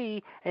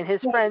OC and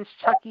his friends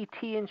Chucky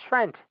T and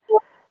Trent.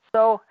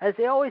 So, as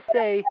they always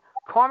say,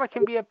 karma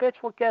can be a bitch.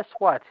 Well, guess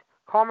what?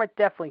 Karma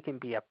definitely can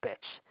be a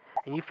bitch.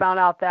 And you found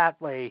out that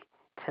way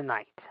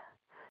tonight.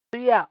 So,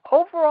 yeah,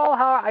 overall,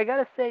 however, I got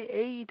to say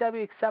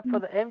AEW, except for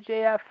the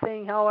MJF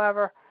thing,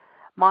 however,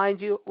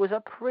 mind you, was a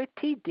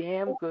pretty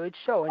damn good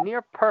show. A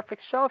near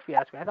perfect show, if you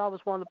ask me. I thought it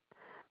was one of the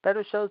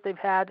better shows they've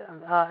had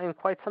in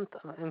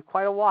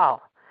quite a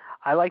while.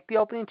 I liked the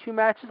opening two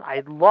matches.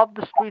 I loved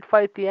the street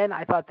fight at the end.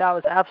 I thought that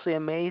was absolutely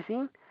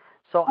amazing.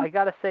 So I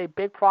got to say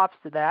big props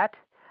to that.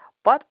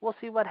 But we'll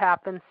see what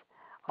happens,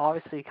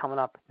 obviously, coming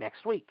up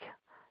next week.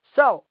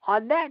 So,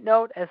 on that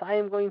note, as I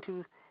am going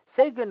to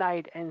say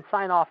goodnight and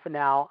sign off for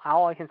now,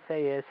 all I can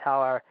say is,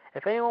 however,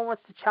 if anyone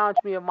wants to challenge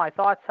me of my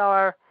thoughts,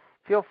 however,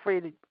 feel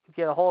free to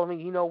get a hold of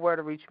me. You know where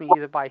to reach me,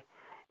 either by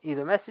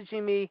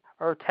messaging me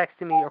or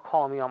texting me or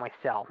calling me on my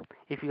cell,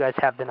 if you guys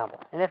have the number.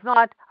 And if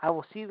not, I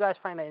will see you guys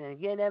Friday night. And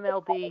again,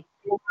 MLD,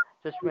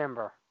 just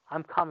remember,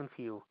 I'm coming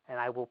for you, and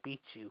I will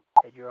beat you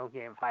at your own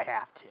game if I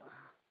have to.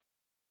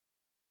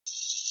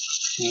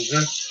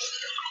 Okay.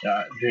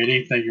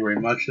 JD, thank you very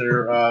much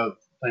there.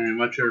 Thank you very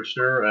much there,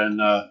 sir. And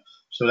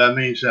so that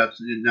means that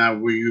now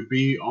will you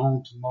be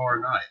on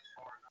tomorrow night?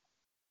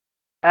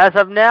 As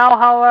of now,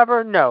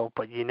 however, no.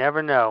 But you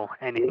never know.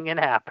 Anything can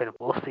happen.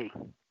 We'll see.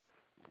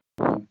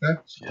 Okay.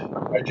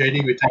 All right,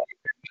 JD, we thank you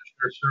very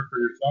much, sir, for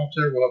your thoughts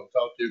there. We'll have to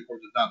talk to you, of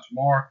course, if not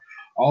tomorrow,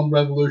 on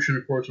Revolution,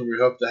 of course, and we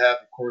hope to have,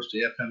 of course,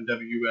 the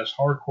FMWS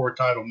Hardcore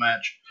title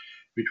match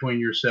between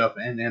yourself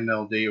and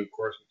MLD. Of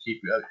course, we'll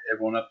keep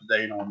everyone up to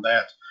date on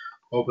that.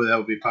 Hopefully that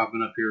will be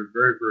popping up here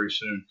very, very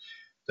soon.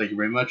 Thank you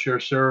very much,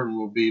 sir, and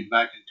we'll be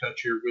back in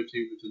touch here with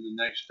you within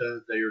the next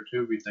day or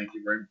two. We thank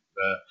you very much.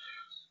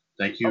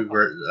 Thank you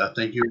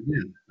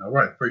again. All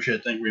right, appreciate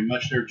it. Thank you very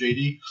much there,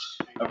 JD.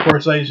 Of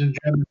course, ladies and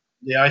gentlemen,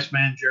 the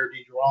Iceman, Jared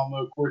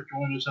DiGirolamo, of course,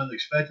 joined us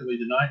unexpectedly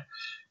tonight.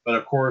 But,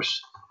 of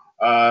course,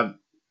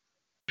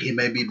 he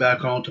may be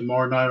back on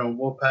tomorrow night on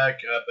Wolfpack,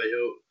 but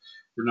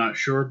we're not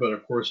sure. But,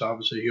 of course,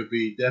 obviously, he'll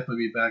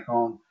definitely be back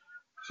on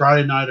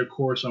Friday night, of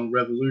course, on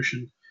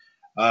Revolution.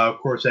 Of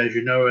course, as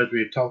you know, as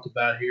we've talked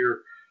about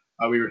here,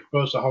 we were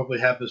supposed to hopefully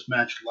have this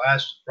match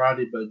last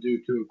Friday, but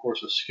due to, of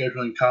course, a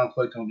scheduling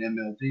conflict on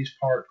MLD's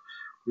part,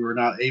 we were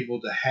not able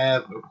to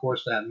have, of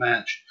course, that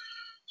match.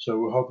 So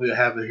we'll hopefully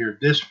have it here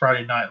this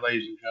Friday night,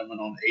 ladies and gentlemen,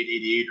 on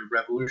 888 of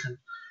Revolution,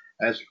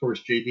 as, of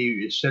course,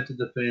 JD is set to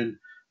defend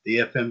the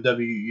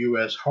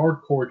FMWUS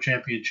Hardcore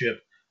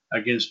Championship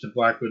against the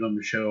Black Widow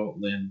Michelle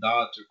Lynn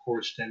Dodds, of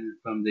course, stemming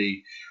from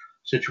the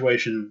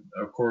situation,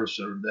 of course,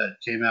 that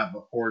came out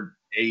before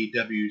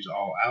AEW's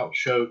All Out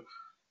show.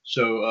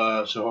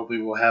 So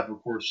hopefully we'll have,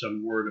 of course,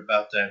 some word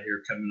about that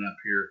here coming up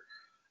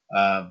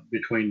here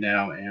between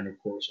now and, of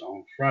course,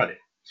 on Friday.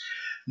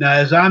 Now,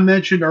 as I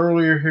mentioned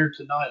earlier here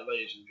tonight,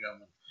 ladies and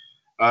gentlemen,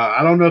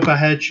 I don't know if I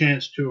had a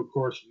chance to, of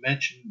course,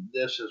 mention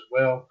this as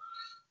well,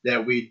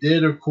 that we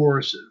did, of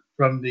course,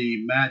 from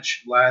the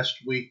match last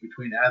week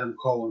between Adam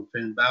Cole and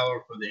Finn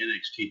Balor for the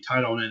NXT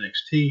title on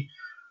NXT,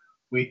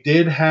 we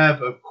did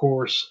have, of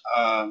course,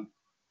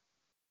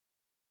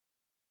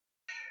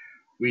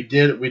 we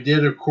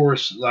did, of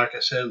course, like I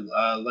said,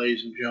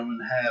 ladies and gentlemen,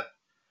 have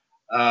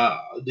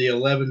the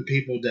 11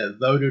 people that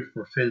voted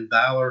for Finn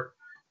Balor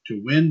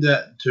to win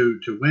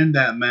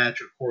that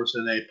match, of course,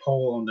 in a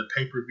poll on the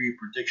pay-per-view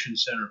prediction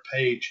center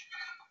page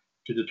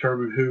to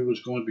determine who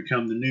was going to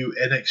become the new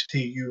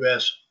NXT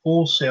US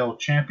Wholesale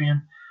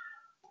Champion.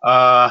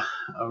 And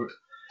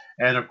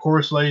of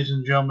course, ladies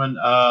and gentlemen,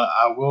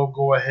 I will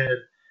go ahead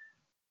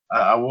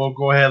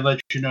and let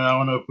you know. I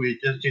don't know if we,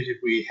 just in case if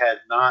we had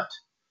not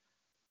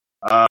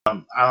I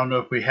don't know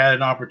if we had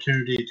an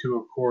opportunity to,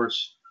 of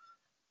course,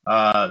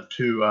 to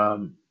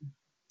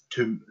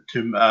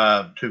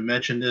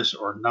mention this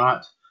or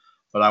not,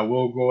 but I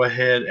will go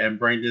ahead and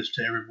bring this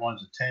to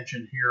everyone's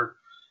attention here.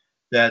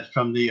 That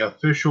from the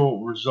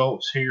official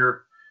results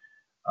here,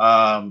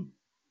 um,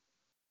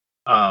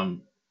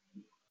 um,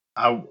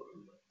 I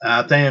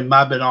think it might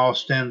have been all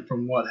stemmed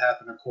from what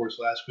happened, of course,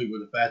 last week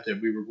with the fact that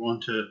we were going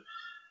to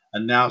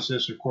announce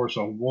this, of course,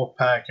 on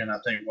Wolfpack, and I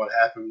think what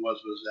happened was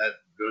that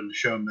during the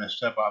show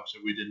messed up.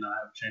 Obviously, we did not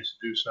have a chance to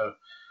do so.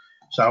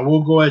 So I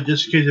will go ahead,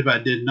 just in case if I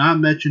did not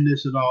mention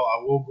this at all,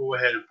 I will go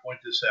ahead and point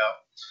this out.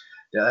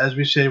 Now, as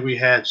we said, we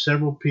had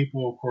several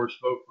people, of course,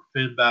 vote for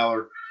Finn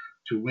Balor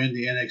to win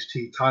the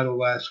NXT title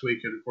last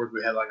week, and of course,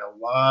 we had like a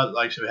lot,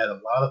 like I said, we had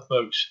a lot of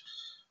folks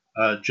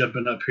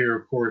jumping up here,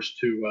 of course,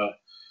 to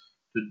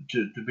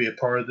be a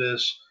part of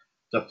this.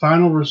 The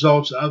final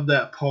results of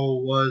that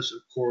poll was,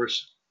 of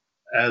course,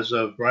 as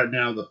of right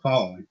now, the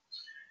following.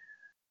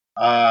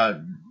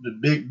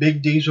 The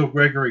Big Diesel,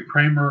 Gregory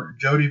Kramer,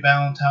 Jody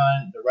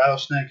Valentine, the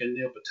Rattlesnake, and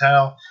Neil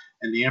Patel,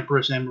 and the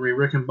Empress Anne-Marie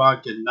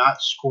Rickenbach did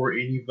not score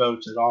any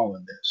votes at all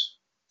in this.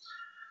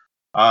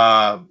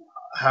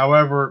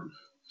 However,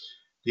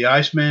 the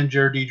Iceman,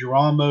 Jared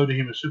DiGirolamo, the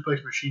Human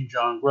Suplex Machine,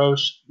 John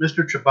Gross,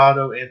 Mr.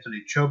 Ciabato,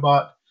 Anthony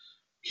Chobot,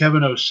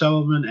 Kevin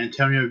O'Sullivan,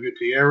 Antonio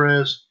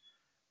Gutierrez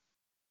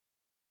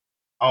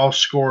all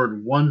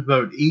scored 1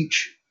 vote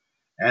each,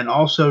 and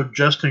also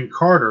Justin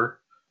Carter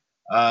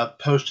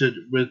posted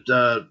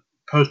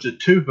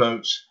 2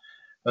 votes.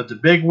 But the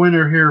big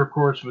winner here, of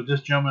course, with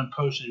this gentleman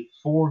posting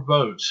 4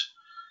 votes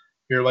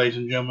here, ladies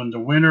and gentlemen, the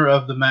winner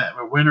of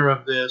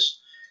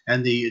this,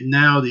 and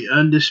the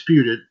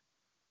undisputed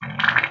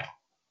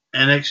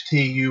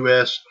NXT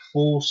US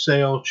Full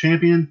Sail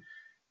Champion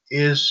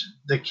is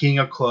the King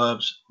of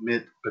Clubs,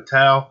 Mitt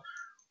Patel.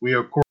 We,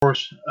 of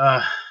course,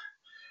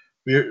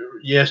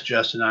 yes,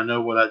 Justin, I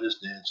know what I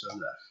just did, so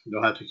you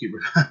don't have to keep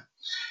it.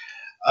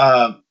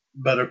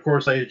 But of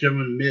course, ladies and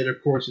gentlemen, Mitt,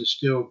 of course, is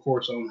still, of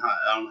course, on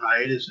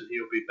hiatus, and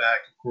he'll be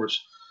back. Of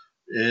course,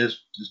 it's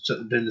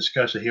been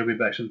discussed that he'll be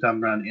back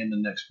sometime around the end of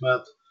next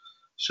month.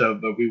 So,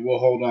 but we will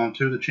hold on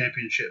to the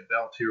championship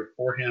belt here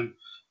for him.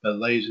 But,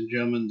 ladies and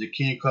gentlemen, the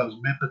King of Clubs,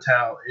 Mitt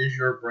Patel, is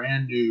your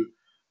brand new,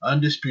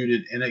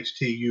 undisputed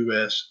NXT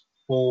US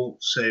Full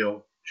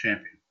Sail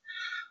Champion.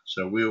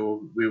 So we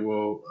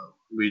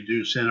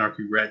do send our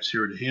congrats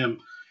here to him,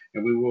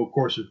 and we will, of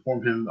course,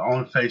 inform him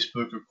on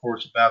Facebook, of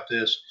course, about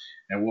this,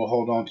 and we'll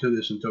hold on to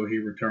this until he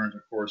returns,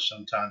 of course,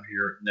 sometime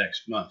here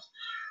next month.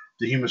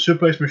 The Human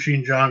Suplex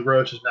Machine, John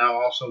Gross, has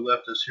now also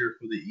left us here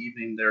for the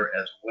evening there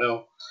as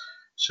well.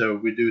 So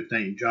we do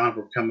thank John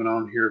for coming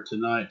on here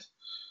tonight.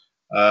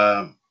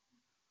 But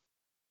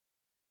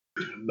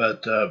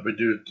we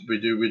do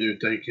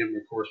thank him,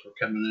 of course, for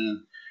coming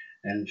in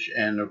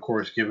and of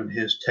course giving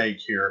his take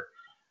here.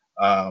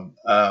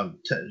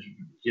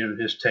 Giving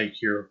his take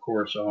here, of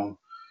course, on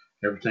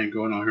everything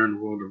going on here in the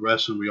world of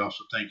wrestling. We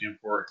also thank him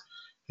for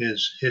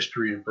his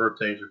history and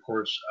birthdays, of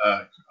course.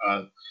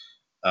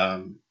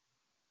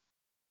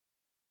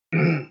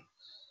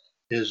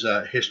 His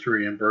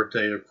history and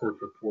birthday, of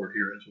course, report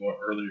here as well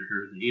earlier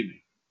here in the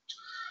evening.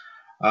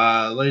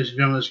 Ladies and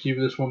gentlemen, let's give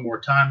you this one more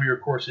time here.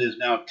 Of course, it is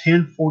now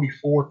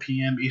 10:44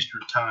 p.m.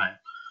 Eastern Time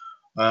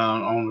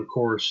on, of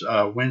course,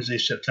 Wednesday,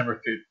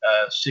 September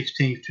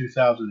 16th,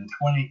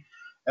 2020,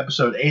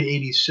 episode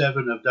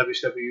 887 of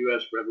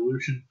WCWUS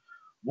Revolution,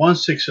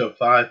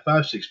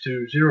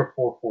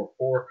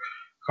 1605-562-0444,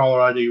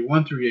 caller ID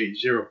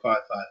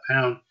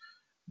 138055#.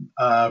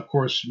 Of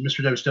course,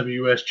 Mr.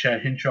 WCWUS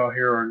Chad Henshaw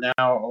here are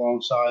now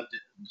alongside the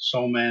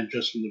Soul Man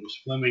Justin Lewis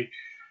Fleming.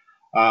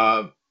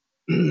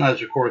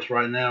 As of course,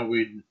 right now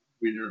we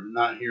are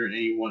not hearing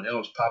anyone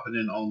else popping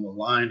in on the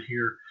line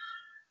here.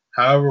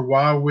 However,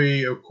 while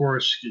we, of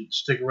course, can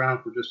stick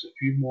around for just a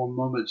few more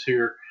moments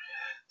here,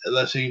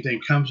 unless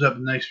anything comes up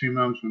in the next few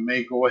moments, we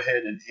may go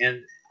ahead and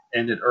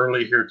end it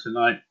early here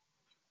tonight.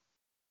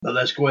 But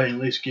let's go ahead and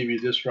at least give you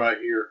this right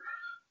here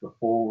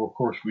before, of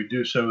course, we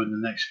do so in the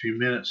next few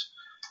minutes.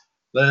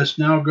 Let us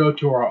now go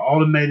to our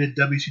automated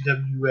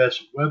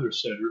WCWUS Weather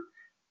Center,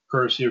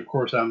 courtesy, of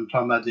course, I'm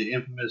talking about the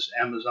infamous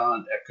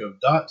Amazon Echo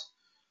Dot,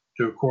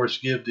 to, of course,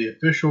 give the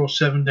official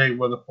 7-day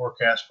weather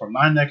forecast for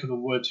my neck of the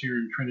woods here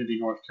in Trinity,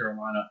 North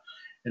Carolina,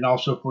 and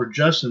also for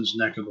Justin's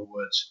neck of the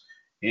woods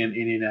in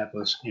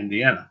Indianapolis,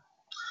 Indiana.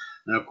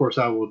 And, of course,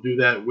 I will do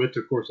that with,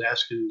 of course,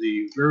 asking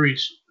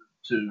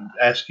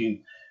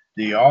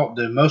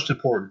the most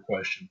important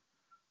question.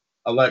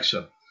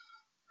 Alexa,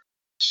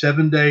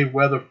 7-day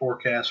weather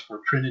forecast for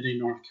Trinity,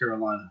 North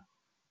Carolina.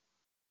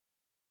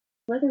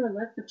 Weather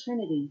alert for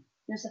Trinity.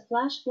 There's a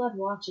flash flood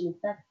watch in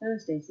effect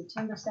Thursday,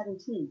 September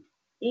 17th,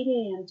 8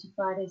 a.m. to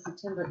Friday,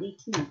 September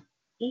 18th,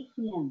 8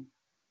 p.m.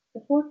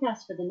 The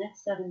forecast for the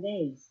next 7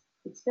 days.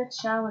 Expect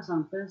showers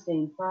on Thursday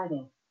and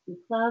Friday,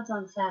 with clouds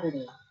on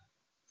Saturday.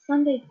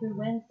 Sunday through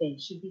Wednesday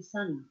should be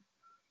sunny.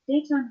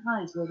 Daytime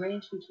highs will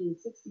range between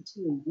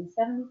 62 and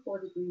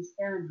 74 degrees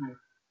Fahrenheit,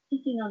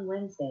 peaking on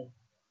Wednesday.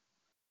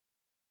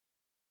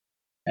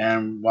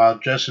 And while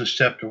Justin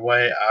stepped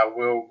away, I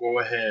will go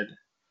ahead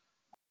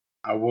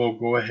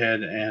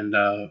and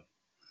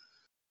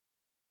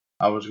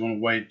I was going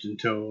to wait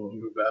until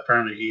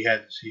apparently he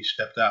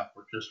stepped out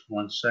for just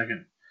 1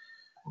 second.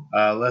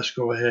 Let's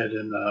go ahead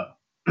and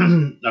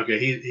okay,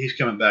 he's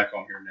coming back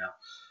on here now.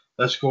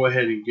 Let's go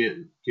ahead and get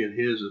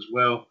his as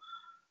well.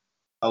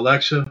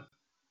 Alexa,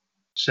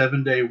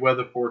 7-day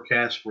weather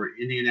forecast for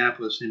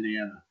Indianapolis,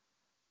 Indiana.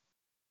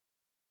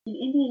 In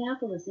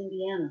Indianapolis,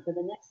 Indiana, for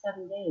the next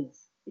 7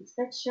 days,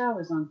 expect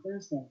showers on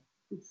Thursday,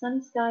 with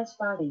sunny skies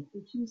Friday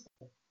through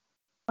Tuesday.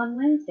 On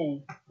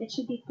Wednesday, it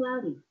should be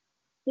cloudy.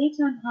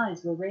 Daytime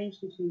highs will range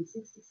between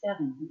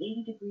 67 and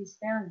 80 degrees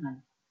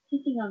Fahrenheit,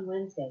 peaking on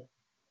Wednesday.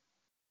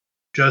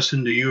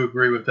 Justin, do you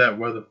agree with that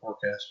weather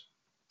forecast?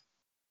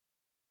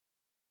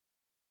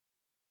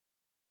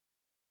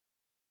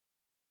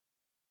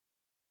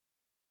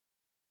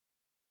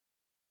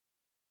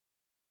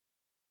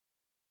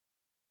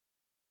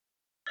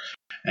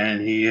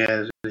 And he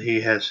has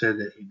said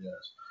that he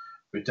does.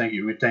 We thank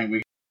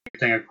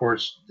of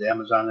course the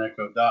Amazon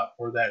Echo Dot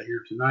for that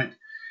here tonight.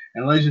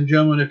 And ladies and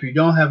gentlemen, if you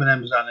don't have an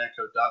Amazon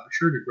Echo Dot, be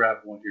sure to grab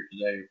one here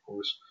today. Of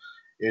course,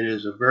 it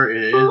is a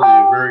very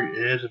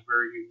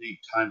unique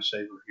time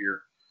saver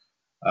here.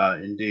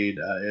 Indeed,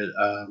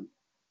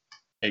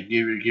 it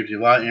gives you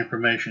a lot of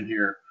information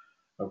here.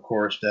 Of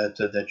course, that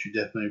you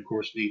definitely of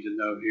course need to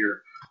know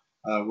here.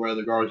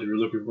 Whether regardless if you're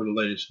looking for the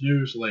latest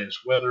news, the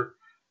latest weather,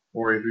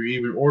 or if you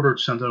even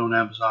ordered something on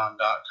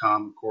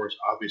Amazon.com, of course,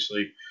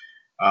 obviously,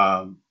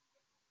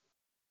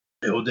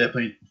 it will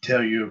definitely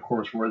tell you, of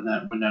course, when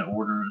that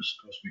order is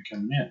supposed to be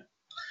coming in.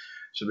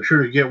 So be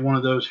sure to get one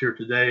of those here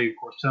today. Of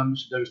course,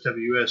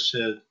 WCWUS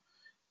said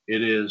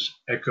it is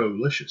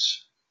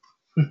Echo-licious.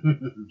 Yes,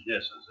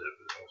 that's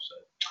what I'll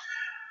say.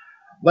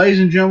 Ladies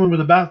and gentlemen,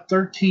 with about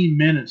 13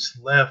 minutes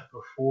left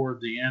before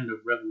the end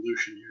of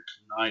Revolution here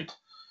tonight,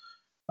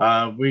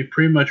 we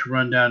pretty much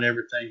run down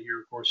everything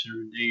here, of course,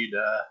 here indeed.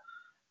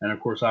 And of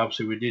course,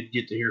 obviously, we did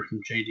get to hear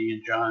from JD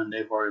and John.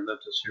 They've already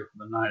left us here for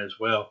the night as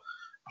well.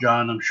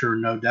 John, I'm sure,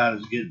 no doubt,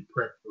 is getting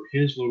prepped for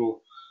his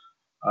little,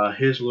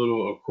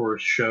 of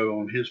course, show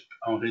on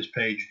his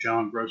page,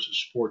 John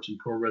Gross's Sports and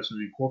Pro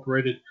Wrestling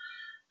Incorporated,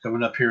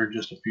 coming up here in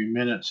just a few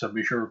minutes. So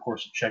be sure, of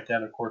course, to check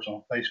that, of course,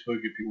 on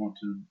Facebook if you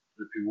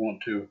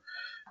want to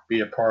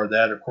be a part of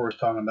that. Of course,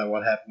 talking about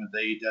what happened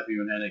with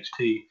AEW and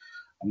NXT,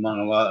 among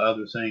a lot of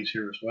other things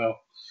here as well.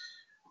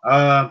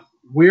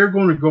 We're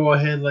going to go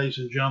ahead, ladies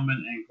and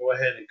gentlemen, and go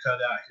ahead and cut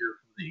out here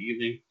for the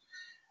evening.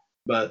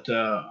 But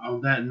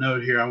on that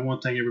note here, I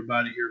want to thank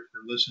everybody here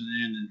for listening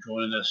in and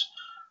joining us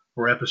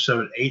for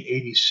episode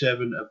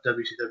 887 of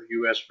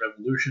WCWUS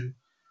Revolution.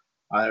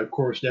 I, of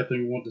course,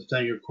 definitely want to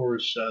thank, of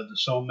course, the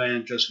Soul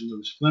Man, Justin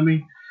Lewis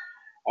Fleming.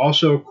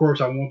 Also, of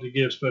course, I want to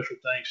give special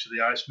thanks to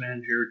the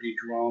Iceman, Jared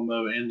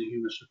DiGirolamo, and the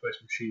Human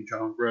Suplex Machine,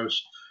 John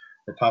Gross,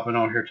 for popping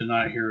on here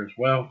tonight here as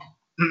well.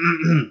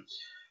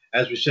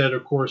 As we said,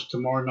 of course,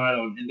 tomorrow night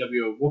on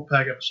NWO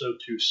Wolfpack episode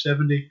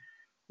 270,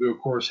 we, of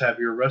course, have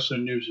your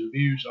wrestling news and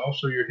views,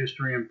 also your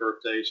history and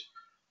birthdays.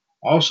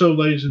 Also,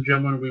 ladies and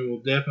gentlemen, we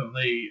will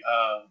definitely,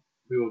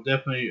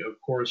 of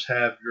course,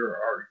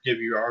 give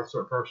you our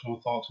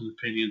personal thoughts and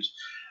opinions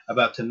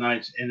about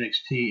tonight's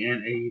NXT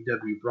and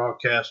AEW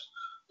broadcast,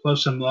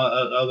 plus some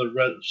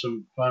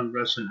some fun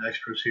wrestling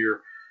extras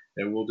here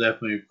that we'll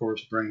definitely, of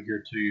course, bring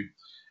here to you.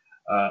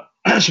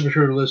 So be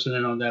sure to listen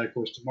in on that, of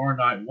course, tomorrow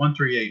night,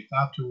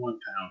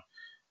 138-521-POUND.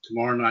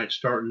 Tomorrow night,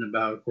 starting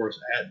about, of course,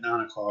 at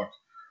 9 o'clock,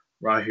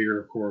 right here,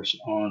 of course,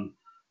 on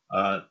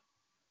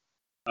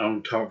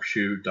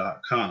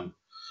TalkShoe.com.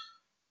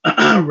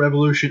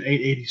 Revolution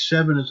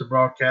 887 is a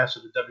broadcast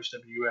of the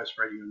WCWUS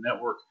Radio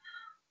Network,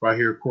 right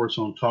here, of course,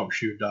 on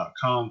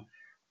TalkShoe.com,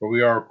 where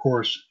we are, of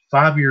course,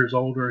 5 years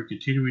older and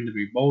continuing to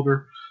be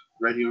bolder.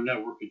 The Radio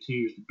Network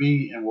continues to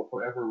be and will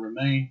forever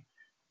remain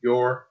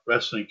your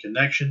wrestling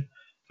connection.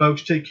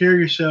 Folks, take care of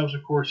yourselves,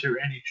 of course, here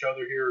and each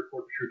other here. Of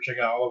course, be sure to check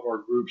out all of our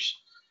groups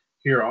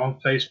here on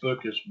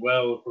Facebook as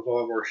well, with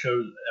all of our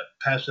shows,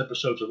 past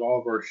episodes of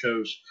all of our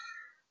shows,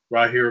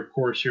 right here, of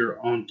course, here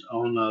on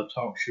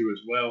TalkShoe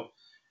as well,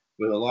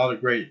 with a lot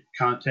of great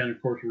content.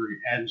 Of course, we're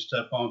adding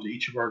stuff onto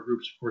each of our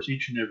groups, of course,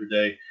 each and every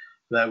day.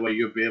 That way,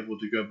 you'll be able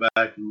to go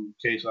back in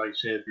case, like I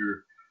said, if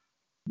you're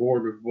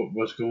bored with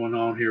what's going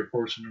on here, of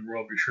course, in the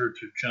world, be sure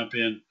to jump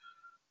in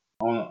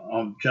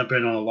on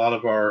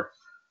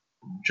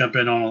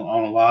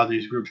a lot of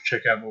these groups.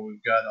 Check out what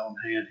we've got on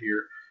hand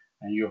here,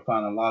 and you'll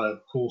find a lot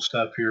of cool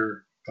stuff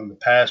here from the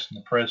past and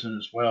the present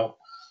as well.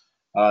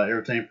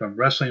 Everything from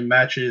wrestling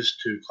matches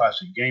to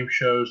classic game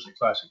shows to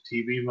classic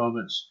TV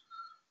moments.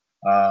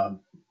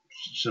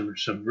 Some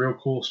real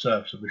cool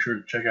stuff. So be sure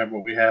to check out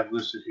what we have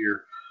listed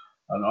here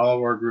on all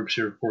of our groups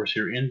here, of course,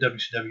 here in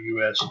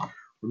WCWUS.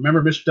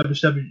 Remember, Mr.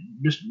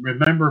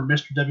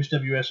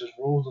 WCWUS's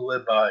rules to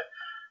live by.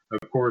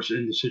 Of course,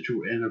 in this thing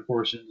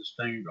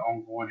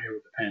ongoing here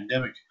with the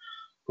pandemic.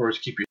 Of course,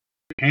 keep your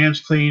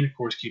hands clean. Of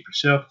course, keep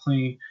yourself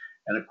clean.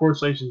 And of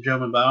course, ladies and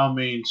gentlemen, by all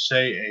means,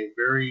 say a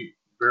very,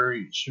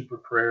 very super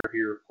prayer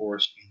here, of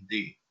course,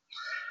 indeed.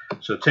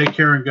 So take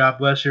care and God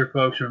bless here,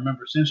 folks. And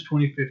remember, since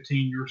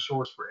 2015, your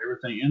source for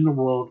everything in the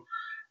world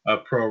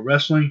of pro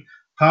wrestling,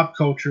 pop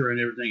culture, and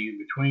everything in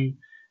between.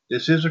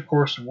 This is, of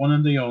course, the one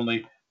and the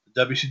only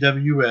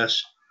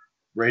WCWUS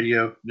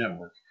Radio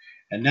Network.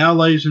 And now,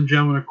 ladies and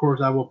gentlemen, of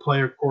course, I will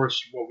play, of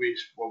course, what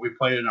we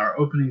played in our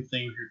opening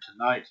theme here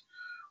tonight,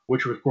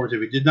 which was, of course,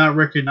 if you did not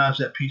recognize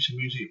that piece of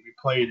music we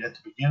played at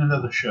the beginning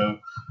of the show,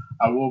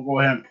 I will go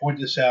ahead and point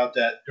this out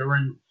that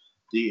during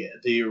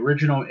the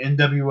original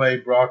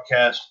NWA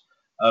broadcast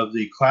of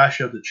the Clash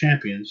of the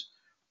Champions,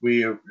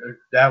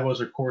 that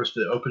was, of course,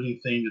 the opening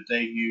theme that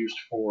they used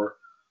for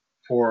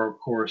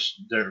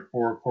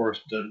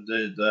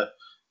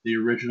the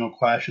original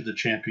Clash of the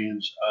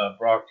Champions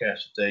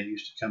broadcast that they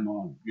used to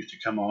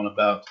come on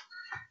about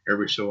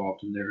every so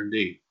often there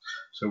indeed.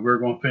 So we're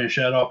going to finish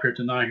that off here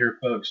tonight here,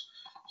 folks.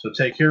 So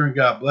take care and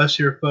God bless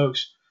here,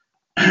 folks.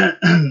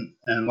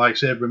 And like I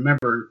said,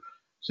 remember,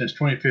 since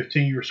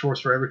 2015, your source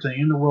for everything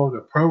in the world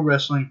of pro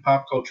wrestling,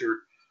 pop culture,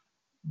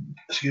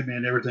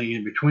 and everything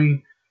in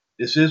between.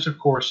 This is, of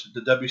course,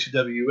 the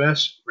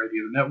WCWUS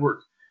Radio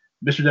Network.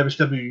 Mr.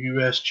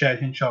 WCWUS Chad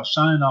Henshaw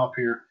signing off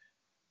here,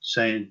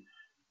 saying,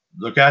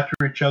 look after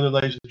each other,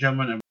 ladies and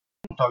gentlemen, and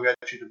we'll talk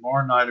at you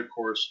tomorrow night, of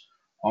course,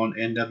 on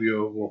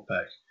NWO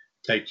Wolfpack.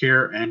 Take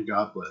care and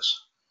God bless.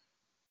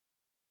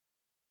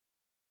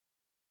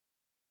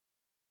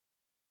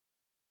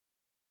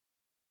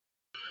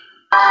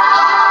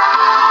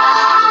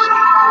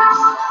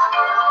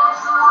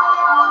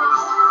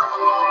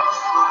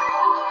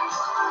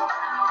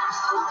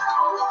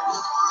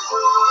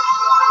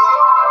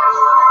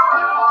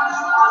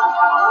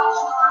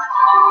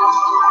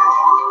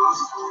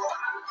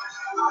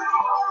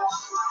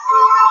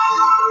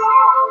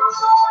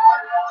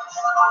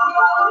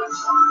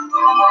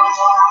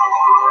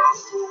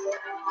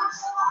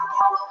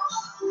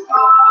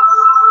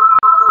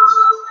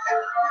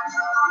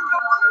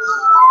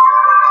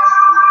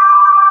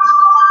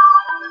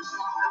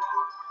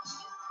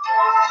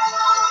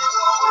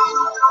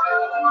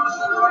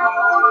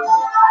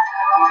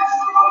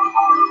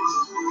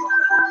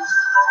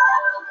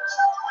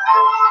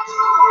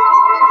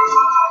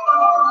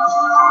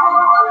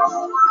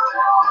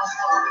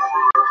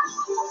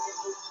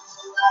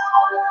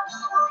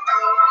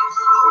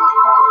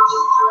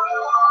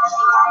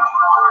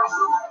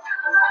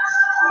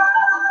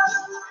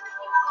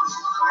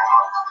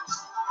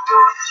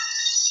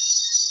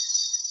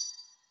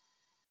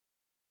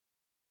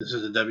 This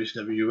is the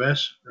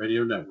WCWUS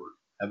Radio Network.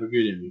 Have a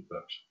good evening,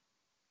 folks.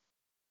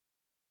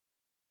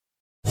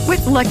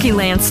 With Lucky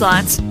Land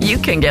Slots, you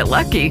can get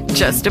lucky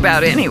just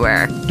about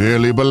anywhere.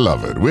 Dearly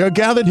beloved, we are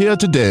gathered here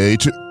today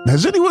to...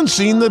 Has anyone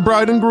seen the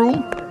bride and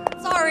groom?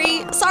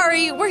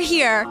 Sorry, we're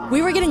here.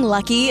 We were getting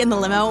lucky in the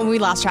limo and we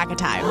lost track of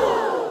time.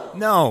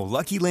 No,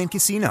 Lucky Land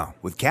Casino,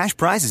 with cash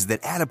prizes that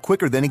add up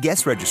quicker than a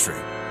guest registry.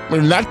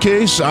 In that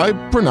case, I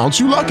pronounce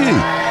you lucky.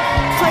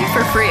 Play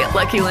for free at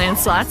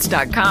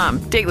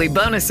LuckyLandSlots.com. Daily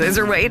bonuses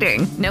are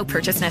waiting. No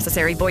purchase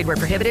necessary. Void where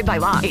prohibited by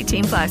law.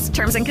 18+.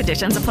 Terms and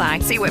conditions apply.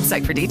 See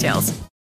website for details.